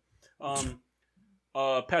and shit.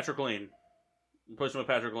 Patrick Lane. Replacing with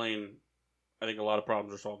Patrick Lane, I think a lot of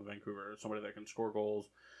problems are solved in Vancouver. Somebody that can score goals.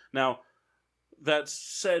 Now, that's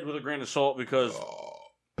said with a grain of salt, because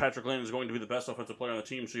Patrick Lane is going to be the best offensive player on the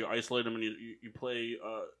team, so you isolate him and you play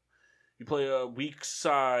a weak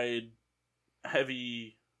side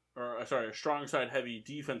heavy, a strong side heavy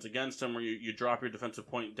defense against him, where you drop your defensive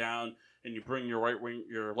point down and you bring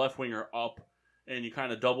your left winger up, and you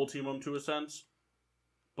kind of double team him to a sense.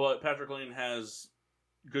 But Patrick Lane has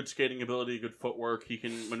good skating ability, good footwork. He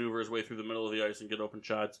can maneuver his way through the middle of the ice and get open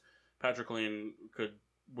shots. Patrick Lane could,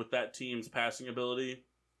 with that team's passing ability,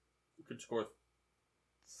 could score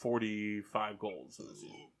 45 goals in the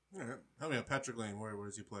season. Yeah. How many? Patrick Lane, where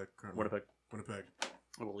does he play currently? Winnipeg.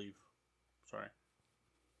 I believe. Sorry.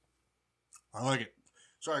 I like it.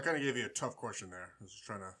 Sorry, I kind of gave you a tough question there. I was just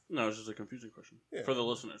trying to... No, it's just a confusing question. Yeah. For the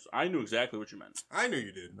listeners. I knew exactly what you meant. I knew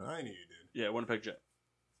you did. Yeah, Winnipeg Jet.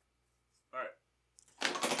 All right.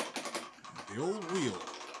 The old wheel.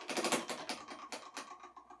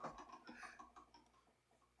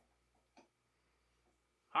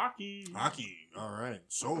 Hockey. All right.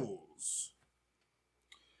 Souls.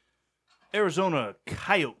 Arizona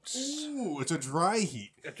Coyotes. Ooh, it's a dry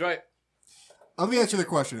heat. That's right. Let me answer the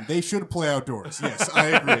question. They should play outdoors. Yes, I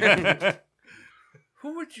agree.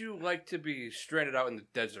 Who would you like to be stranded out in the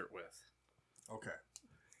desert with? Okay.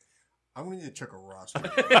 I'm going to need to check a roster.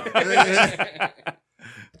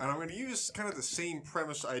 And I'm going to use kind of the same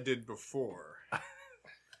premise I did before.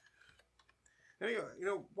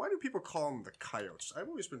 Why do people call them the Coyotes? I've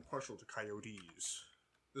always been partial to Coyotes.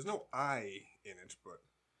 There's no I in it, but...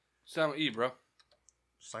 Silent E, bro.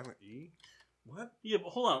 Silent E? What? Yeah, but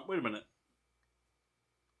hold on. Wait a minute.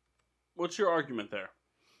 What's your argument there?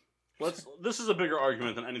 This is a bigger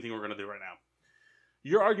argument than anything we're going to do right now.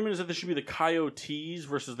 Your argument is that this should be the Coyotes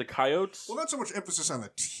versus the Coyotes? Well, not so much emphasis on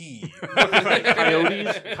the T.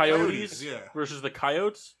 Coyotes yeah. versus the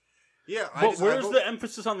Coyotes? Yeah. But where's the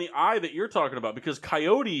emphasis on the I that you're talking about? Because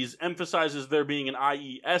Coyotes emphasizes there being an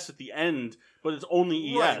IES at the end, but it's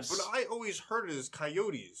only ES. Right, but I always heard it as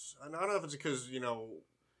Coyotes. And I don't know if it's because,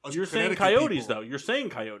 us You're saying Coyotes, though. You're saying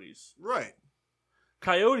Coyotes. Right.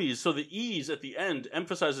 Coyotes, so the E's at the end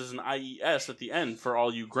emphasizes an IES at the end for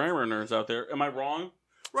all you grammar nerds out there. Am I wrong?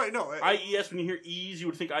 Right, no. IES, when you hear E's, you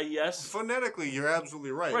would think IES? Phonetically, you're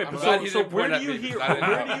absolutely right. Right, I'm but not- so where do you hear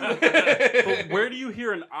where do you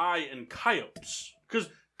hear an I in coyotes? Because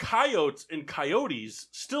coyotes and coyotes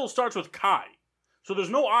still starts with Kai. So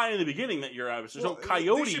there's no I in the beginning that you're at. There's no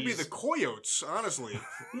coyotes. They should be the Coyotes, honestly.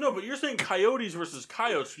 No, but you're saying coyotes versus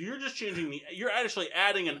coyotes. You're just changing you're actually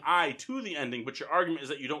adding an I to the ending, but your argument is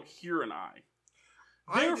that you don't hear an I.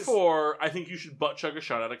 Therefore, I think you should butt chug a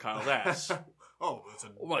shot out of Kyle's ass. Oh, that's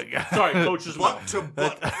Oh my god. Sorry, coach's butt mouth. to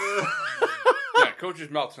butt. Yeah,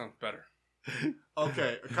 coach's mouth sounds better.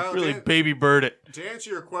 Okay, Kyle, Really baby bird it. to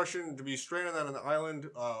answer your question, to be stranded on an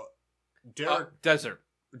island, Derek Desert.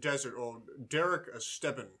 Desert. Oh, Derek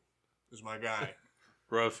Steppen is my guy.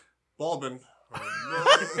 Gross. Baldwin.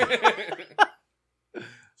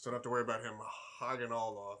 So don't have to worry about him hogging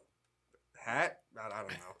all Hat? I don't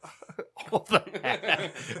know. All the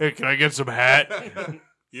hat. Hey, can I get some hat?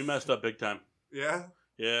 You messed up big time. Yeah?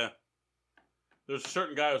 Yeah. There's a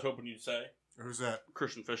certain guy I was hoping you'd say. Who's that?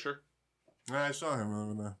 Christian Fisher. I saw him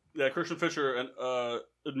over there. Yeah, Christian Fisher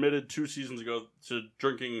admitted 2 seasons ago to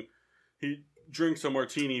drinking. He drinks a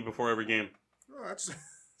martini before every game. Oh, that's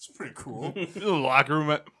pretty cool. The locker room.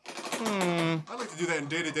 I'd like to do that in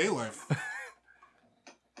day-to-day life.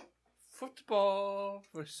 Football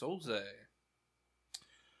for Solze.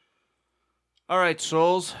 All right,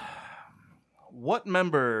 Souls. What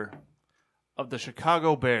member of the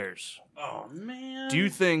Chicago Bears Oh, man. do you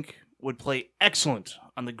think would play excellent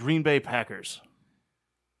on the Green Bay Packers?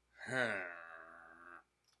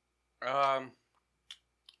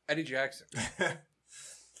 Eddie Jackson.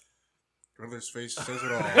 Brother's face says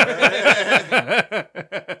it all.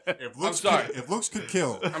 I'm sorry. If looks could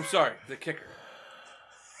kill. I'm sorry, the kicker.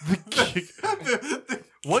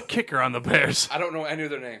 What kicker on the Bears? I don't know any of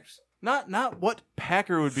their names. Not what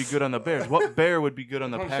Packer would be good on the Bears. What Bear would be good on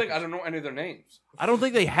the I'm Packers? saying I don't know any of their names. I don't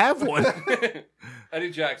think they have one. Eddie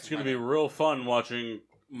Jackson. It's going to be real fun watching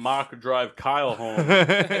Mock drive Kyle home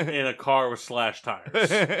in a car with slashed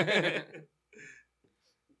tires.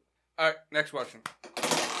 All right, next question.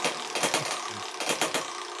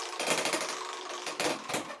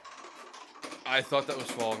 I thought that was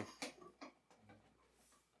falling.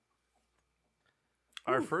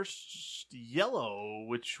 Our first yellow,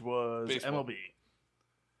 which was Baseball. MLB.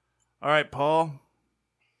 All right, Paul.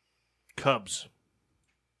 Cubs.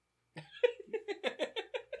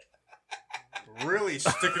 Really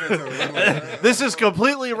sticking it to the This is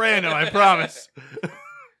completely random, I promise.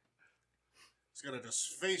 He's going to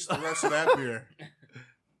just face the rest of that beer.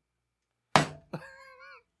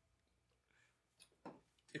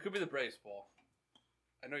 It could be the Braves, Paul.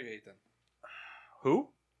 I know you hate them. Who?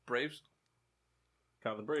 Braves?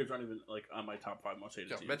 God, the Braves aren't even like on my top 5 most hated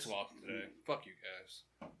Yo, teams. Mets lost today. Fuck you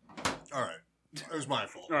guys. All right. It was my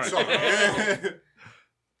fault. All right. Sorry.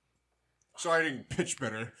 Sorry I didn't pitch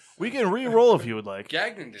better. We can re-roll if you would like.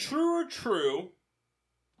 Gagnon did. True or true,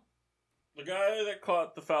 the guy that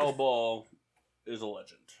caught the foul ball is a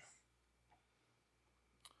legend.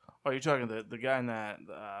 Oh, you're talking the guy in that...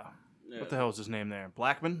 Yeah. What the hell is his name there?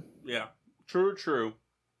 Blackman? Yeah. True or true,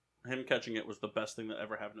 him catching it was the best thing that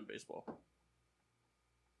ever happened in baseball.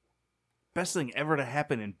 Best thing ever to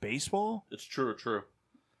happen in baseball? It's true or true.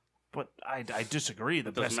 But I disagree. The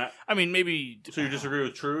It doesn't best. matter. I mean, maybe. So you disagree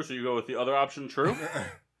with true, so you go with the other option, true?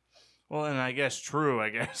 Well, and I guess true. I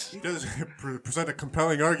guess. He does present a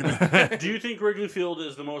compelling argument. Do you think Wrigley Field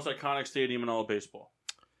is the most iconic stadium in all of baseball?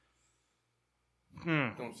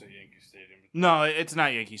 Don't say Yankee Stadium. No, it's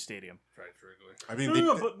not Yankee Stadium. Try Wrigley. I mean,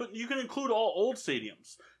 No, but you can include all old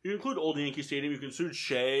stadiums. You can include old Yankee Stadium. You can include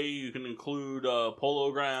Shea. You can include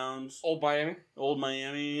Polo Grounds. Old Miami. Old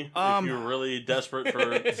Miami. Um, if you're really desperate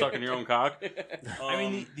for sucking your own cock. I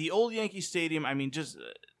mean, the old Yankee Stadium. I mean, just.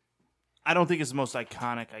 I don't think it's the most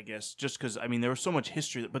iconic. I guess just because I mean there was so much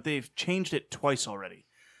history, but they've changed it twice already.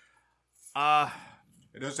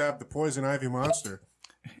 it does have the poison ivy monster.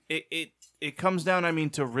 It comes down. I mean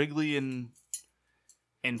to Wrigley and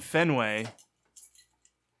Fenway.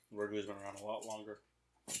 Wrigley's been around a lot longer.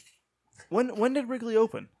 When did Wrigley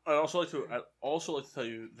open? I'd also like to tell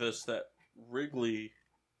you this, that Wrigley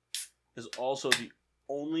is also the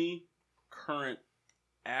only current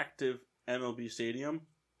active MLB stadium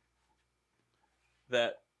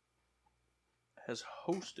that has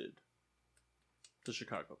hosted the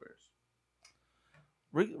Chicago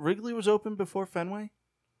Bears. Wrigley was open before Fenway?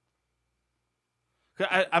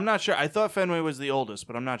 I'm not sure. I thought Fenway was the oldest,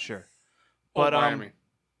 but I'm not sure. But Old Miami.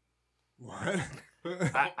 What?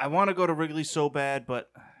 I want to go to Wrigley so bad,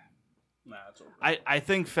 but Nah, it's over. I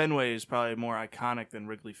think Fenway is probably more iconic than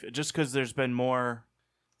Wrigley Field, just because there's been more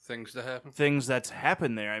Things to happen. things that's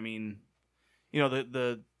happened there. I mean, you know,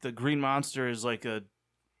 the Green Monster is like a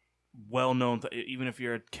well-known. Even if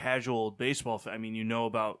you're a casual baseball fan, I mean, you know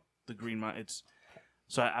about the Green Monster. It's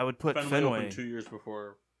so I would put Fenway. opened 2 years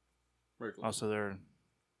before Wrigley. Also, there,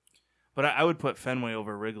 but I would put Fenway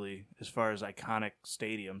over Wrigley as far as iconic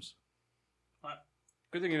stadiums.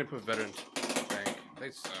 Good thing you didn't put Veterans Bank.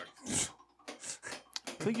 They suck.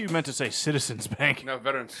 I think you meant to say Citizens Bank. No,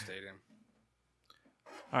 Veterans Stadium.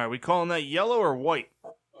 All right, we calling that yellow or white?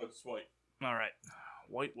 Oh, it's white. All right,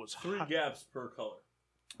 white was 3 hot. gaps per color.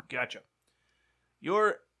 Gotcha.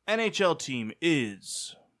 Your NHL team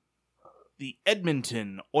is the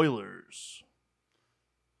Edmonton Oilers.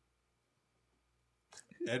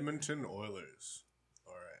 Edmonton Oilers.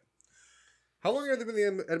 All right. How long have they been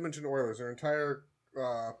the Edmonton Oilers? Their entire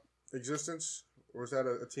existence? Or is that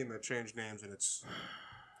a team that changed names and it's...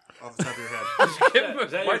 off the top of your head. Give him a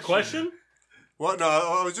Is that your question? Well,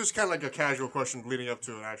 no, it was just kind of like a casual question leading up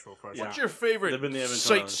to an actual question. What's your favorite They've been the Edmonton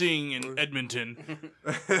sightseeing in Edmonton?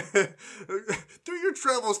 Do your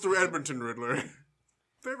travels through Edmonton, Riddler.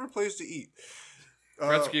 Favorite place to eat?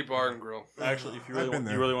 Gretzky Bar and Grill. Actually, if you I've really, been want,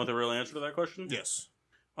 there. you really want the real answer to that question? Yes.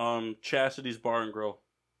 Chastity's Bar and Grill.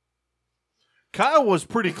 Kyle was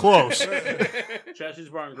pretty close. Chastity's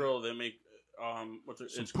Bar and Grill. They make what's it?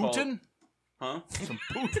 Some It's called, Putin? huh? Some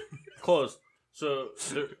Putin? Close. So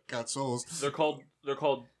Got souls. they're called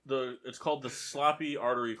it's called the sloppy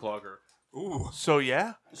artery clogger. Ooh. So,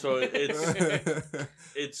 yeah? So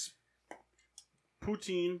it's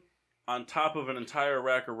poutine on top of an entire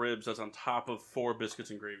rack of ribs that's on top of 4 biscuits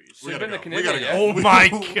and gravies. So you've been to We Canada gotta yet? go. Oh my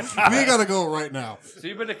We God. gotta go right now. So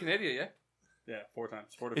you've been to Canada yet? Yeah, 4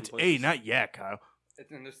 times. 4 different It's places. A, not yeah, Kyle.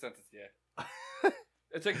 In this sentence, yeah.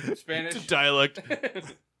 It's like Spanish. It's a dialect.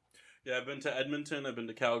 Yeah, I've been to Edmonton, I've been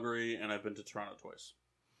to Calgary, and I've been to Toronto twice.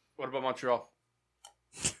 What about Montreal?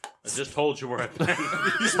 I just told you where I've been.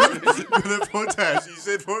 He's been to Potash. You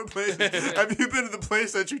said 4 places. Have you been to the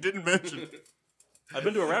place that you didn't mention? I've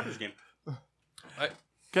been to a Raptors game.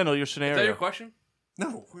 Kendall, your Is that scenario. your question?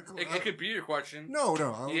 No. It could be your question. No.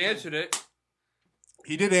 I He answered it.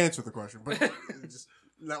 He did answer the question, but it's just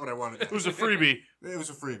not what I wanted. It was a freebie. It was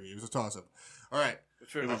a freebie. It was a toss-up. All right.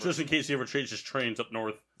 It was just in case he ever changes trains up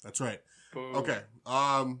north. That's right. Boom. Okay.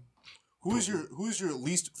 Who is your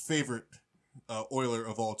least favorite Oiler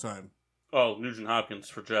of all time? Oh, Nugent Hopkins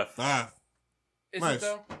for Jeff. Is Nice. it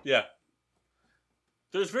though? Yeah.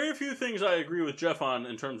 There's very few things I agree with Jeff on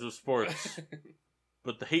in terms of sports,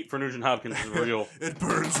 but the hate for Nugent Hopkins is real. It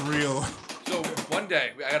burns real. So one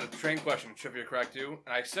day I got a train question, trivia crack too,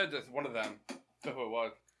 and I said to one of them, I don't know who it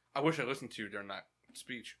was. I wish I listened to you during that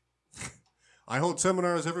speech. I hold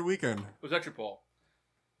seminars every weekend. It was actually Paul.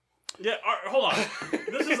 Yeah, all right, hold on.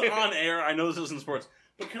 This is on air. I know this isn't sports,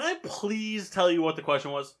 but can I please tell you what the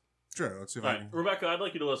question was? Sure, let's see if All I right, can. Rebecca, I'd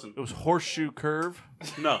like you to listen. It was horseshoe curve.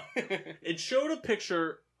 No. It showed a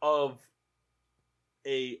picture of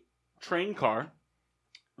a train car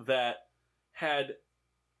that had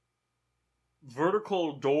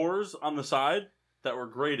vertical doors on the side that were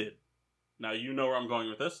graded. Now, you know where I'm going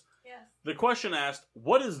with this. Yes. The question asked,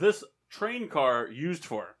 what is this train car used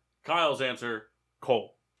for? Kyle's answer,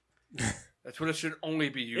 coal. That's what it should only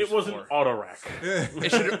be used It was for. an auto rack. It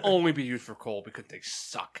should only be used for coal because they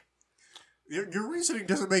suck. Your reasoning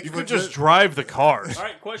doesn't make You much could just sense. drive the cars. All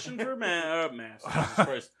right, question for Mass. Jesus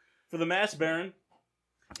Christ. For the Mass Baron.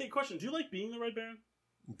 Hey, question. Do you like being the Red Baron?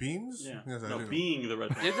 Beans? Yeah. Yes, I No, do. being the Red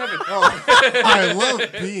Baron. You have to have Oh, I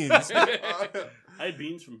love beans. I had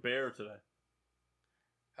beans from Bear today.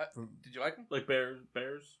 Did you like them? Like Bears?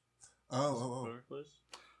 Oh. Bear place?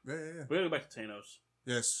 Yeah. We gotta go back to Thanos.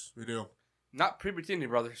 Yes, we do. Not Pre-Bertini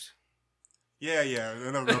brothers. Yeah.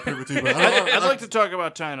 I know about puberty, but I'd like to talk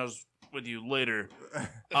about Tinos with you later.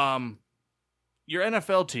 Your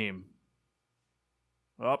NFL team.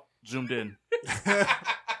 Oh, zoomed in.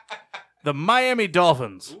 The Miami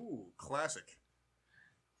Dolphins. Ooh, classic.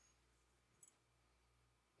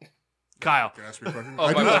 Kyle. Can I ask you a question?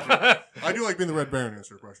 Oh, my question. I do like being the Red Baron.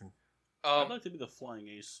 Answer your question. I'd like to be the Flying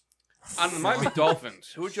Ace. On the Miami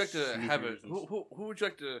Dolphins, who would you like to Sneaky have it? reasons. Who would you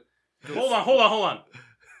like to? Hold on.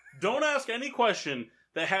 Don't ask any question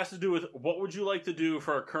that has to do with what would you like to do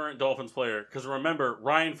for a current Dolphins player. Because remember,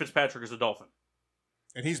 Ryan Fitzpatrick is a Dolphin.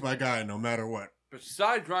 And he's my guy no matter what.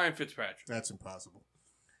 Besides Ryan Fitzpatrick, That's impossible.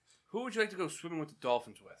 who would you like to go swimming with the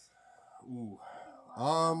Dolphins with? Ooh.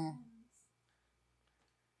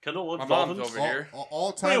 Kendall loves My mom's Dolphins. over here.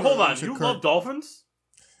 All time. Wait, hold on. You love Dolphins?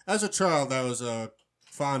 As a child, I was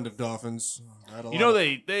fond of dolphins. I had a You lot know of-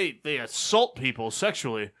 they assault people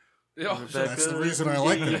sexually. Oh, That's the reason I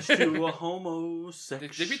like them. Engaged to a homosexual.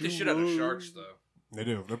 they beat the shit out of sharks, though. They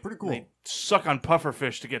do. They're pretty cool. They suck on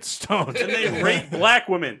pufferfish to get stoned. And they rape black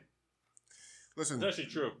women. Listen, It's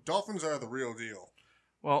actually true. dolphins are the real deal.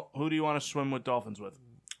 Well, who do you want to swim with dolphins with?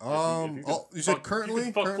 If you could You said fuck- currently? If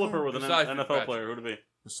you could fuck Currently? Flipper with an Besides NFL Fitzpatrick. player, who'd it be?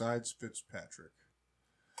 Besides Fitzpatrick.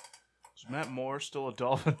 Is Matt Moore still a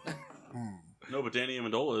dolphin? No, but Danny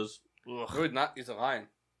Amendola is. Ugh. No, he's not. He's a lion.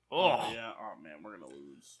 Oh, yeah. Oh, man, we're going to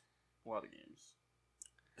lose a lot of games.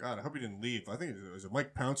 God, I hope he didn't leave. I think is it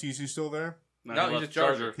Mike Pouncey? Is he still there? No, he he's left a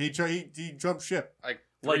Charger. He jumped ship. Like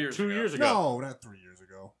Like 3 years 2 ago. years ago. No, not 3 years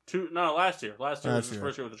ago. Last year. Last year was Last his year.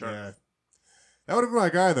 first year with the Chargers. Yeah. That would have been my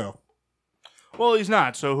guy, though. well, he's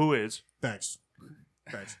not. So who is? Thanks.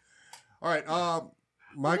 All right.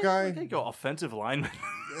 My guy They go offensive lineman.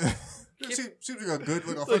 seems like a good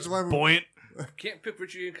Looks offensive lineman. buoyant. Can't pick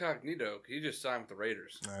Richie Incognito. He just signed with the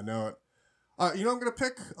Raiders. I know it. You know what I'm going to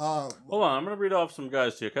pick? Hold on, I'm going to read off some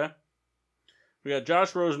guys to you, okay? We got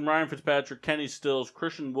Josh Rosen, Ryan Fitzpatrick, Kenny Stills,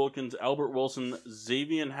 Christian Wilkins, Albert Wilson,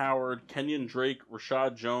 Xavier Howard, Kenyon Drake,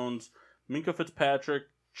 Rashad Jones, Minka Fitzpatrick,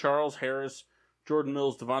 Charles Harris, Jordan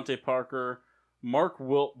Mills, Devontae Parker, Mark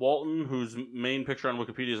Walton, whose main picture on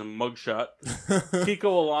Wikipedia is a mugshot, Kiko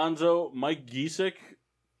Alonso, Mike Giesick,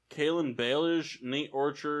 Kalen Baelish, Nate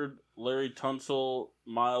Orchard, Larry Tunsil,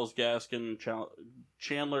 Miles Gaskin,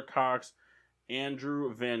 Chandler Cox,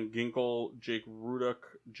 Andrew Van Ginkel, Jake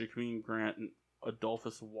Rudock, Jaqueen Grant, and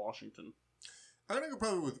Adolphus Washington. I'm going to go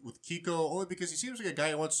probably with Kiko, only because he seems like a guy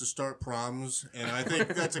who wants to start proms, and I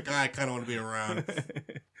think that's a guy I kind of want to be around.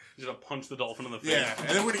 He's going to punch the dolphin in the face. Yeah, and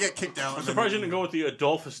then we're going to get kicked out. I'm surprised you didn't go with the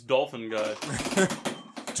Adolphus Dolphin guy.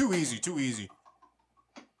 Too easy.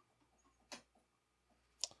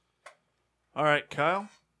 All right, Kyle.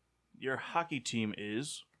 Your hockey team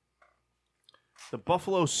is the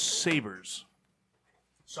Buffalo Sabres.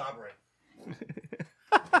 Sabre.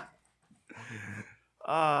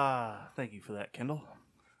 Thank you for that, Kendall.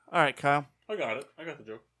 All right, Kyle. I got it. I got the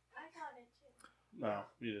joke. I got it too. No,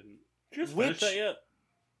 you didn't. Did you just finish that yet?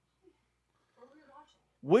 What were we watching?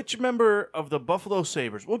 Which member of the Buffalo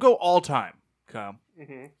Sabres, we'll go all time, Kyle,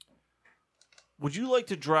 would you like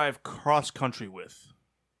to drive cross country with?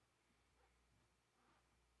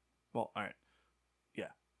 Well, all right.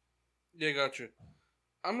 Yeah, gotcha.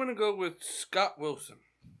 I'm going to go with Scott Wilson.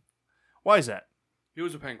 Why is that? He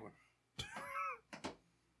was a Penguin.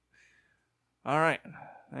 All right.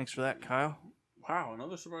 Thanks for that, Kyle. Wow,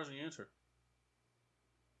 another surprising answer.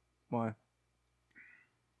 Why?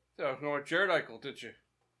 So, no, Jared Eichel, did you?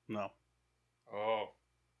 No. Oh.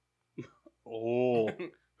 Oh.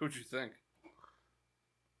 Who'd you think?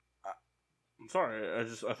 I'm sorry. I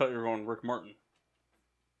thought you were going Rick Martin.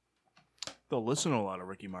 They'll listen to a lot of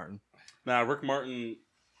Ricky Martin. Nah, Rick Martin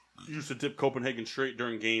used to dip Copenhagen straight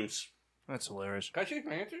during games. That's hilarious. Can I change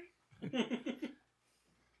my answer?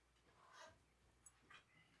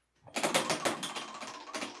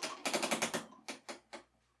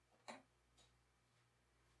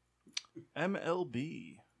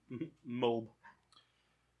 MLB. Mob.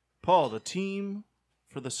 Paul, the team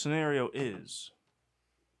for the scenario is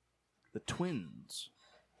the Twins.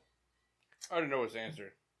 I already know his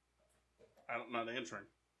answer. I'm not answering.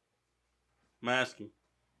 I'm asking.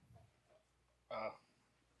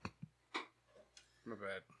 My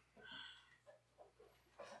bad.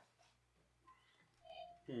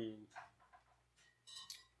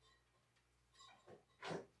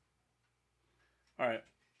 All right.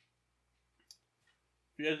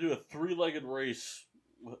 If you had to do a three-legged race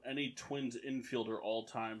with any Twins infielder all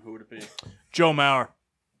time, who would it be? Joe Mauer.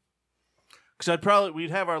 Because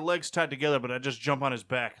we'd have our legs tied together, but I'd just jump on his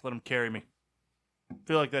back, let him carry me.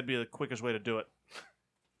 Feel like that'd be the quickest way to do it.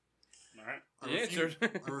 All right. I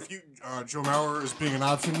refute Joe Mauer as being an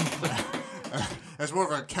option. As more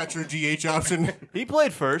of a catcher DH option. He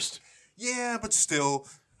played first. Yeah, but still.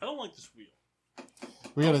 I don't like this wheel.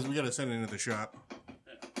 We gotta send it into the shop.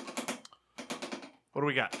 What do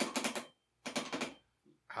we got?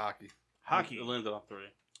 Hockey. It landed on 3.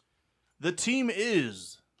 The team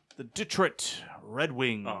is the Detroit Red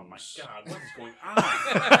Wings. Oh my God, what is going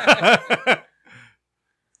on?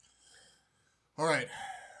 All right.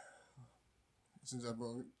 Since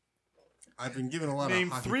I've been given a lot Name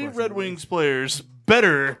of hockey 3 questions Red lately. Wings players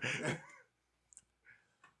better.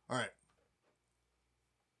 All right.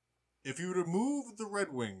 If you were to move the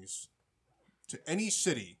Red Wings to any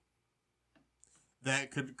city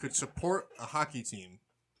that could support a hockey team,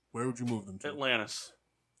 where would you move them to? Atlantis.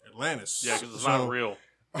 Atlantis. Yeah, because it's not real.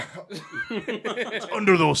 It's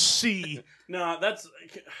under the sea. No, that's...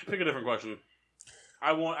 Pick a different question.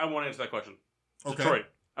 I won't answer that question. Okay. Detroit.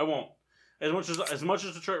 I won't. As much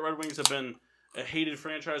as Detroit Red Wings have been a hated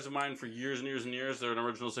franchise of mine for years and years and years, they're an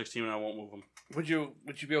original 6 team, and I won't move them. Would you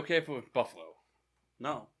be okay if it was Buffalo?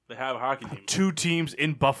 No, they have a hockey team. 2 teams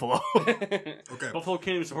in Buffalo. Okay. Buffalo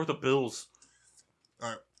can't even support the Bills. All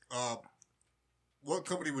right. What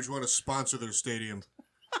company would you want to sponsor their stadium?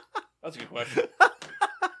 That's a good question.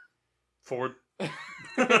 Ford.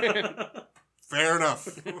 Fair enough.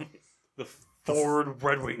 The Ford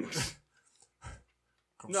Red Wings.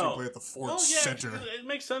 Come see play at the Ford Center. It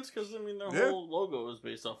makes sense because their Yeah. whole logo is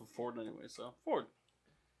based off of Ford anyway. So Ford.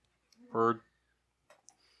 Ford.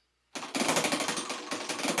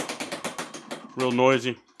 Real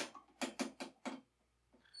noisy.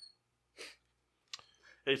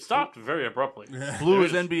 It stopped very abruptly. Blue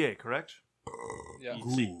is NBA, correct? Yeah.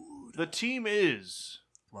 See. The team is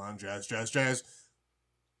Come on, Jazz.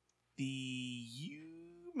 the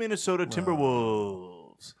Minnesota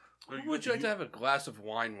Timberwolves. Who would you like to have a glass of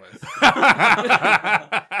wine with?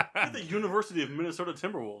 At the University of Minnesota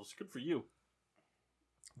Timberwolves. Good for you.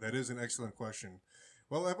 That is an excellent question.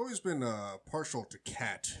 Well, I've always been partial to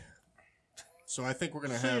Cat. So I think we're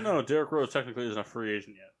going to So have... you know, Derrick Rose technically isn't a free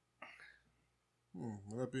agent yet.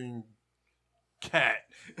 That being... Cat.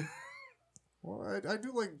 Well, I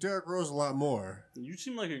do like Derrick Rose a lot more. You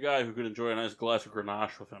seem like a guy who could enjoy a nice glass of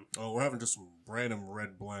Grenache with him. Oh, we're having just some random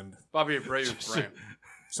red blend. Bobby Abreu brand.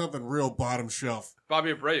 Something real bottom shelf.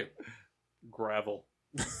 Bobby Abreu. Gravel.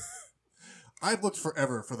 I've looked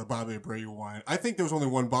forever for the Bobby Abreu wine. I think there was only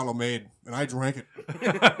one bottle made, and I drank it.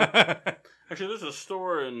 Actually, there's a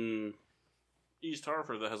store in East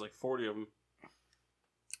Hartford that has like 40 of them.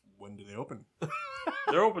 When do they open?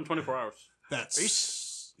 They're open 24 hours. That's...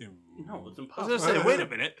 No, it's I impossible. was going to say, wait a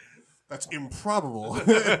minute. That's improbable. All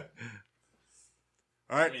I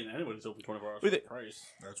right. mean, anybody's open 24 hours With for it. the price.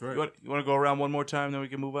 That's right. You want to go around one more time, then we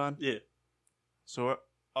can move on? Yeah. So,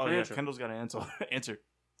 oh, yeah, Answer. Kendall's got to answer.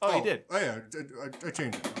 Oh, he did. Oh, yeah. I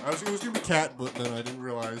changed it. It was going to be Cat, but then I didn't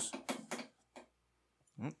realize.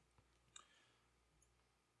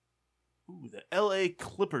 Ooh, the L.A.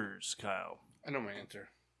 Clippers, Kyle. I know my answer.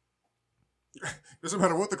 Doesn't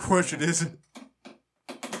matter what the question is.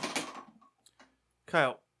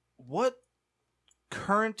 Kyle, what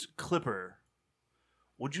current Clipper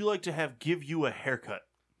would you like to have give you a haircut?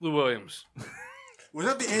 Lou Williams. Was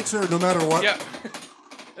that the answer no matter what? Yeah.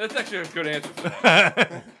 That's actually a good answer for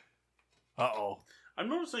that. Uh-oh. I'm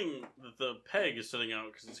noticing that the peg is sitting out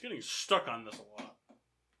because it's getting stuck on this a lot.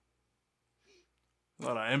 A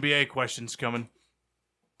lot of NBA questions coming.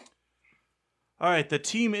 All right, the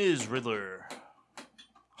team is Riddler.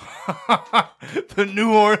 The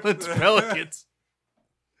New Orleans Pelicans.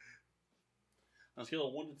 On a scale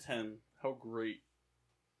of 1 to 10, how great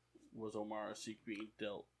was Omar Asik being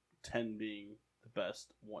dealt? 10 being the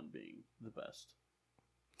best, 1 being the best.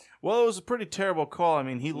 Well, it was a pretty terrible call. I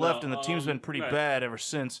mean, he No, left, and the team's been pretty right. bad ever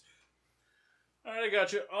since. All right, I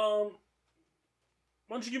got you.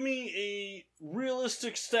 Why don't you give me a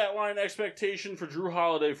realistic stat line expectation for Drew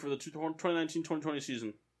Holiday for the 2019-2020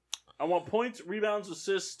 season? I want points, rebounds,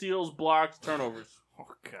 assists, steals, blocks, turnovers. Oh,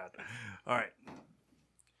 God. All right.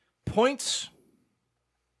 Points,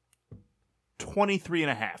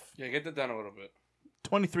 23.5. Yeah, get that down a little bit.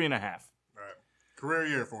 23.5. All right. Career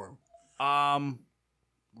year for him.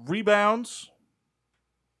 Rebounds,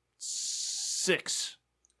 6.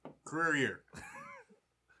 Career year.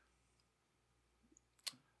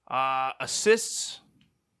 Assists,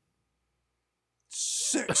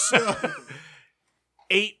 6.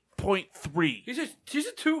 8.3. He's a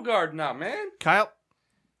 2-guard now, man. Kyle,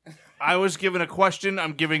 I was given a question.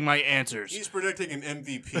 I'm giving my answers. He's predicting an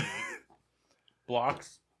MVP.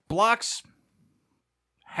 Blocks. Blocks,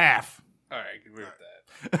 half. All right, I can agree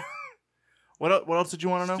with that. What else did you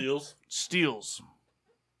want to know? Steals. Steals,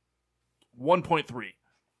 1.3. Is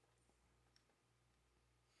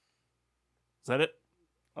that it?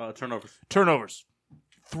 Turnovers. Turnovers,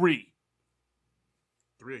 3.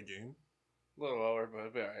 3 a game. A little lower, but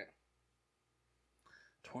it'll be all right.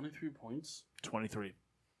 23 points. 23.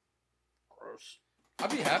 Gross.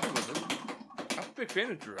 I'd be happy with him. I'm a big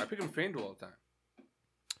fan of Drew. I pick him FanDuel all the time.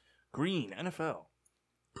 Green, NFL.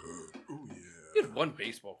 Ooh, yeah. You had one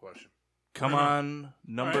baseball question. Come on,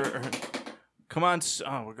 number. Come on.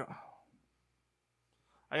 We're going.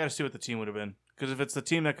 I got to see what the team would have been. Because if it's the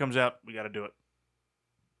team that comes out, we got to do it.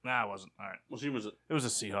 Nah, it wasn't. All right. What team was it? It was the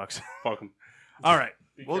Seahawks. Fuck them. All right.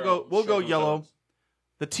 Be We'll careful. go Shut those yellow. dogs.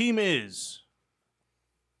 The team is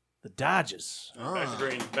the Dodgers. Back to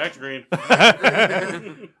green. Back to green.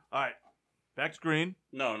 All right. Back to green.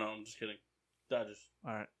 No, I'm just kidding. Dodgers.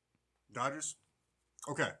 All right. Dodgers?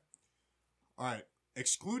 Okay. All right.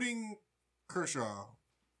 Excluding Kershaw,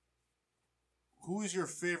 who is your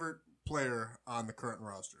favorite player on the current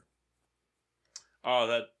roster? Oh,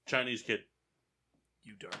 that Chinese kid.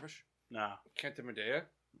 You Darvish. Nah. Kenta Medea.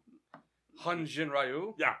 Hanjin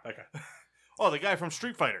Ryu. Yeah, that guy. Oh, the guy from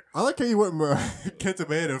Street Fighter. I like how you went Kenta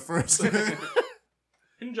Maeda first.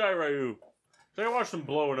 Hinjai Ryu. So I watched him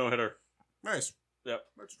blow a no-hitter. Nice. Yep.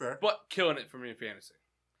 That's fair. But killing it for me in fantasy.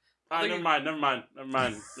 Never mind.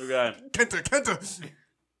 New guy. Kenta.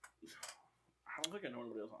 I don't think I know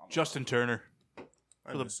anybody else on Justin Turner.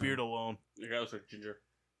 I For the miss him. beard alone. The guy looks like Ginger.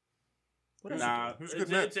 What else Nah, who's a good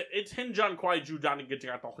Met? it's Hinjan Kwai Ju Johnny Dude,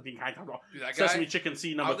 that guy, Sesame Chicken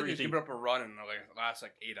C I number don't think 3 he's team. given up a run in the last 8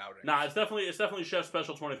 outings. Nah, it's definitely Chef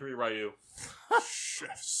Special 23 Ryu.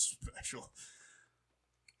 Chef special.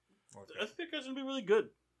 I think that guy's gonna be really good.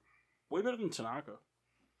 Way better than Tanaka.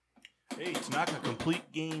 Hey, Tanaka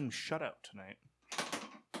complete game shutout tonight.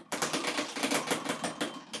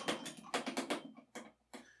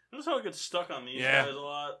 Notice how it gets stuck on these Yeah. guys a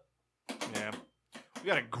lot? Yeah. We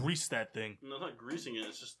gotta grease that thing. No, it's not greasing it.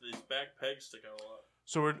 It's just these back pegs stick out a lot.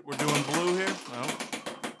 So we're doing blue here? No.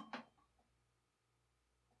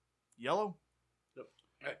 Yellow?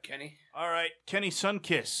 Kenny, All right. Kenny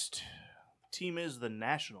Sunkissed. Team is the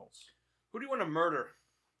Nationals. who do you want to murder?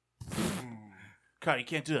 God, you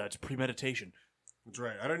can't do that. It's premeditation. That's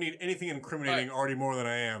right. I don't need anything incriminating already more than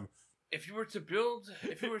I am. If you were to build,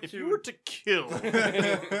 if you were If to, you were to kill.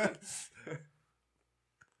 If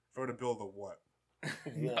I were to build a what?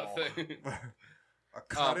 nothing. A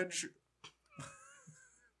cottage?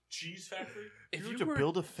 Cheese factory? If you were to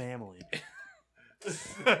build a family.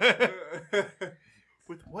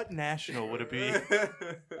 With what national would it be?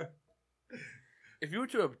 If you were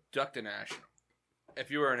to abduct a national,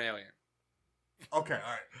 if you were an alien, Okay, all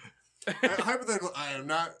right. Hypothetical, I am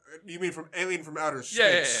not. You mean from alien from outer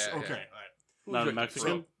space? Yeah, okay, yeah. all Not a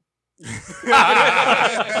Mexican?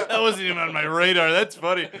 That wasn't even on my radar. That's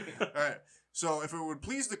funny. right. All right. So, if it would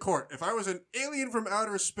please the court, if I was an alien from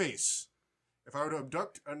outer space, if I were to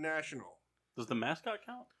abduct a national, Does the mascot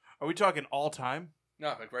count? Are we talking all time?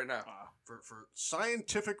 no, like right now, for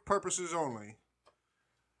scientific purposes only,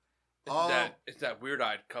 it's that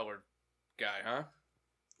weird-eyed colored guy, huh?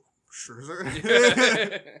 sure is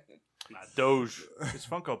it? Not Doge. His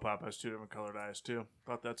Funko Pop has two different colored eyes, too.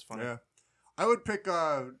 Thought that's funny. Yeah. I would pick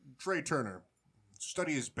Trey Turner.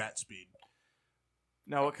 Study his bat speed.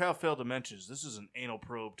 Now, what Kyle failed to mention is this is an anal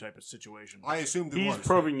probe type of situation. I assumed it He's was.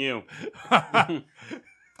 probing you.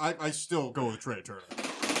 I still go with Trey Turner.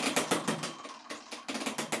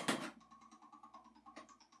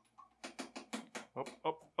 Up,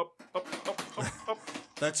 up, up, up, up, up, up.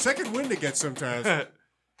 That second wind it gets sometimes.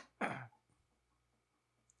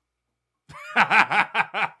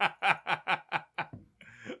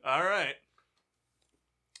 All right.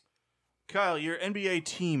 Kyle, your NBA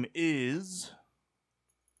team is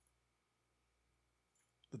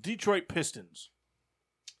the Detroit Pistons.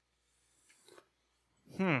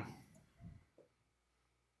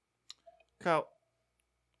 Kyle,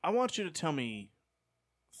 I want you to tell me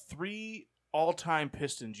 3 all-time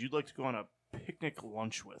Pistons you'd like to go on a picnic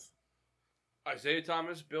lunch with. Isaiah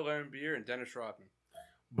Thomas, Bill Laimbeer, and Dennis Rodman.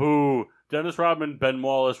 Boo. Dennis Rodman, Ben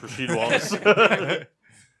Wallace, Rasheed Wallace. A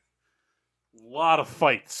lot of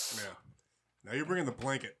fights. Yeah. Now you're bringing the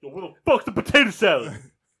blanket. Yo, where the fuck's the potato salad? All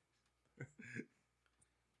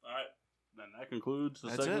right. Then that concludes the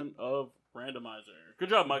That's segment of Randomizer. Good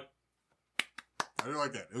job, Mike. I didn't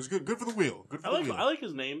like that. It was good. Good for the wheel. Good for I the like wheel. I like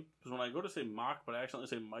his name because when I go to say Mock, but I accidentally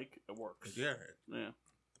say Mike, it works. Yeah. Yeah.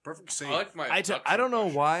 The perfect save. I like my. I don't know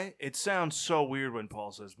why. It sounds so weird when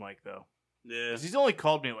Paul says Mike, though. Yeah. 'Cause he's only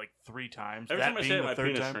called me like 3 times. Every that time I being say it, the my third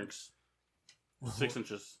penis time. shrinks 6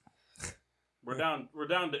 inches. We're down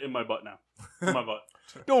to in my butt now. In my butt.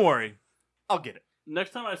 Don't worry. I'll get it.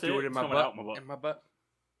 Next time I say Do it, it in it's my coming butt. out my butt. In my butt.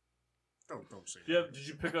 Don't say Did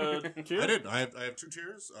you pick a tier? I did. I have 2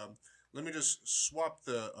 tiers. Let me just swap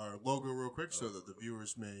the logo real quick so that the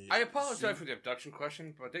viewers may. I apologize see. for the abduction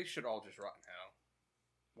question, but they should all just rot in hell.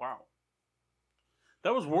 Wow.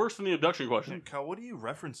 That was worse than the abduction Hey, question. Kyle, what are you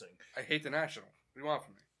referencing? I hate the National. What do you want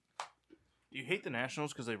from me? Do you hate the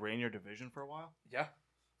Nationals because they ran your division for a while? Yeah.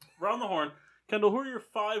 Round the horn. Kendall, who are your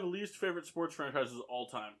 5 least favorite sports franchises of all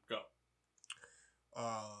time? Go.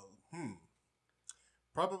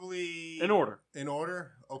 Probably In order. In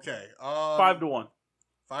order. Okay. 5 to 1.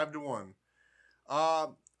 5 to 1.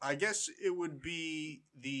 I guess it would be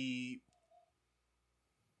the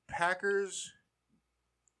Packers.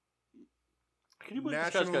 Can you believe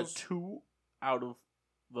this guy's got Nationals. 2 out of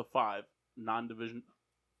the 5 non-division?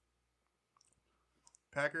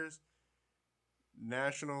 Packers.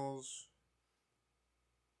 Nationals.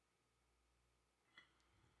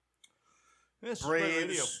 Yes, radio.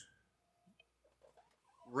 Braves.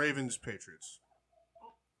 Ravens. Patriots.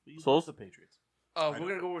 Souls? The Patriots. We're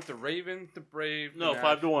gonna go with the Ravens, the Braves. No, the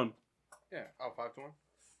 5 to 1. Yeah. Oh, 5 to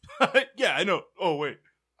 1. Yeah, I know. Oh, wait.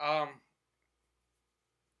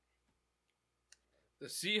 The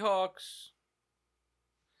Seahawks,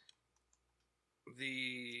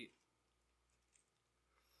 the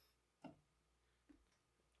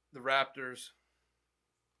Raptors,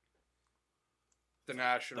 the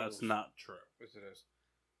Nationals. That's not true. Yes, it is.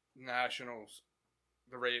 Nationals,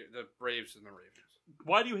 the Braves, and the Ravens.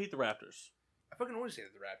 Why do you hate the Raptors? I fucking always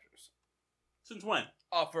hated the Raptors. Since when?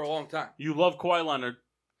 Oh, for a long time. You love Kawhi Leonard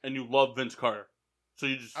and you love Vince Carter. So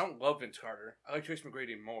you just... I don't love Vince Carter. I like Trace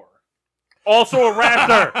McGrady more. Also a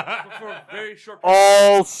Raptor! But for a very short period.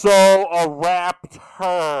 Also a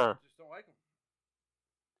Raptor! Just don't like him.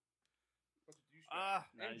 What's the douchebag?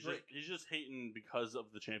 Nah, And Drake. he's just hating because of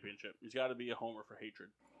the championship. He's got to be a homer for hatred.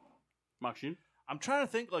 Machine. I'm trying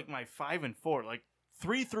to think like my 5 and 4, like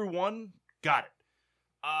 3 through 1. Got it.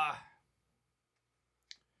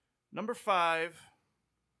 Number 5.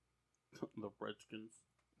 The Redskins.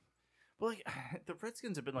 Well, like the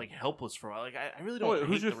Redskins have been like helpless for a while. Like I really Oh, don't wait, hate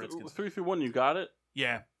who's your the Redskins. 3 through 1? You got it.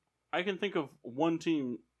 Yeah, I can think of one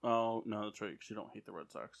team. Oh no, that's right. Because you don't hate the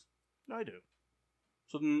Red Sox. no, I do.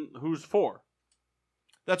 So then, who's 4?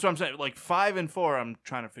 That's what I'm saying. Like 5 and 4, I'm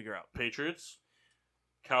trying to figure out. Patriots,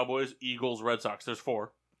 Cowboys, Eagles, Red Sox. There's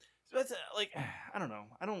 4. So that's like I don't know.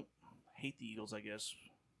 I don't hate the Eagles. I guess.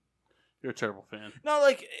 You're a terrible fan. No,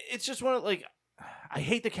 like it's just one of like I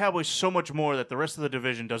hate the Cowboys so much more that the rest of the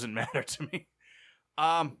division doesn't matter to me.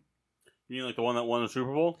 You mean like the one that won the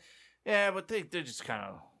Super Bowl Yeah, but they just kind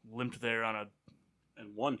of limped there on a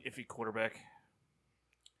and won? iffy quarterback.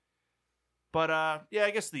 But yeah,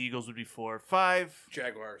 I guess the Eagles would be 4, 5.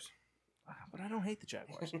 Jaguars. But I don't hate the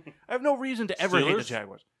Jaguars. I have no reason to ever hate the Steelers?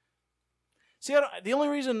 Jaguars. See, the only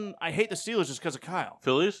reason I hate the Steelers is because of Kyle.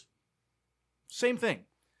 Phillies. Same thing.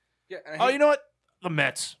 Yeah. Oh, you know what? The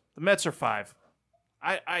Mets. The Mets are 5.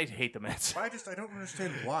 I hate the Mets. I don't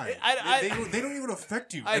understand why. They don't even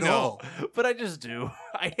affect you I at know, all. but I just do.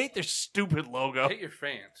 I hate their stupid logo. I hate your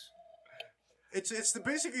fans. It's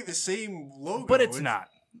basically the same logo, But it's not.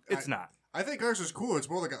 It's not. I think ours is cool. It's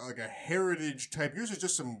more like a heritage type. Yours is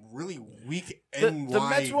just some really weak The NY.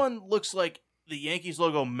 Mets one looks like the Yankees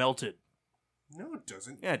logo melted. No, it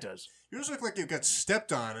doesn't. Yeah, it does. Yours look like you got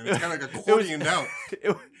stepped on and it's kind of like accordioned out.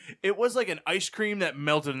 It was like an ice cream that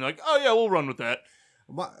melted and like, oh yeah, we'll run with that.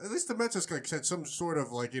 At least the Mets has like said some sort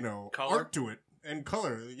of like Color? art to it and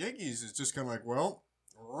color. The Yankees is just kind of like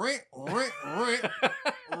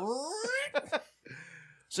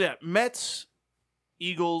So yeah, Mets,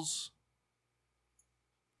 Eagles,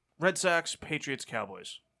 Red Sox, Patriots,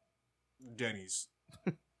 Cowboys. Denny's.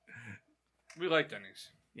 We like Denny's.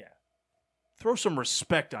 Throw some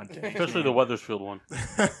respect on Denny. Especially the Weathersfield one.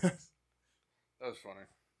 That was funny.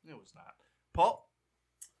 It was not. Paul?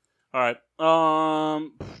 All right. What's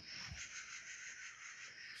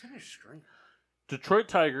on your screen? Detroit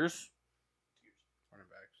Tigers. Running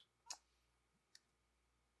backs.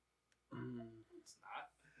 It's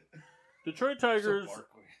not. Detroit Tigers.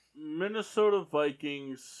 Minnesota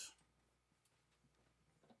Vikings.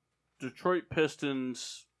 Detroit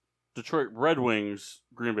Pistons. Detroit Red Wings.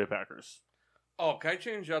 Green Bay Packers. Oh, can I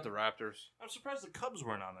change out the Raptors? I'm surprised the Cubs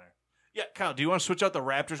weren't on there. Yeah, Kyle, do you want to switch out the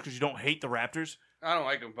Raptors because you don't hate the Raptors? I don't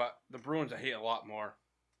like them, but the Bruins I hate a lot more.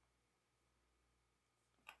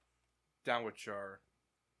 Down with Char.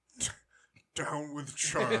 Down with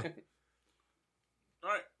Char. All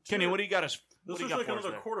right. Kenny, what do you got us? This What do is you got like for us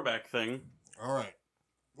another there? quarterback thing. All right.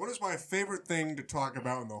 What is my favorite thing to talk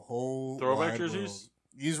about in the whole Throwback wide jerseys? world?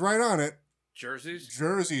 He's right on it. Jerseys?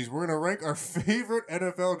 Jerseys. We're gonna rank our favorite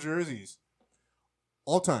NFL jerseys.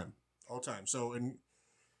 All time. So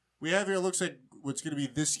we have here, it looks like what's going to be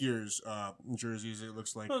this year's jerseys. It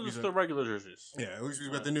looks like No, these just are- the regular jerseys. yeah, it looks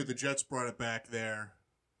like we've got the Jets brought it back there.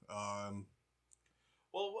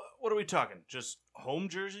 Well, what are we talking? Just home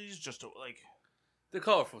jerseys? Just like The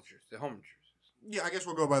colorful jerseys. The home jerseys. Yeah, I guess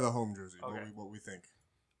we'll go by the home jersey. Okay. What we think.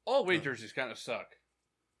 All away jerseys kind of suck.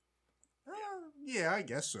 Yeah, I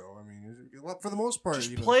guess so. I mean, for the most part,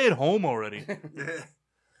 just play at home already.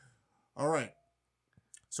 All right.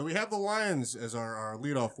 So we have the Lions as our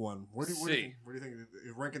leadoff one. What do you C. think?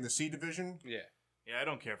 Ranking the C division? Yeah. Yeah, I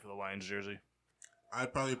don't care for the Lions jersey.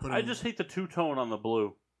 I'd probably put. I just hate the two-tone on the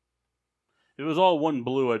blue. If it was all one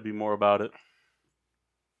blue, I'd be more about it.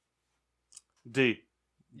 D.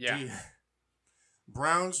 Yeah. D.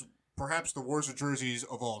 Browns, perhaps the worst jerseys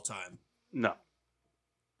of all time. No.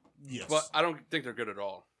 Yes. But I don't think they're good at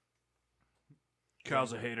all.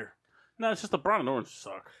 Kyle's a hater. No, it's just the brown and orange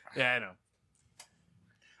suck. Yeah, I know.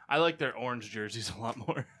 I like their orange jerseys a lot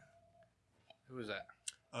more. Who is that?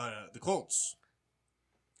 The Colts.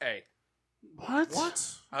 A.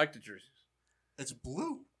 What? I like the jerseys. It's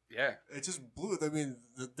blue. Yeah. It's just blue. I mean,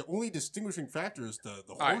 the only distinguishing factor is the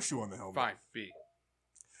right. horseshoe on the helmet. Fine. B.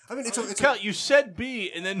 I mean, Kyle, you said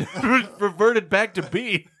B and then reverted back to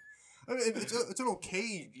B. I mean, it's an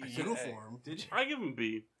okay uniform. Did you? I give them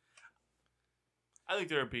B. I think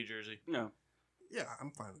they're a B jersey. No. Yeah,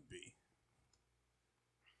 I'm fine with B.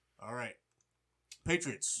 All right.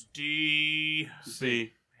 Patriots. D.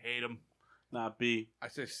 C. Hate them. Not B. I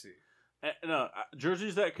say C. No,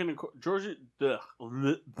 jerseys that can the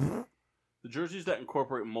jerseys that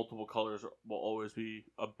incorporate multiple colors will always be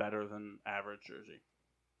a better than average jersey.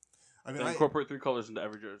 I mean, They incorporate 3 colors into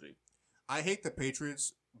every jersey. I hate the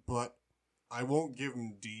Patriots, but I won't give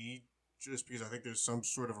them D just because I think there's some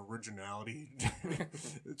sort of originality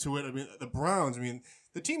to it. I mean, the Browns. I mean,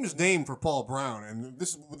 the team is named for Paul Brown, and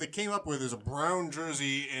this what they came up with is a brown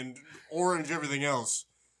jersey and orange everything else.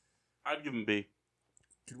 I'd give him B.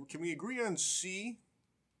 Can we agree on C?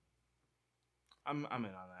 I'm in on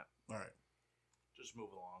that. All right. Just move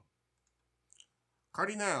along.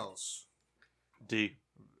 Cardinals. D.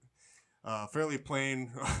 Fairly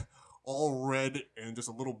plain, all red, and just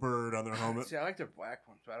a little bird on their helmet. See, I like their black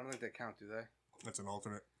ones, but I don't think they count, do they? That's an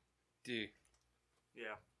alternate. D.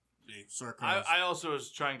 Yeah. D. Sorry, Cardinals. I also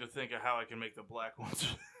was trying to think of how I can make the black ones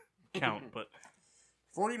count, but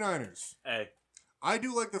 49ers. A. I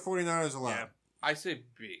do like the 49ers a lot. yeah. I say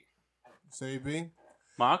B. Say B.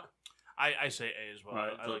 Mock? I say A as well. All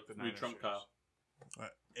right, I so like the we Niners. trump jerseys. Kyle. All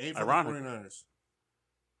right. A for Ironic. the 49ers.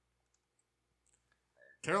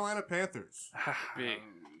 Carolina Panthers. B.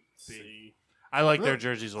 C. I like their Really?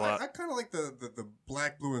 jerseys a lot. I kind of like the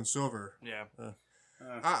black, blue, and silver. Yeah.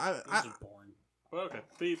 This is boring. But okay.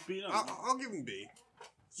 B. B. No. I'll give him B.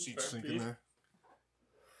 Seats Fair. sinking B. there.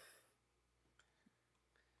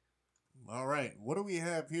 All right. What do we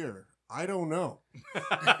have here? I don't know.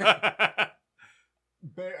 I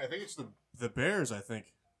think it's the Bears, I think.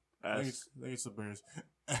 I think S. it's the Bears.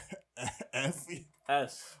 F?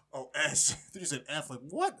 S. Oh, S. I think you said F. Like,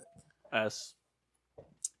 what? S.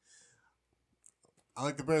 I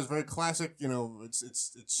like the Bears. Very classic. You know, it's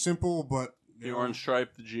simple, but you The know, orange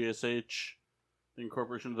stripe, the GSH, the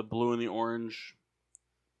incorporation of the blue and the orange.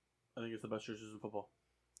 I think it's the best jerseys in football.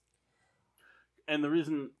 And the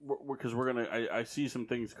reason, because we're going to, I see some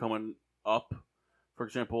things coming up. For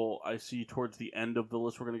example, I see towards the end of the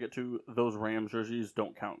list we're going to get to, those Rams jerseys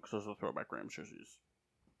don't count because those are throwback Rams jerseys.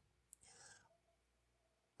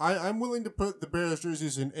 I'm willing to put the Bears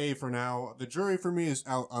jerseys in A for now. The jury for me is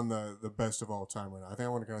out on the best of all time right now. I think I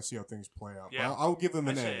want to kind of see how things play out. Yeah. But I'll give them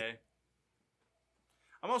I an say A. A.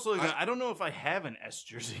 I'm also looking. I don't know if I have an S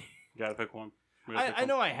jersey. You got to pick one. We gotta pick I one.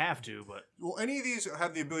 know I have to, but Well, any of these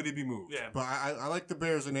have the ability to be moved. Yeah. But I like the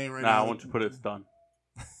Bears in A right Nah, now. once you put it, it's done.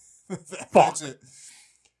 That's it.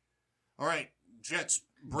 All right, Jets.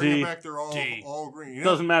 Bring D. it back. They're D. all green. You It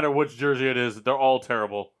know, doesn't matter which jersey it is. They're all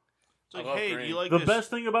terrible. it's like, I love hey, green. you like The this? best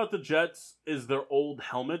thing about the Jets is their old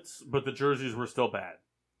helmets, but the jerseys were still bad.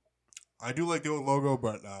 I do like the old logo,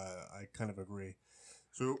 but I kind of agree.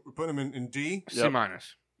 So we put them in D, C Yep.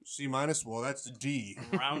 minus. C minus. Well, that's the D.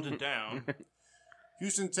 Rounded down.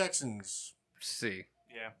 Houston Texans. C.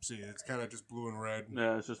 Yeah. See, it's kind of just blue and red.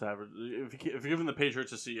 Yeah, it's just average. If you're giving the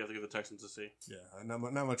Patriots a C, you have to give the Texans a C. Yeah, not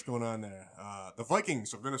much going on there. The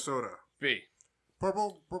Vikings of Minnesota. B.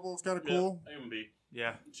 Purple is kind of cool. Yeah, A and B.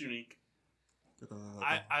 Yeah. It's unique.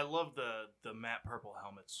 I love the matte purple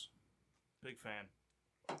helmets. Big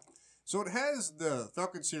fan. So it has the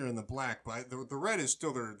Falcons here in the black, but the red is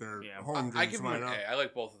still their Yeah. home. I jerseys give them an right now. A. I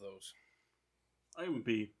like both of those. I give him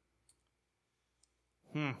B.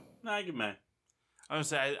 Hmm. Nah, I give him A. I would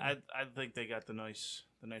say I think they got the nice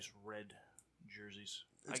red jerseys.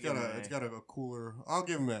 It's I give them it's A. got a cooler. I'll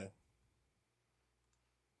give them A.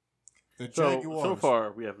 The So Jaguars.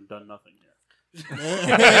 far, we haven't done nothing here.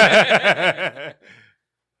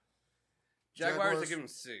 Jaguars, I give them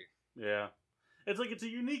C. Yeah. It's like it's a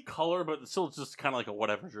unique color, but it's still just kind of like a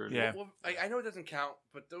whatever jersey. Yeah. Well, I know it doesn't count,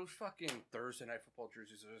 but those fucking Thursday night football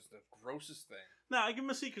jerseys are just the grossest thing. Nah, I give them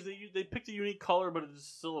a C because they picked a unique color, but it's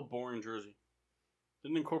still a boring jersey.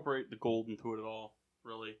 Didn't incorporate the gold into it at all,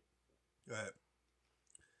 really. Go ahead.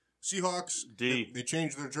 Seahawks. D. They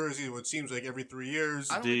change their jersey. What seems like every 3 years.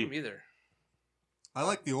 I don't D. like them either. I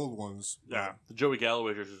like the old ones. Yeah. The Joey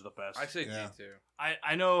Galloway jerseys are the best. I say Yeah. D too.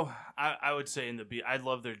 I know I would say in the B. I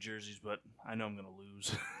love their jerseys, but I know I'm gonna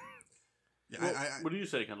lose. Yeah, Well, I what do you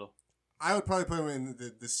say, Kendall? I would probably put them in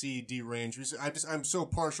the C D range. I'm so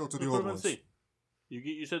partial to the Put old them in ones. C.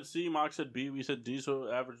 You said C, Mock said B, we said D, so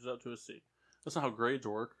it averages out to a C. That's not how grades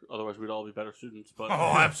work. Otherwise, we'd all be better students. But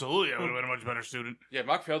Oh, absolutely! I would have been a much better student. Yeah,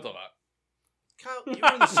 Mock failed a lot. Kyle, you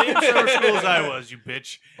were in the same summer school as I was, you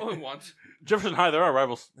bitch. Only once. Jefferson High, they're our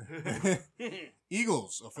rivals.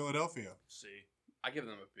 Eagles of Philadelphia. C. I give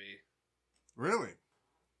them a B. Really?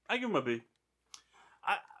 I give them a B.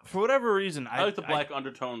 For whatever reason, I like the black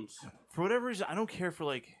undertones. For whatever reason, I don't care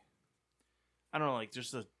for I don't know,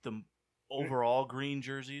 just the overall green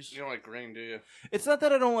jerseys. You don't like green, do you? It's not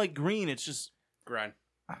that I don't like green. It's just Grind.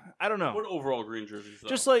 I don't know. What overall green jerseys? Though?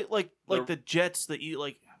 Just like They're- the Jets that you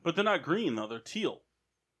like. But they're not green though. They're teal.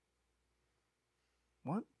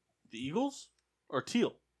 What? The Eagles are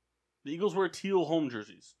teal. The Eagles wear teal home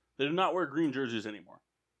jerseys. They do not wear green jerseys anymore.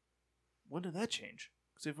 When did that change?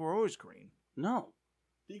 Because if we're always green. No.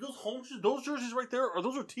 The Eagles home jerseys, those jerseys right there,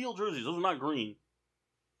 those are teal jerseys. Those are not green.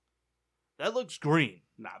 That looks green.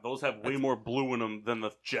 Nah, those have way more blue in them than the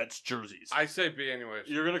Jets jerseys. I say B anyways.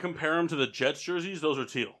 You're going to compare them to the Jets jerseys? Those are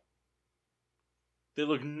teal. They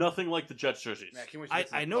look nothing like the Jets jerseys. Man, can't wait to get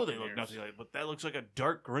to I the know they Buccaneers. look nothing like it, but that looks like a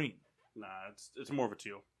dark green. Nah, it's more of a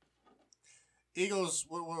teal. Eagles,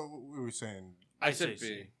 what were we saying? I said say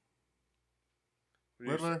B. C. What do you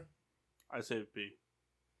say? Riddler? I say B.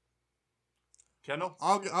 Kendall?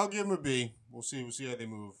 I'll give them a B. We'll see how they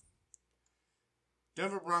move.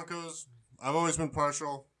 Denver Broncos. I've always been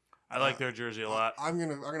partial. I like their jersey a lot. I'm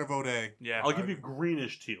gonna vote A. Yeah. I'll give you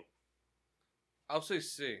greenish teal. I'll say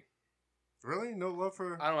C. Really? No love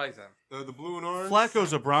for I don't like them. the blue and orange?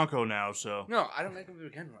 Flacco's a Bronco now, so. No, I don't like them to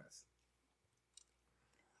begin with.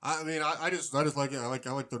 I mean, I just like it. I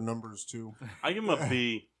like their numbers too. I give them a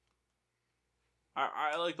B.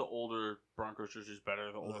 I like the older Broncos jerseys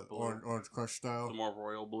better. The older blue. Orange crush style. The more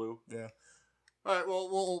royal blue. Yeah. All right. Well,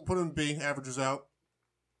 we'll put them B. Averages out.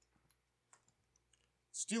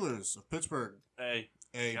 Steelers of Pittsburgh. A.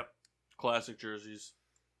 A. Yep. Classic jerseys.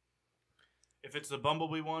 If it's the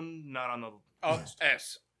Bumblebee one, not on the Oh, list.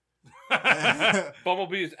 S.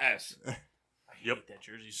 Bumblebee is S. I Yep. hate that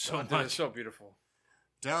jersey so Dude, it's much. so beautiful.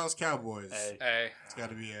 Dallas Cowboys. A. A. It's got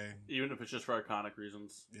to be A. Even if it's just for iconic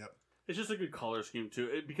reasons. Yep. It's just a good color scheme,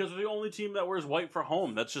 too. Because they're the only team that wears white for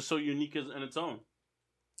home. That's just so unique in its own.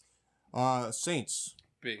 Saints.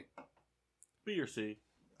 B. B or C.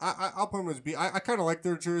 I'll put them as B. I kind of like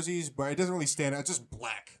their jerseys, but it doesn't really stand out. It's just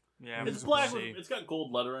black. Yeah, It's It's black. C. It's got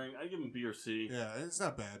gold lettering. I give them B or C. Yeah, it's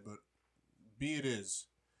not bad, but B it is.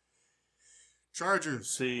 Chargers.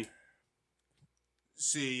 C.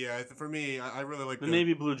 C. Yeah, for me, I really like The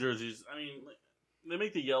navy blue jerseys. I mean, like, they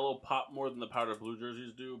make the yellow pop more than the powder blue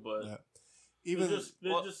jerseys do, but Yeah. Even they're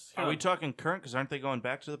just Are we talking current? Because aren't they going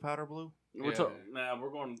back to the powder blue? we're Yeah.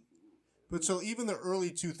 we're going. but so even the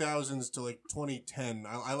early 2000s to like 2010,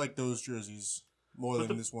 I like those jerseys more But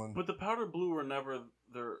than this one. But the powder blue were never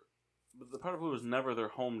their. But the powder blue was never their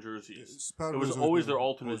home jerseys. Powder It was blues are- always their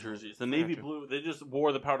alternate always- jerseys. The navy Gotcha. blue, they just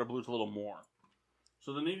wore the powder blues a little more.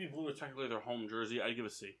 So the navy blue is technically their home jersey. I give a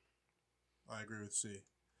C. I agree with C.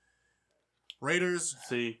 Raiders.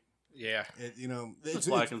 C. Yeah. It's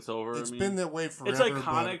black and silver. It's I mean, been that way forever. it's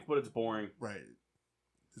iconic, but it's boring. But, right.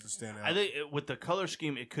 Doesn't stand out. I think with the color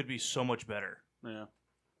scheme, it could be so much better. Yeah.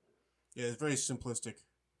 Yeah, it's very simplistic.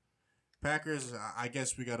 Packers, I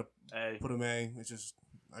guess we got to A. put them A. It's just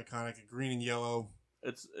iconic, green and yellow.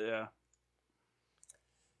 It's yeah.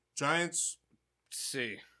 Giants,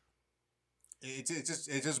 C.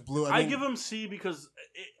 it's just blue. I give them C because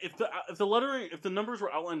if the lettering, if the numbers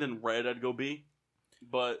were outlined in red, I'd go B.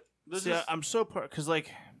 But this See, is I'm so because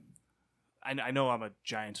like, I know I'm a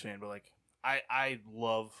Giants fan, but like, I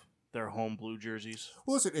love their home blue jerseys.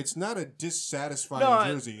 Well, listen, it's not a dissatisfying No,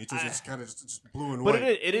 jersey. It's kind of just blue and But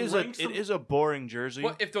white. it is ranks it them- is a boring jersey.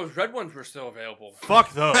 What if those red ones were still available?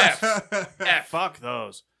 Fuck those. F. Fuck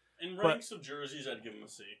those. in but- ranks of jerseys, I'd give them a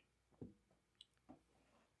C.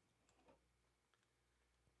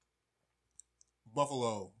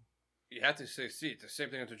 Buffalo. You have to say C. It's the same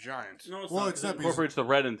thing as the Giants. No, it's Well, not. it's 'cause not it because- incorporates the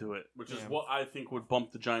red into it, which is Yeah. what I think would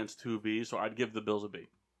bump the Giants to B. So I'd give the Bills a B.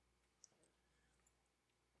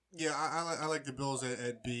 Yeah, I like the Bills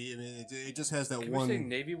at B. I mean, it just has that Can one. we say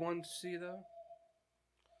Navy one C though?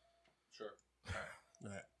 Sure.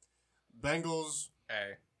 Right. Bengals.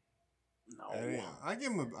 A. No. I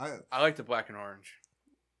give them I like the black and orange.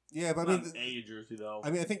 yeah, but Not I an mean, A jersey though.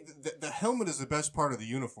 I think the helmet is the best part of the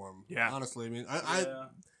uniform. Yeah. honestly, I mean, Yeah.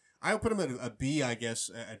 I would put them at a B, I guess,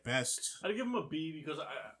 at best. I'd give them a B because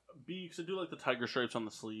I do like the tiger stripes on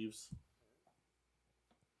the sleeves.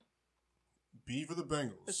 B for the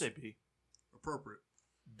Bengals. I say B. Appropriate.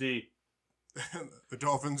 D. The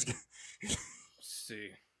Dolphins.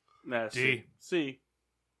 C. Nah, D. C. C.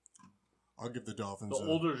 I'll give the Dolphins. The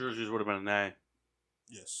older jerseys would have been an A.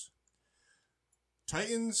 Yes.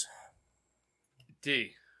 Titans.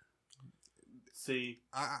 D. C.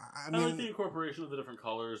 I I like the mean, incorporation of the different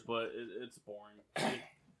colors, but it's boring. C.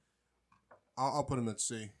 I'll put them at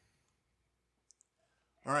C.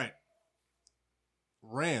 All right.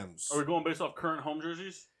 Rams. Are we going based off current home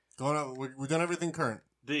jerseys? Going out. We've done everything current.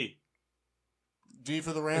 D. D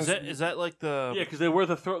for the Rams. Is that like the Yeah, because they wear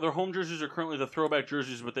their home jerseys are currently the throwback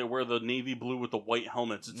jerseys, but they wear the navy blue with the white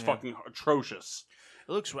helmets. It's Yeah. fucking atrocious.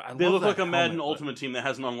 It looks. They love look that like a Madden helmet, but- Ultimate Team that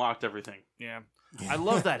hasn't unlocked everything. Yeah, I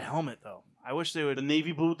love that helmet though. I wish they The would.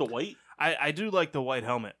 navy blue with the white? I do like the white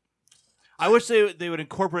helmet. I wish they would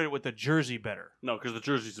incorporate it with the jersey better. No, because the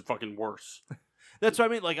jerseys are fucking worse. That's what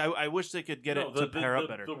I mean. Like, I wish they could get No, it to pair up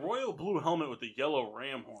better. The royal blue helmet with the yellow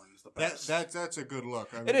ram horn is the best. That's a good look.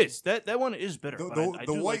 I mean, It is. That one is better. The, but the, I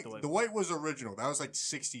the do white like the white was original. That was like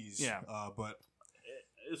 60s. Yeah. But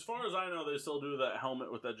As far as I know, they still do that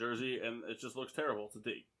helmet with that jersey, and it just looks terrible. It's a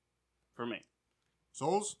D for me.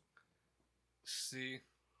 Souls? C.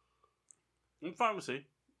 I'm fine with C.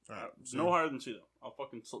 All right. No higher than C, though. I'll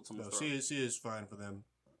fucking slit someone's No, throat. C is fine for them.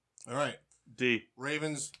 All right. D.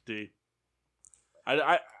 Ravens. D.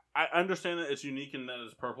 I understand that it's unique and that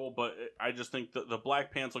it's purple, but I just think that the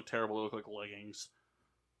black pants look terrible. They look like leggings.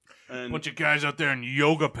 And bunch of guys out there in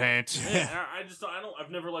yoga pants. yeah,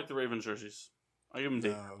 I've never liked the Ravens jerseys. I give them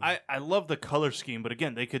D. I love the color scheme, but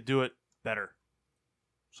again, they could do it better.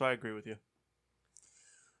 So I agree with you.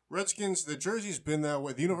 Redskins, the jersey's been that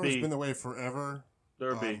way. The uniform's B. been that way forever.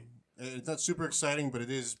 They're a B. It's not super exciting, but it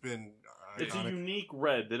has been It's a iconic. unique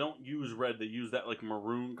red. They don't use red. They use that like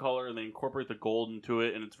maroon color, and they incorporate the gold into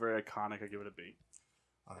it, and it's very iconic. I give it a B.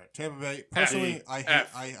 All right, Tampa Bay. Personally, D.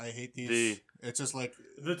 I hate these. D. It's just like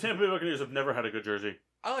The Tampa Bay Buccaneers have never had a good jersey.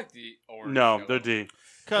 I like the orange. No, yellow. they're D.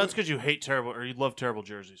 That's because you hate terrible, or you love terrible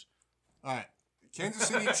jerseys. all right. Kansas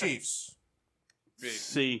City Chiefs. B.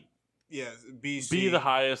 C. Yeah, B. C. B the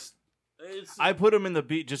highest. I put them in the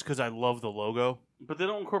B just because I love the logo. But they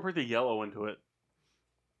don't incorporate the yellow into it.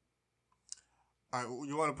 All right,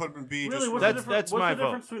 you want to put them in B? Really, just what's for the That's- difference, that's my what's the vote.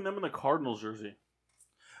 difference between them and the Cardinals jersey?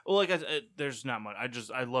 Well, like there's not much.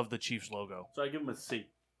 I love the Chiefs logo. So I give them a C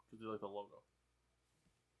because they like the logo.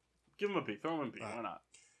 Give them a B. Throw them in B. Why not?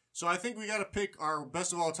 So I think we got to pick our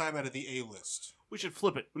best of all time out of the A list. We should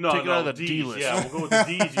flip it. No, Take it no, out of the D Ds. list. Yeah, we'll go with the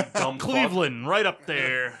D's. You dumb fuck. Cleveland, right up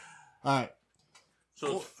there. All right,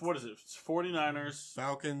 So what is it? It's 49ers,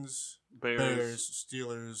 Falcons, Bears.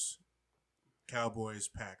 Steelers, Cowboys,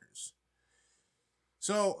 Packers.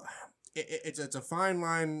 So it's a fine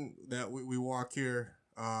line that we walk here.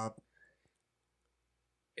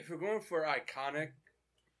 If we're going for iconic,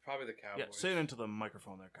 probably the Cowboys. Yeah, say it into the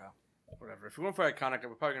microphone there, Kyle. Whatever. If we're going for iconic,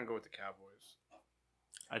 we're probably going to go with the Cowboys.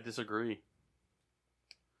 I disagree.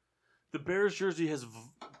 The Bears jersey has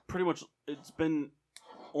pretty much, it's been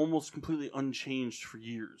almost completely unchanged for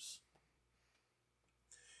years.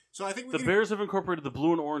 So I think The Bears have incorporated the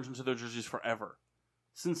blue and orange into their jerseys forever.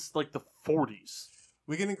 Since like the 40s.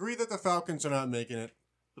 we can agree that the Falcons are not making it.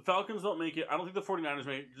 The Falcons don't make it. I don't think the 49ers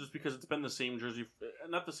make it just because it's been the same jersey.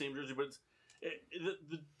 Not the same jersey, but it's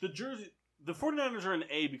the jersey. The 49ers are an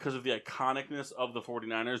A because of the iconicness of the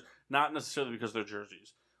 49ers, not necessarily because of their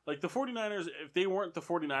jerseys. Like the 49ers, if they weren't the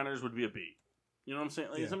 49ers, would be a B. You know what I'm saying?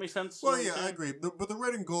 Like, Yeah. Does that make sense? Well, You know yeah, what I'm I saying? agree. But the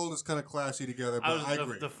red and gold is kind of classy together. But I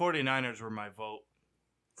agree. The 49ers were my vote.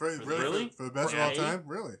 Really? For the best For of all A? time,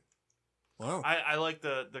 really? Wow. I like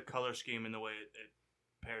the color scheme and the way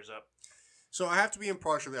it pairs up. So I have to be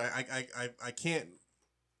impartial. I can't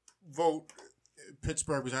vote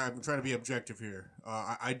Pittsburgh because I'm trying to be objective here.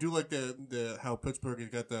 I do like the how Pittsburgh has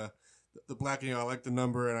got the black and yellow. I like the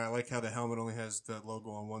number, and I like how the helmet only has the logo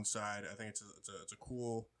on one side. I think it's a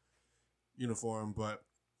cool uniform, but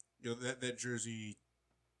you know that jersey.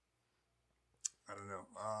 I don't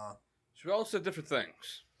know. So we all said different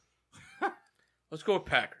things. Let's go with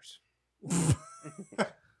Packers.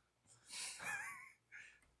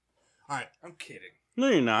 All right. I'm kidding. No,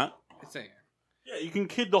 you're not. It's saying. Yeah, you can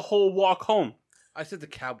kid the whole walk home. I said the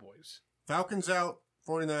Cowboys. Falcons out.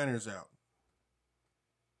 49ers out.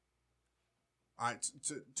 All right.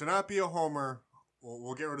 To not be a homer,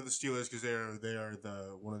 we'll get rid of the Steelers because they are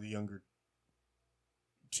one of the younger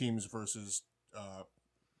teams versus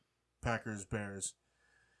Packers Bears.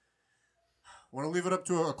 Want to leave it up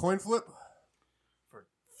to a coin flip? For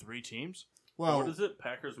 3 teams? Well, What is it?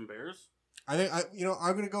 Packers and Bears? I think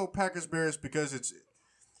I'm going to go Packers Bears because it's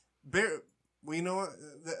Bear. Well, you know what?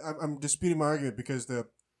 I'm disputing my argument because the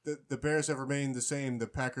Bears have remained the same. The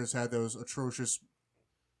Packers had those atrocious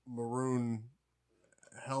maroon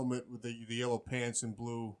helmet with the yellow pants and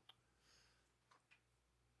blue.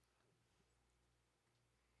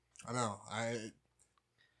 I know.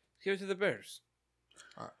 Give it to the Bears.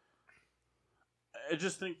 I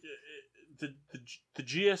just think the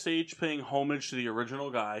GSH paying homage to the original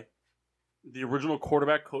guy, the original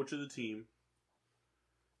quarterback coach of the team.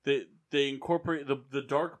 They incorporate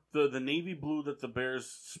the navy blue that the Bears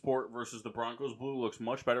sport versus the Broncos blue looks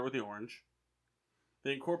much better with the orange.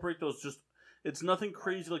 They incorporate those it's nothing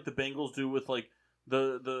crazy like the Bengals do with like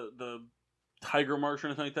the tiger marks or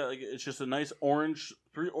anything like that. Like it's just a nice orange,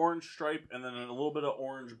 3 orange stripe and then a little bit of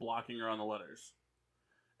orange blocking around the letters.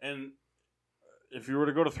 And if you were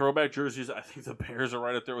to go to throwback jerseys, I think the Bears are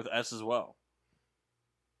right up there with S as well.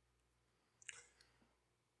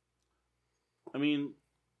 I mean,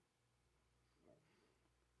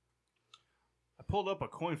 pulled up a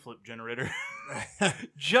coin flip generator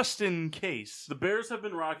just in case. The Bears have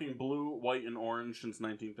been rocking blue, white, and orange since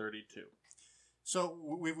 1932. So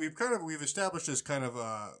we've established this kind of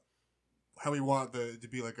how we want to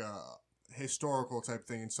be like a historical type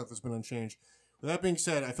thing and stuff that's been unchanged. With that being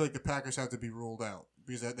said, I feel like the Packers have to be ruled out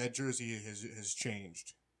because that jersey has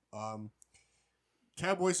changed.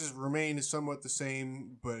 Cowboys has remained somewhat the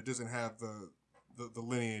same, but it doesn't have the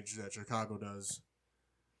lineage that Chicago does.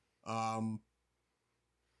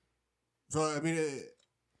 So I mean,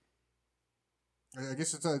 I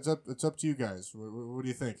guess it's up to you guys. What do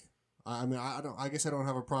you think? I mean, I guess I don't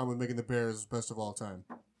have a problem with making the Bears best of all time.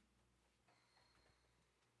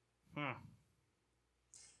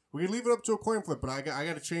 We can leave it up to a coin flip, but I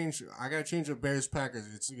got to change. I got to change the Bears Packers.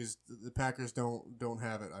 It's because the Packers don't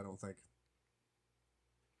have it. I don't think.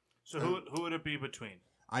 So who would it be between?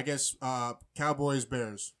 I guess Cowboys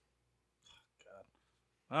Bears. God.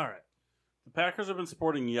 All right. The Packers have been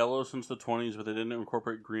sporting yellow since the 20s, but they didn't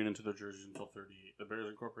incorporate green into their jerseys until 38. The Bears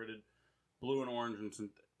incorporated blue, orange,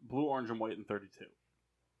 and white in 32.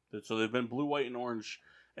 So they've been blue, white, and orange.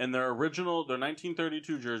 And their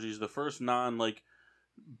 1932 jerseys, the first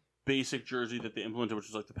basic jersey that they implemented, which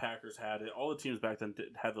was like the Packers had it. All the teams back then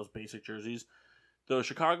had those basic jerseys. The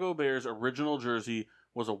Chicago Bears' original jersey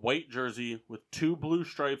was a white jersey with 2 blue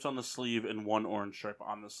stripes on the sleeve and 1 orange stripe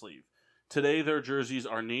on the sleeve. Today, their jerseys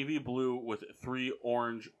are navy blue with 3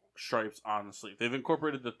 orange stripes on the sleeve. They've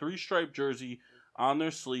incorporated the 3-stripe jersey on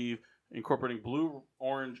their sleeve, incorporating blue,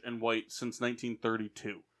 orange, and white since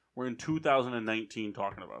 1932. We're in 2019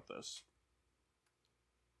 talking about this.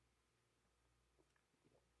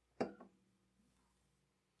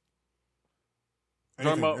 We're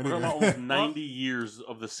talking about almost 90 years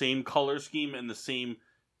of the same color scheme and the same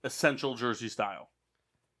essential jersey style.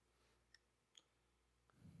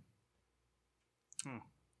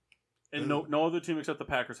 And no other team except the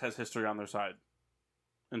Packers has history on their side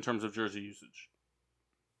in terms of jersey usage.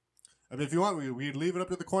 I mean, if you want, we'd leave it up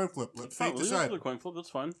to the coin flip. Let fate decide. The coin flip, that's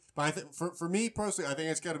fine. But for me personally, I think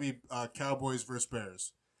it's got to be Cowboys versus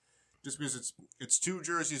Bears, just because it's 2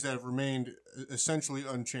 jerseys that have remained essentially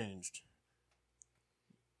unchanged.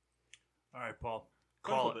 All right, Paul.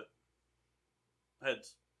 Call it.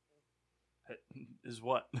 Heads. Is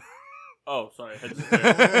what? Oh, sorry. Heads is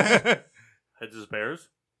Bears. Heads is Bears.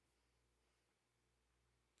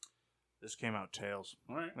 This came out tails.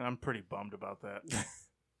 All right. And I'm pretty bummed about that.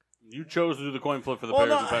 You chose to do the coin flip for the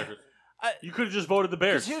Bears and Packers. You could have just voted the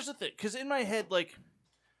Bears. Because here's the thing. Because in my head, like...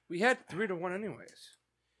 We had 3-1 anyways.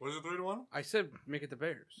 Was it 3-1? I said make it the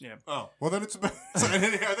Bears. Yeah. Oh, well then it's. I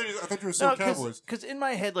thought you were saying Cowboys. Because in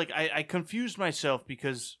my head, like I confused myself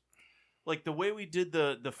because, like the way we did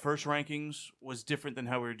the first rankings was different than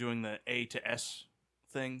how we were doing the A to S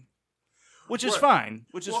thing, which is fine.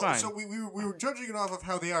 Fine. So we were judging it off of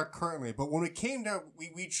how they are currently, but when it came down,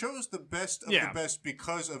 we chose the best of the best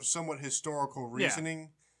because of somewhat historical reasoning.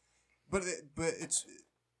 But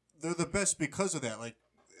they're the best because of that. Like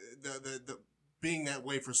the being that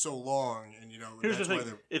way for so long, and here's that's the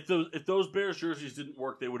thing: if those Bears jerseys didn't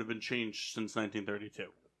work, they would have been changed since 1932.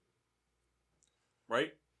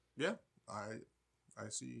 Right? Yeah, I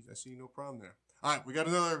see no problem there. All right, we got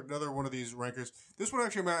another one of these rankers. This one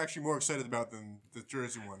I'm actually more excited about than the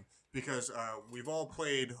jersey one because we've all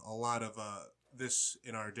played a lot of this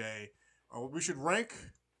in our day. We should rank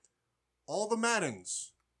all the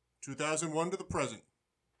Maddens, 2001 to the present.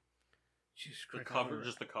 The cover,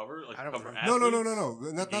 just the cover, like I don't cover. remember. No,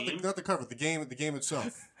 not the cover. The game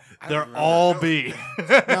itself. They're all B.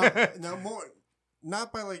 now more,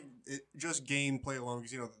 not by like just game play along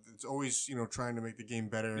because it's always trying to make the game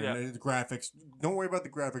better and the graphics. Don't worry about the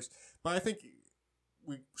graphics, but I think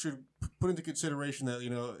we should put into consideration that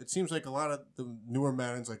it seems like a lot of the newer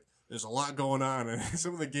Maddens like there's a lot going on and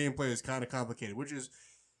some of the gameplay is kind of complicated, which is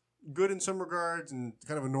good in some regards and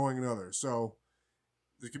kind of annoying in others. So.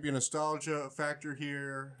 There could be a nostalgia factor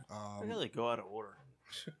here. Why do they go out of order?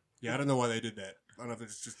 Yeah, I don't know why they did that. I don't know if they're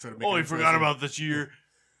just trying to make. Oh, we forgot about this year.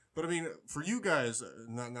 But I mean, for you guys,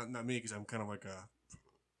 not me, because I'm kind of like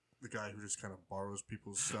the guy who just kind of borrows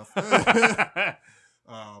people's stuff.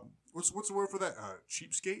 What's the word for that?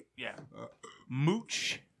 Cheapskate. Yeah.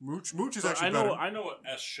 Mooch. Mooch is actually better. I know what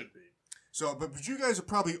S should be. So, but you guys have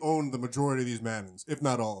probably owned the majority of these Maddens, if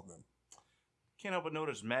not all of them. Can't help but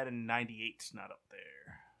notice Madden 98's not up there.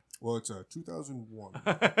 Well, it's 2001.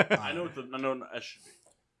 I know what S should be.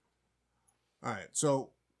 All right,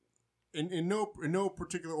 so in no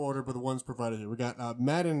particular order, but the ones provided here, we got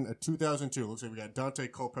Madden 2002. Looks like we got Dante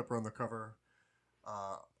Culpepper on the cover.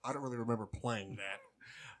 I don't really remember playing that,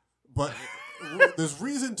 but there's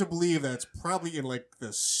reason to believe that's probably in like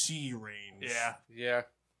the C range. Yeah. Yeah.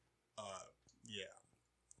 Yeah.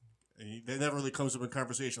 And that never really comes up in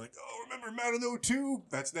conversation. Like, oh, remember Madden 02?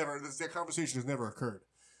 That conversation has never occurred.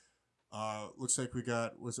 Looks like we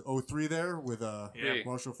got, was it 03 there with Yeah.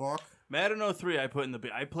 Marshall Falk? Madden 03, I put in the B.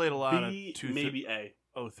 I played a lot B, of maybe A.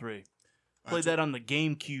 03. Played that on the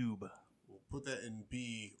GameCube. We'll put that in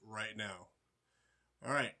B right now.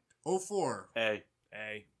 All right. 04. A.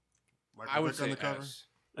 A. Michael I would Vick say on the cover. S.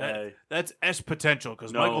 A. That's S potential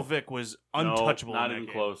because No. Michael Vick was untouchable. No, not in that even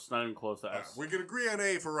game. close. Not even close to All right, S. we can agree on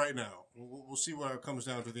A for right now. We'll see what it comes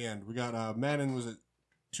down to the end. We got Madden, was it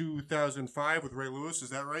 2005 with Ray Lewis? Is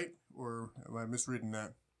that right? Or am I misreading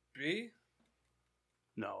that? B?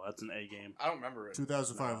 No, that's an A game. I don't remember it.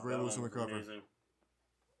 2005 with Ray That Lewis on the one was cover. amazing.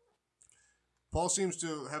 Paul seems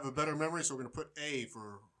to have a better memory, so we're going to put A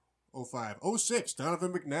for 05. 06,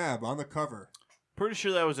 Donovan McNabb on the cover. Pretty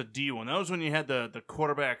sure that was a D one. That was when you had the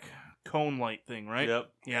quarterback cone light thing, right? Yep.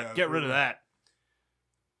 Yeah, Yeah, get rid of that.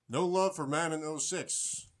 No love for Madden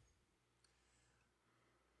 06.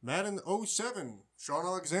 Madden 07, Sean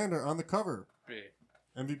Alexander on the cover. B.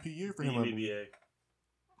 MVP year for B, him. I maybe believe. A.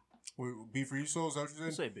 Wait, B for you, Soul? Is that what you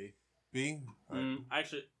I'll said? say B. B? All right.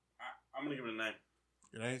 Actually, I'm going to give it an A.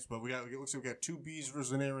 Nice, but it looks like we got two B's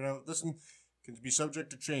versus an A right now. Listen, can be subject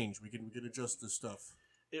to change. We can adjust this stuff.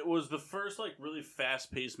 It was the first like really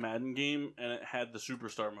fast-paced Madden game, and it had the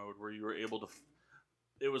superstar mode where you were able to.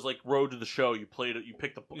 It was like Road to the Show. You played it. You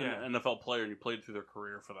picked an NFL player and you played through their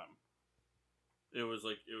career for them. It was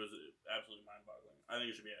absolutely mind-boggling. I think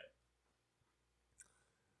it should be A.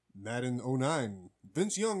 Madden 09,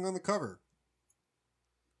 Vince Young on the cover.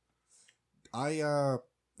 I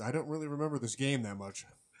don't really remember this game that much.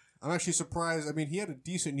 I'm actually surprised. I mean, he had a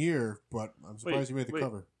decent year, but I'm surprised he made the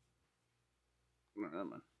cover. No, never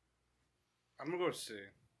mind. I'm going to go with C.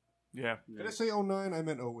 Yeah. Did I say 09? I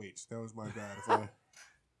meant 08. That was my bad. If I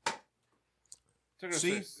So I'm gonna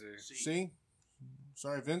C? say C. C?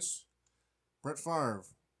 Sorry, Vince. Brett Favre,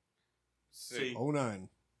 C. 09.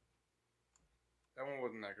 That one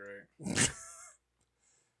wasn't that great.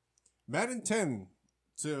 Madden 10.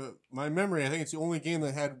 To my memory, I think it's the only game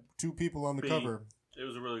that had two people on the B. cover. It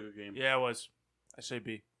was a really good game. Yeah, it was. I say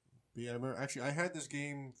B. B, I remember. Actually, I had this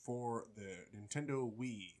game for the Nintendo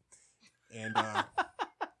Wii, and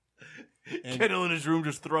Kendall in his room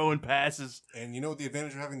just throwing passes. and you know what the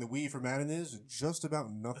advantage of having the Wii for Madden is? Just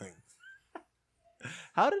about nothing.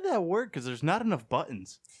 How did that work? Because there's not enough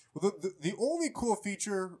buttons. Well, the only cool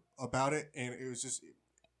feature about it, and it was just,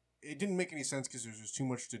 it didn't make any sense because there was just too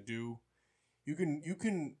much to do. You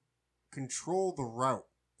can control the route,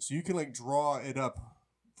 so you can like draw it up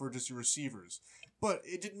for just your receivers. But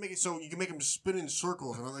it didn't make it so you can make them spin in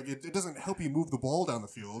circles, and like it doesn't help you move the ball down the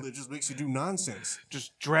field. It just makes you do nonsense.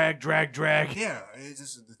 Just drag. Yeah,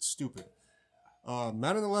 it's stupid.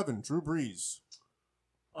 Madden 11, Drew Brees.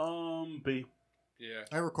 B. Yeah.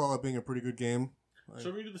 I recall it being a pretty good game.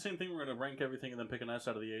 So we do the same thing. We're going to rank everything and then pick an S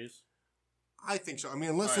out of the A's. I think so. I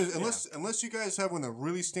mean, unless All right, unless you guys have one that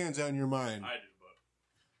really stands out in your mind. I do,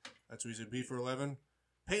 but That's what you said. B for 11.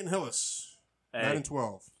 Peyton Hillis. A. Madden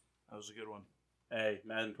 12. That was a good one. A.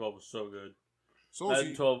 Madden 12 was so good. Souls,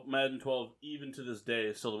 Madden 12, even to this day,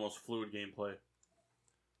 is still the most fluid gameplay.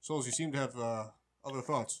 Souls, you seem to have other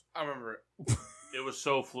thoughts. I remember it. It was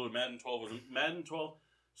so fluid. Madden 12.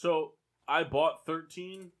 So I bought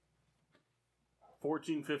 13,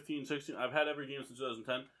 14, 15, 16. I've had every game since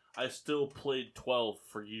 2010. I still played 12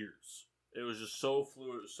 for years. It was just so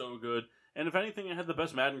fluid. It was so good. And if anything, it had the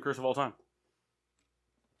best Madden curse of all time.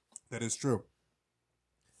 That is true.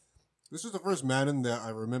 This is the first Madden that I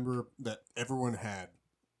remember that everyone had.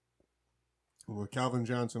 With Calvin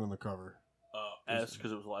Johnson on the cover. S,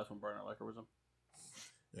 because it was the last one Brian Urlacher was in.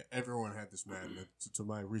 Yeah, everyone had this Madden, to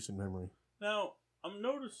my recent memory. Now, I'm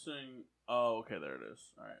noticing... Oh, okay, there it is.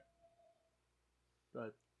 All right. Go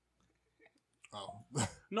ahead. Oh.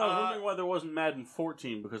 No, I was wondering why there wasn't Madden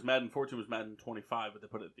 14, because Madden 14 was Madden 25, but they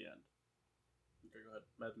put it at the end. Okay, go ahead.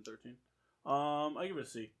 Madden 13. I give it a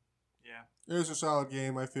C. Yeah. It was a solid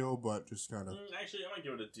game, I feel, but just kind of... Actually, I might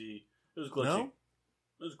give it a D. It was glitchy. No?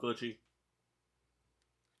 It was glitchy.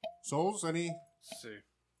 Souls, any... C.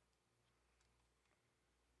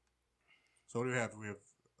 So what do we have? We have...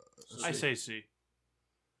 I say C.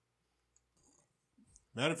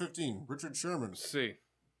 Madden 15, Richard Sherman. C.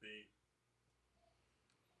 B.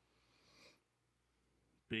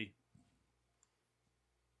 B.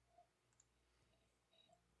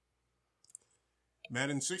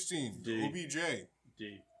 Madden 16, D. OBJ.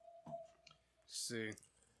 D. C.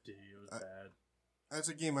 D. It was bad. That's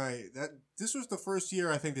a game this was the first year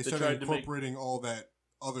I think they They started tried to make- incorporating all that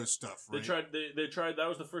other stuff, right? They tried that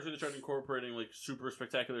was the first year they tried incorporating like super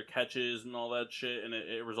spectacular catches and all that shit, and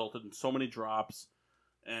it resulted in so many drops,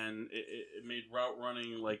 and it made route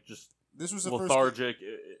running like just This was the lethargic.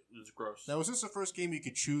 It was gross. Now, was this the first game you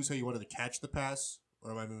could choose how you wanted to catch the pass,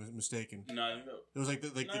 or am I mistaken? No, I think that, It was like the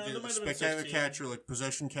No, there might have been spectacular 16. catch or like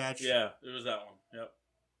possession catch. yeah, it was that one. Yep,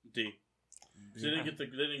 D. So they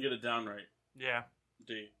didn't get it down right. Yeah.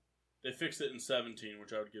 D. They fixed it in 17,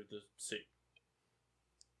 which I would give to C.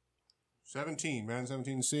 17, man,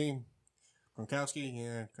 17C. Gronkowski,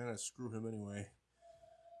 yeah, kind of screw him anyway.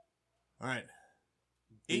 All right,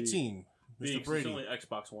 18, B, Mr. 'cause Brady. it's only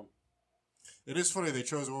Xbox One. It is funny they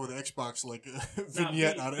chose one with the Xbox like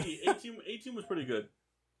vignette Nah, on it. B, 18 was pretty good.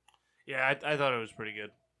 Yeah, I thought it was pretty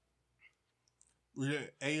good.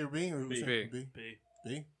 A or B? Or B. B. B.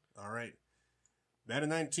 B. All right. Madden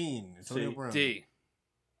 19. Antonio C. Brown. D.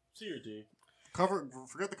 C or D? Cover.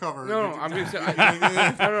 Forget the cover. No, I'm gonna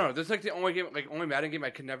say no. This is like the only game, like only Madden game I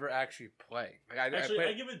could never actually play. Like Actually, I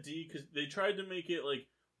I give it D because they tried to make it like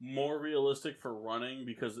more realistic for running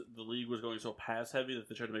because the league was going so pass heavy that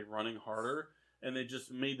they tried to make running harder, and they just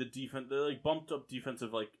made the defense. They like bumped up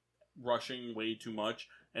defensive like rushing way too much,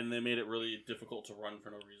 and they made it really difficult to run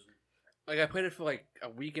for no reason. like I played it for like a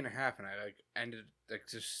week and a half, and I like ended like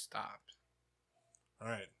just stopped. All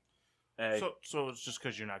right. A. So it's just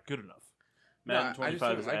because you're not good enough. Madden No, I just 25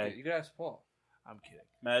 don't is like A. it. You gotta ask Paul. I'm kidding.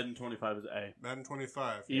 Madden 25 is A. Madden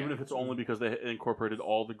 25. Even if it's only because they incorporated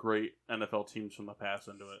all the great NFL teams from the past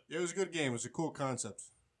into it. Yeah, it was a good game. It was a cool concept.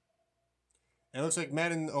 And it looks like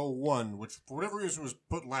Madden 01, which for whatever reason was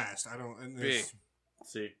put last. I don't. And B.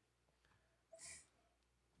 C.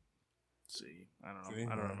 See, I don't know. See?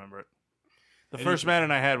 I don't remember it. The Eddie first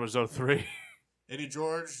Madden I had was 03. Eddie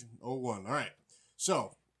George 01. All right.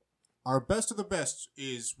 So, our best of the best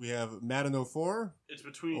is we have Madden 04, It's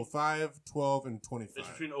between 05, 12, and 25. It's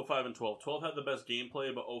between 05 and 12. 12 had the best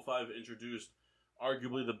gameplay, but 05 introduced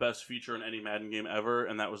arguably the best feature in any Madden game ever,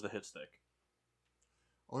 and that was the hit stick.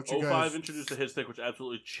 I'll let you 05 guys. introduced the hit stick, which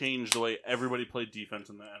absolutely changed the way everybody played defense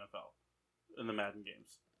in the NFL, in the Madden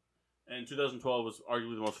games. And 2012 was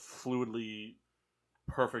arguably the most fluidly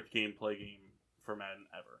perfect gameplay game for Madden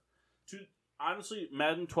ever. Honestly,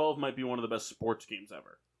 Madden 12 might be one of the best sports games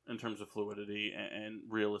ever in terms of fluidity and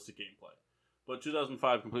realistic gameplay. But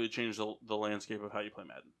 2005 completely changed the landscape of how you play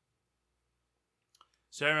Madden.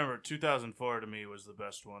 See, I remember 2004 to me was the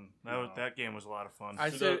best one. No. That game was a lot of fun. I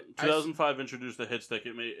said 2005 introduced the hit stick.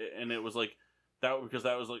 It was like that because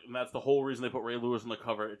that was like and that's the whole reason they put Ray Lewis on the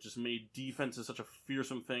cover. It just made defense such a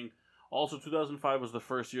fearsome thing. Also, 2005 was the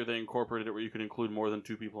first year they incorporated it where you could include more than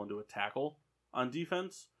two people into a tackle on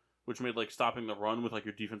defense, which made like stopping the run with like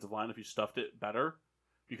your defensive line if you stuffed it better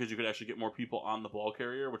because you could actually get more people on the ball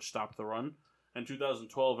carrier, which stopped the run. And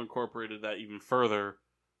 2012 incorporated that even further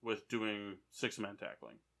with doing six-man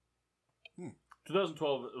tackling.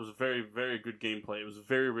 2012 it was very, very good gameplay. It was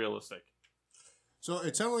very realistic. So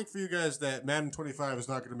it sounded like for you guys that Madden 25 is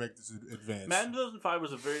not going to make this advance. Madden 2005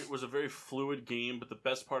 was a very fluid game, but the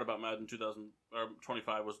best part about Madden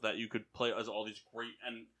 2025 was that you could play as all these great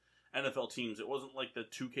NFL teams. It wasn't like the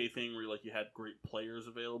 2K thing where like you had great players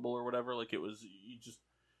available or whatever. Like it was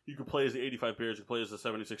you could play as the 85 Bears, you could play as the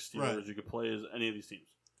 76 Steelers, Right. you could play as any of these teams.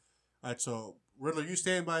 All right, so Riddler, you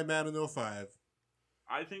stand by Madden 05.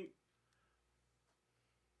 I think.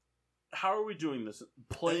 How are we doing this?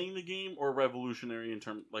 Playing the game or revolutionary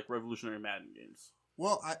revolutionary Madden games?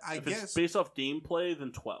 Well, I If guess it's based off gameplay,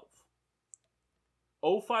 then 12.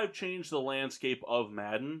 05 changed the landscape of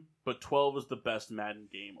Madden, but 12 is the best Madden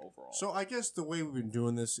game overall. so. I guess the way we've been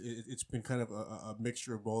doing this, it's been kind of a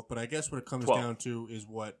mixture of both. But I guess what it comes 12. down to is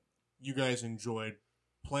what you guys enjoyed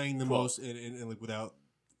playing the 12. most, and like without.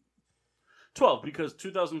 12, because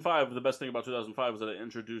 2005, the best thing about 2005 was that it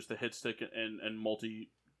introduced the hit stick and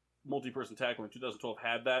multi-person tackling. 2012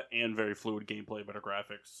 had that and very fluid gameplay, better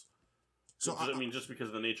graphics. So I mean, just because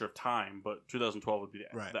of the nature of time, but 2012 would be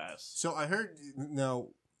the S. So I heard now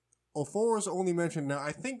 04 is only mentioned. Now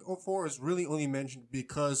I think 04 is really only mentioned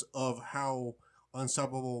because of how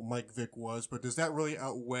unstoppable Mike Vick was. But does that really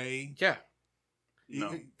outweigh? yeah,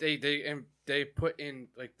 No. they put in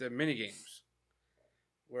like the mini games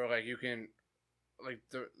where like you can like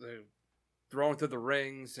the throwing through the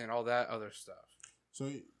rings and all that other stuff. So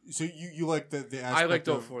you like the aspect I liked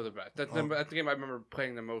of 04 the best. That's the game I remember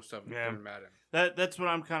playing the most of Yeah. in Madden. That's what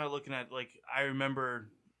I'm kind of looking at. Like, I remember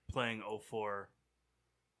playing 04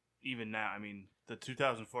 even now. I mean, the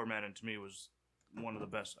 2004 Madden to me was one of the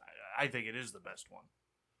best. I think it is the best one.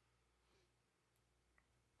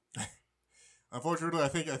 Unfortunately, I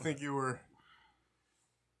think you were.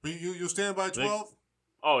 But you'll stand by 12.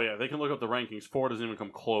 Oh yeah, they can look up the rankings. 4 doesn't even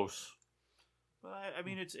come close. But I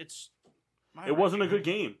mean, it's. It wasn't a good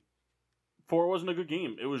game. 4 wasn't a good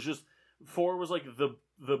game. It was just 4 was like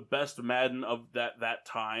the best Madden of that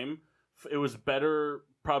time. It was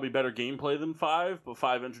probably better gameplay than 5, but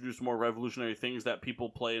 5 introduced more revolutionary things that people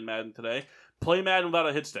play in Madden today. Play Madden without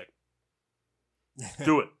a hit stick.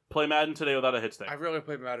 Do it. Play Madden today without a hit stick. I rarely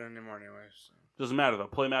play Madden anymore, anyways. So. Doesn't matter though.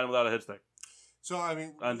 Play Madden without a hit stick. So I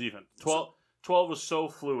mean, on defense, 12 was so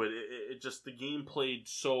fluid. It just the game played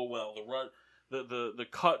so well. The run, the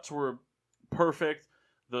cuts were perfect.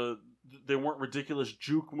 They weren't ridiculous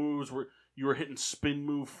juke moves where you were hitting spin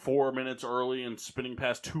move 4 minutes early and spinning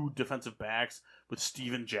past 2 defensive backs with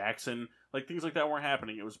Steven Jackson. Like things like that weren't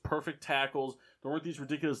happening. It was perfect tackles. There weren't these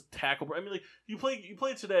ridiculous tackle. I mean, like you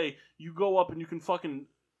play today. You go up and you can fucking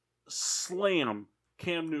slam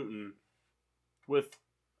Cam Newton with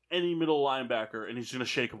any middle linebacker, and he's gonna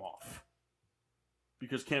shake him off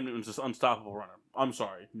because Cam Newton's this unstoppable runner. I'm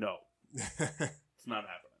sorry, no, it's not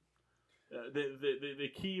happening. They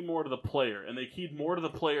key more to the player, and they keyed more to the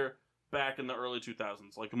player back in the early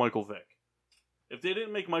 2000s, like Michael Vick. If they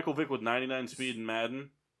didn't make Michael Vick with 99 speed in Madden,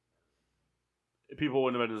 people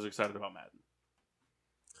wouldn't have been as excited about Madden.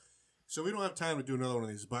 So we don't have time to do another one of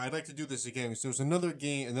these, but I'd like to do this again because there was another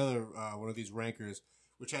game, another one of these rankers,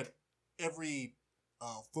 which had every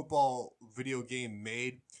football video game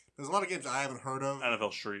made. There's a lot of games I haven't heard of.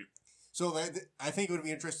 NFL Street. So I think it would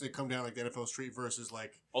be interesting to come down like the NFL Street versus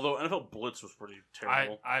like. Although NFL Blitz was pretty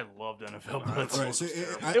terrible. I loved NFL Blitz. Right, so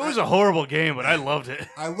it was a horrible game, but I loved it.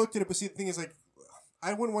 I looked at it, but see, the thing is, like,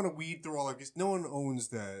 I wouldn't want to weed through all of this. No one owns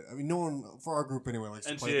that. I mean, no one for our group anyway likes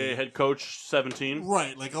to play NCAA head coach 17.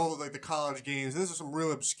 Right, like all of like the college games. There's some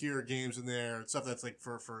real obscure games in there, stuff that's like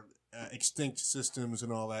for extinct systems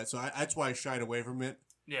and all that. So that's why I shied away from it.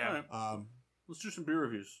 Yeah. Right. Let's do some beer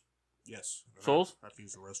reviews. Yes. Souls? I have to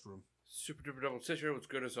use the restroom. Super Duper Double Stitcher was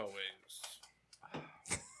good as always.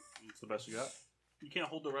 It's the best you got. You can't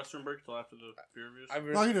hold the restroom break till after the beer reviews?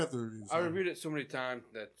 No, you don't have to review. I reviewed it so many times,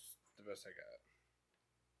 that's the best I got.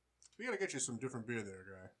 We gotta get you some different beer there,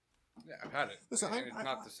 guy. Yeah, I've had it. Listen, and it's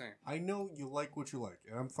not the same. I know you like what you like,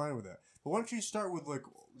 and I'm fine with that. But why don't you start with like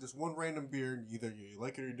just one random beer, and either you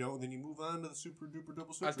like it or you don't, and then you move on to the Super Duper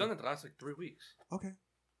Double Stitcher? I've done it the last like 3 weeks. Okay,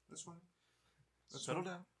 that's fine. Settle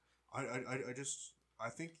down. I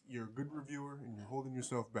think you're a good reviewer, and you're holding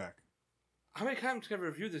yourself back. How many times can I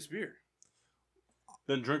review this beer?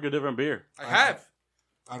 Then drink a different beer. I have.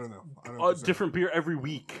 I don't know. A different beer every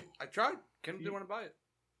week. I tried. Ken didn't want to buy it.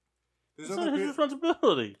 There's It's other not his beer.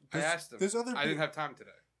 responsibility. I asked him. There's other. I didn't have time today.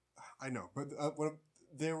 I know, but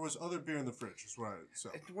there was other beer in the fridge. That's right. So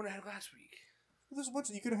It's the one I had last week. there's a bunch.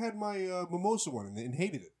 You could have had my mimosa one and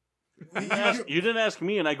hated it. You didn't ask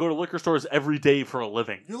me, and I go to liquor stores every day for a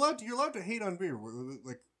living. You're allowed to hate on beer.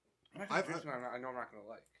 Like, I know I'm not going to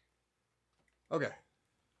like. okay.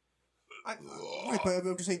 Right, but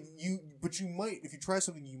I'm just saying but you might, if you try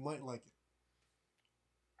something, you might like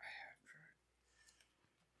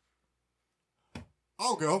it.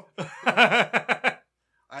 I'll go. I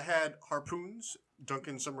had Harpoons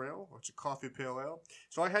Dunkin' Summer Ale. It's a coffee pale ale.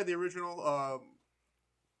 So I had the original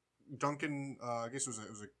Dunkin'. I guess it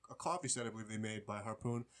was a coffee set I believe they made by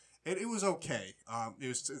Harpoon, and it was okay. It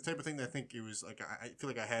was the type of thing that I think it was like I feel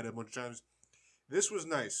like I had it a bunch of times. This was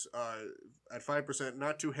nice at 5%,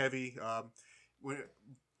 not too heavy.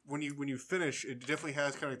 When you finish, it definitely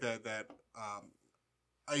has kind of like that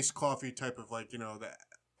iced coffee type of like that.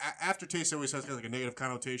 Aftertaste always has kind of like a negative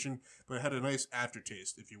connotation, but it had a nice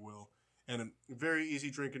aftertaste, if you will, and a very easy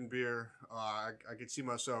drinking beer. I could see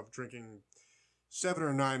myself drinking 7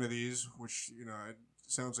 or 9 of these, which it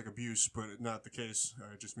sounds like abuse, but not the case.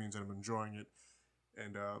 It just means that I'm enjoying it.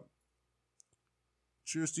 And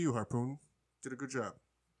cheers to you, Harpoon. Did a good job.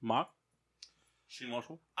 Mock? She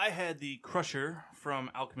Marshall? I had the Crusher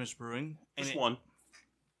from Alchemist Brewing. Just one.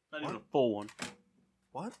 Not even a full one.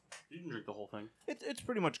 What? You didn't drink the whole thing. It's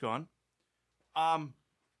pretty much gone.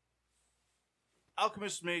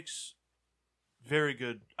 Alchemist makes very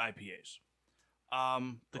good IPAs.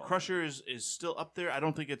 The Crusher is still up there. I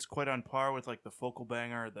don't think it's quite on par with like the Focal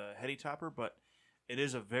Banger or the Heady Topper, but it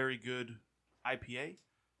is a very good IPA.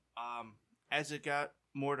 As it got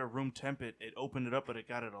more to room temp, it opened it up, but it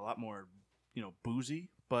got it a lot more, boozy.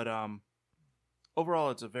 But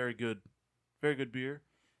overall, it's a very good beer.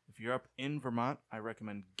 If you're up in Vermont, I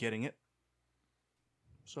recommend getting it.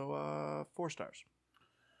 So, 4 stars.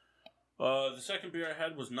 The second beer I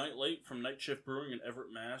had was Night Late from Night Shift Brewing in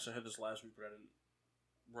Everett, Mass. I had this last week, but I didn't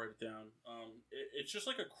write it down. It's just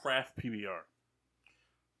like a craft PBR,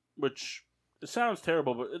 which It sounds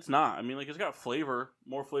terrible, but it's not. I mean, like, it's got flavor,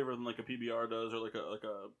 more flavor than like a PBR does, or like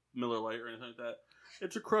a Miller Lite or anything like that.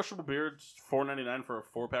 It's a crushable beer. It's $4.99 for a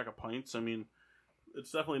 4-pack of pints. I mean,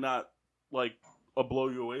 it's definitely not like a blow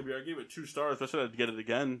you away beer. I gave it 2 stars, but I said I'd get it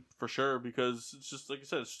again for sure because it's just like I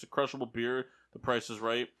said, it's just a crushable beer. The price is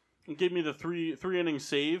right. It gave me the three inning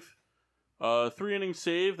save, 3-inning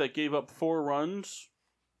save that gave up 4 runs.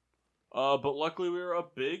 But luckily we were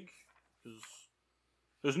up big because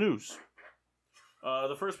there's news.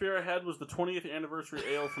 The first beer I had was the 20th anniversary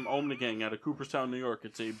ale from Omnigang out of Cooperstown, New York.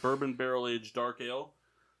 It's a bourbon barrel-aged dark ale.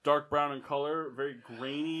 Dark brown in color, very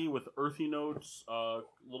grainy with earthy notes, a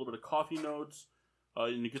little bit of coffee notes,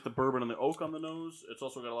 and you get the bourbon and the oak on the nose. It's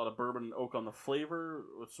also got a lot of bourbon and oak on the flavor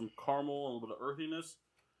with some caramel and a little bit of earthiness.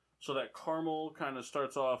 So that caramel kind of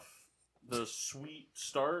starts off the sweet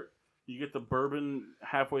start. You get the bourbon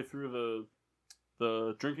halfway through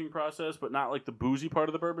the drinking process, but not like the boozy part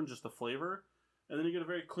of the bourbon, just the flavor. And then you get a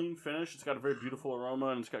very clean finish. It's got a very beautiful aroma,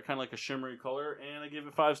 and it's got kind of like a shimmery color. And I gave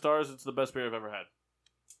it 5 stars. It's the best beer I've ever had.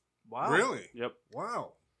 Wow. Really? Yep.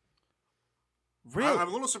 Wow. Really? I'm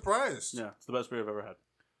a little surprised. Yeah, it's the best beer I've ever had.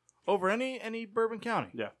 Over any Bourbon County?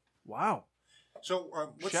 Yeah. Wow. So,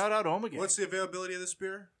 Shout out Omega. what's the availability of this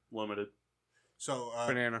beer? Limited. So,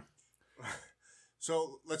 Banana.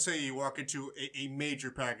 So, let's say you walk into a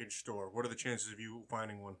major package store. What are the chances of you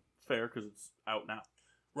finding one? Fair, because it's out now.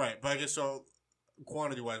 Right, but I guess so.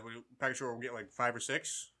 Quantity-wise, package store will get like 5 or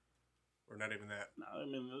 6, or not even that. No, I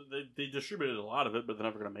mean, they distributed a lot of it, but they're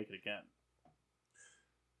never going to make it again.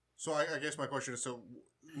 So I guess my question is: so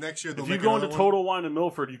next year they'll If you make go into another one? Total Wine in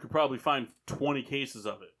Milford, you could probably find 20 cases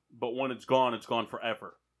of it. But when it's gone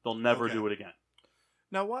forever. They'll never Okay. do it again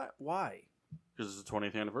Now, what? Why? because it's the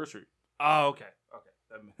 20th anniversary. Oh, okay.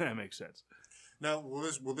 Okay. That makes sense. Now, will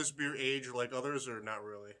this beer age like others, or not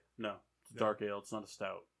really? No, it's dark ale. It's not a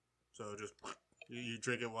stout. So just you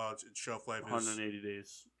drink it while its shelf life is 180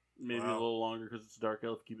 days, maybe a Wow. little longer because it's dark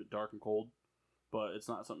ale. If you keep it dark and cold, but it's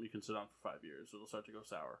not something you can sit on for 5 years. It'll start to go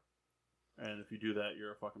sour. And if you do that,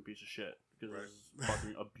 you're a fucking piece of shit because Right. this is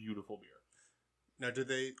fucking a beautiful beer. Now, did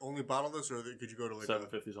they only bottle this, or could you go to like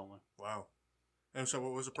 $7.50s only. Wow. And so,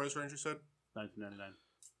 what was the price range you said? $19.99. What, are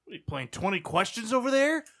you playing 20 questions over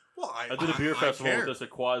there? Well, I did a beer I festival care. with this at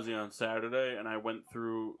Quasi on Saturday, and I went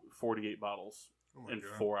through 48 bottles Oh my in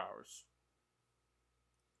God. 4 hours.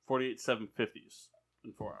 48 750s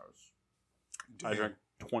in 4 hours. I Damn. drank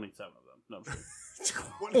 27 of them. No, I'm kidding.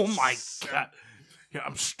 Oh my god. Yeah,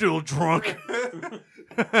 I'm still drunk. Those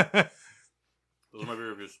are my beer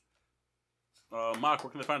reviews. Mark,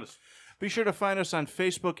 where can they find us? Be sure to find us on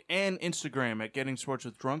Facebook and Instagram at Getting Sports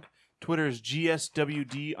with Drunk. Twitter is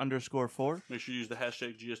GSWD_4. Make sure you use the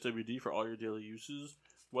hashtag GSWD for all your daily uses.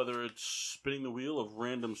 Whether it's spinning the wheel of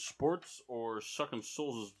random sports or sucking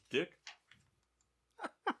Souls' dick.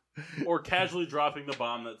 Or casually dropping the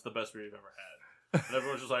bomb that's the best beer you've ever had. And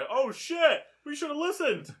everyone's just like, oh shit, we should have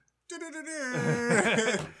listened.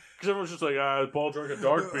 Because everyone's just like, Paul drank a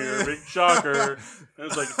dark beer, big shocker. And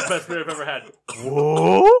it's like, it's the best beer I've ever had.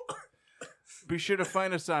 Whoa! Be sure to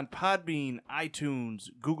find us on Podbean, iTunes,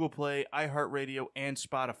 Google Play, iHeartRadio, and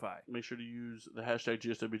Spotify. Make sure to use the hashtag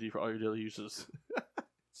GSWD for all your daily uses.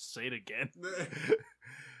 Say it again.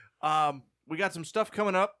 We got some stuff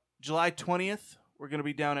coming up. July 20th, we're going to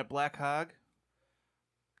be down at Black Hog.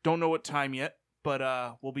 Don't know what time yet, but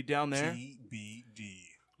we'll be down there. TBD.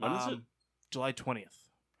 When is it? July 20th.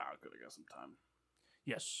 Oh, good, I got some time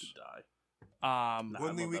Yes. to die. Um, Nah, I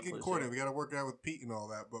One thing love we that can place, coordinate. though. We got to work it out with Pete and all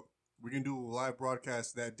that, but we can do a live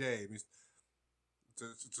broadcast that day. I mean,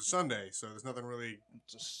 it's a Sunday, so there's nothing really.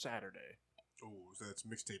 it's a Saturday. Oh, so that's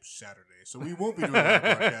mixtape Saturday. So we won't be doing a live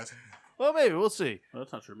broadcast. Well, maybe. We'll see. Well,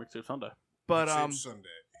 that's not true. Mixtape Sunday. But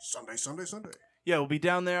Mixtape Sunday. yeah, we'll be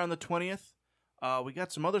down there on the 20th. We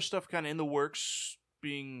got some other stuff kind of in the works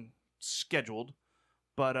being scheduled,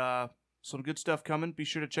 but some good stuff coming. Be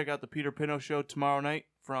sure to check out the Peter Pino Show tomorrow night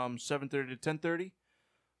from 7:30 to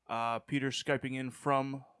 10:30. Peter's Skyping in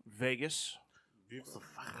from Vegas. Beautiful.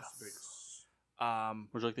 Would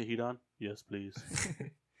you like the heat on? Yes, please.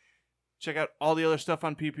 Check out all the other stuff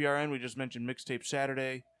on PPRN. We just mentioned Mixtape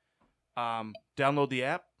Saturday. Download the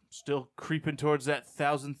app. Still creeping towards that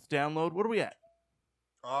 1,000th download. What are we at?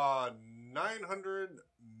 900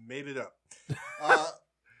 made it up.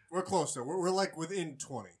 We're close though. We're like within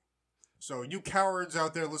 20. So you cowards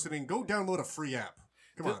out there listening, go download a free app.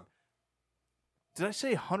 Come on. Did I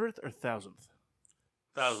say 100th or 1,000th?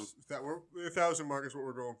 1,000. That we're 1,000 mark is what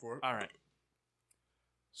we're going for. All right.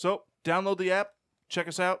 So, download the app. Check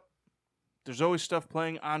us out. There's always stuff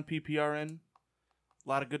playing on PPRN. A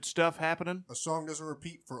lot of good stuff happening. A song doesn't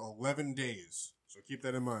repeat for 11 days. So keep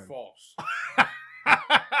that in mind. False.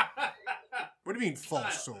 What do you mean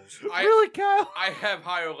false souls? Really, Kyle? I have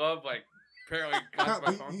higher love, like, apparently gone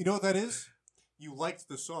to my phone. You know what that is? You liked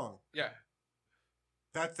the song. Yeah.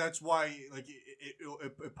 That's why like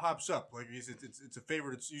it pops up like it's a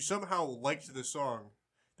favorite. You somehow liked the song.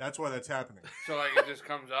 That's why that's happening. So, like, it just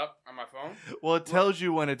comes up on my phone? Well, it tells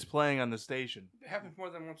you when it's playing on the station. It happens more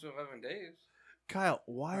than once in 11 days. Kyle,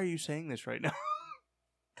 why are you saying this right now?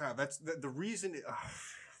 God, that's the reason.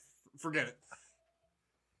 Forget it.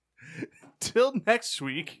 Till next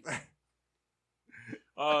week.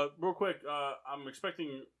 Real quick, I'm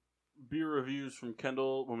expecting beer reviews from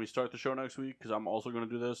Kendall when we start the show next week because I'm also going to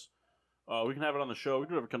do this. We can have it on the show. We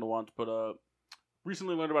do whatever Kendall wants, but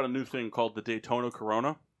recently learned about a new thing called the Daytona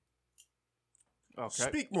Corona. Okay.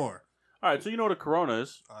 Speak more. All right, so you know what a Corona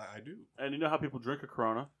is, I do. and you know how people drink a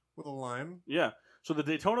Corona. With a lime. Yeah. So the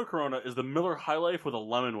Daytona Corona is the Miller High Life with a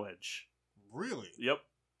lemon wedge. Really? Yep.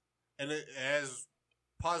 And it has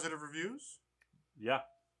positive reviews? Yeah.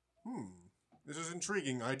 This is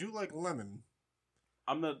intriguing. I do like lemon.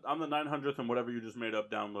 I'm the 900th and whatever you just made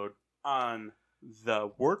up download on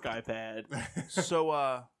the work iPad.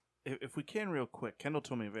 So, if we can real quick, Kendall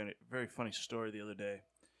told me a very, very funny story the other day.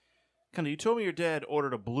 Kendall, you told me your dad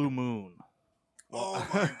ordered a Blue Moon. Oh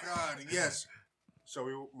my God! Yes.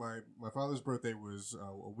 So my father's birthday was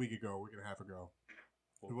a week and a half ago.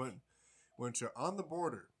 We went to On the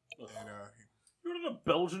Border, and You ordered a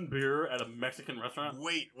Belgian beer at a Mexican restaurant?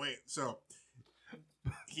 wait. So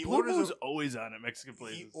he Blue orders Moon's always on at Mexican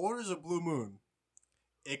places. he orders a Blue Moon.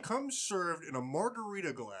 It comes served in a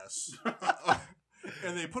margarita glass,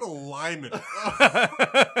 and they put a lime in it,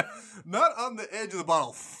 not on the edge of the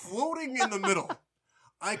bottle, floating in the middle.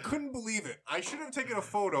 I couldn't believe it. I should have taken a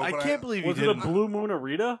photo. I but can't believe you Was it a didn't. Blue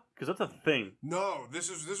Moonarita? Because that's a thing. No,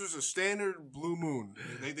 this was a standard Blue Moon.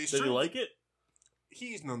 They Did served, you like it?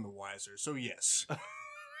 He's none the wiser, so yes.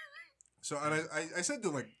 So and I said to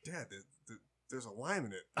him, like, Dad, there's a lime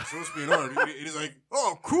in it. It's supposed to be an orange. And he's like,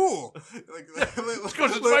 oh, cool.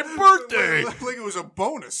 Because it's my birthday. Like it was a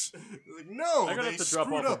bonus. Like, no, I'm going to they have to drop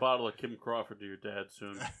screwed off a up. bottle of Kim Crawford to your dad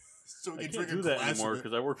soon. So we I can can't drink a do that glass anymore of it.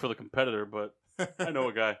 because I work for the competitor, but I know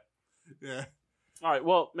a guy. Yeah. All right,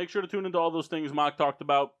 well, make sure to tune into all those things Mock talked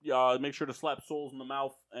about. Make sure to slap souls in the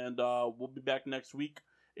mouth, and we'll be back next week,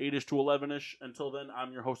 8-ish to 11-ish. Until then,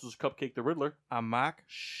 I'm your hostess, Cupcake the Riddler. I'm Mac.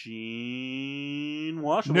 Sheen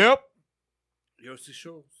Washington. Nope. Yossi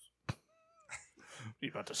Shows. You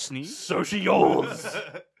about to sneeze? Socials.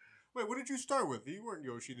 Wait, what did you start with? You weren't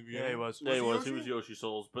Yoshi in the beginning. Yeah, he was. Yeah, he was. Yoshi? He was Yoshi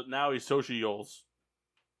Souls, but now he's Socials.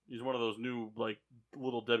 He's one of those new, like,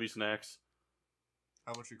 little Debbie snacks.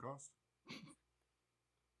 How much it cost?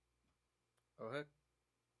 Go ahead.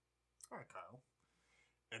 All right, Kyle.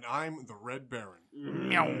 And I'm the Red Baron.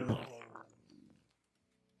 Meow.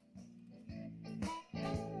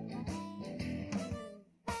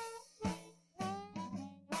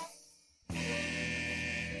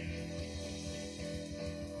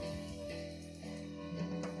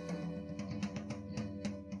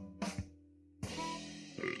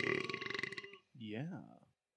 Yeah.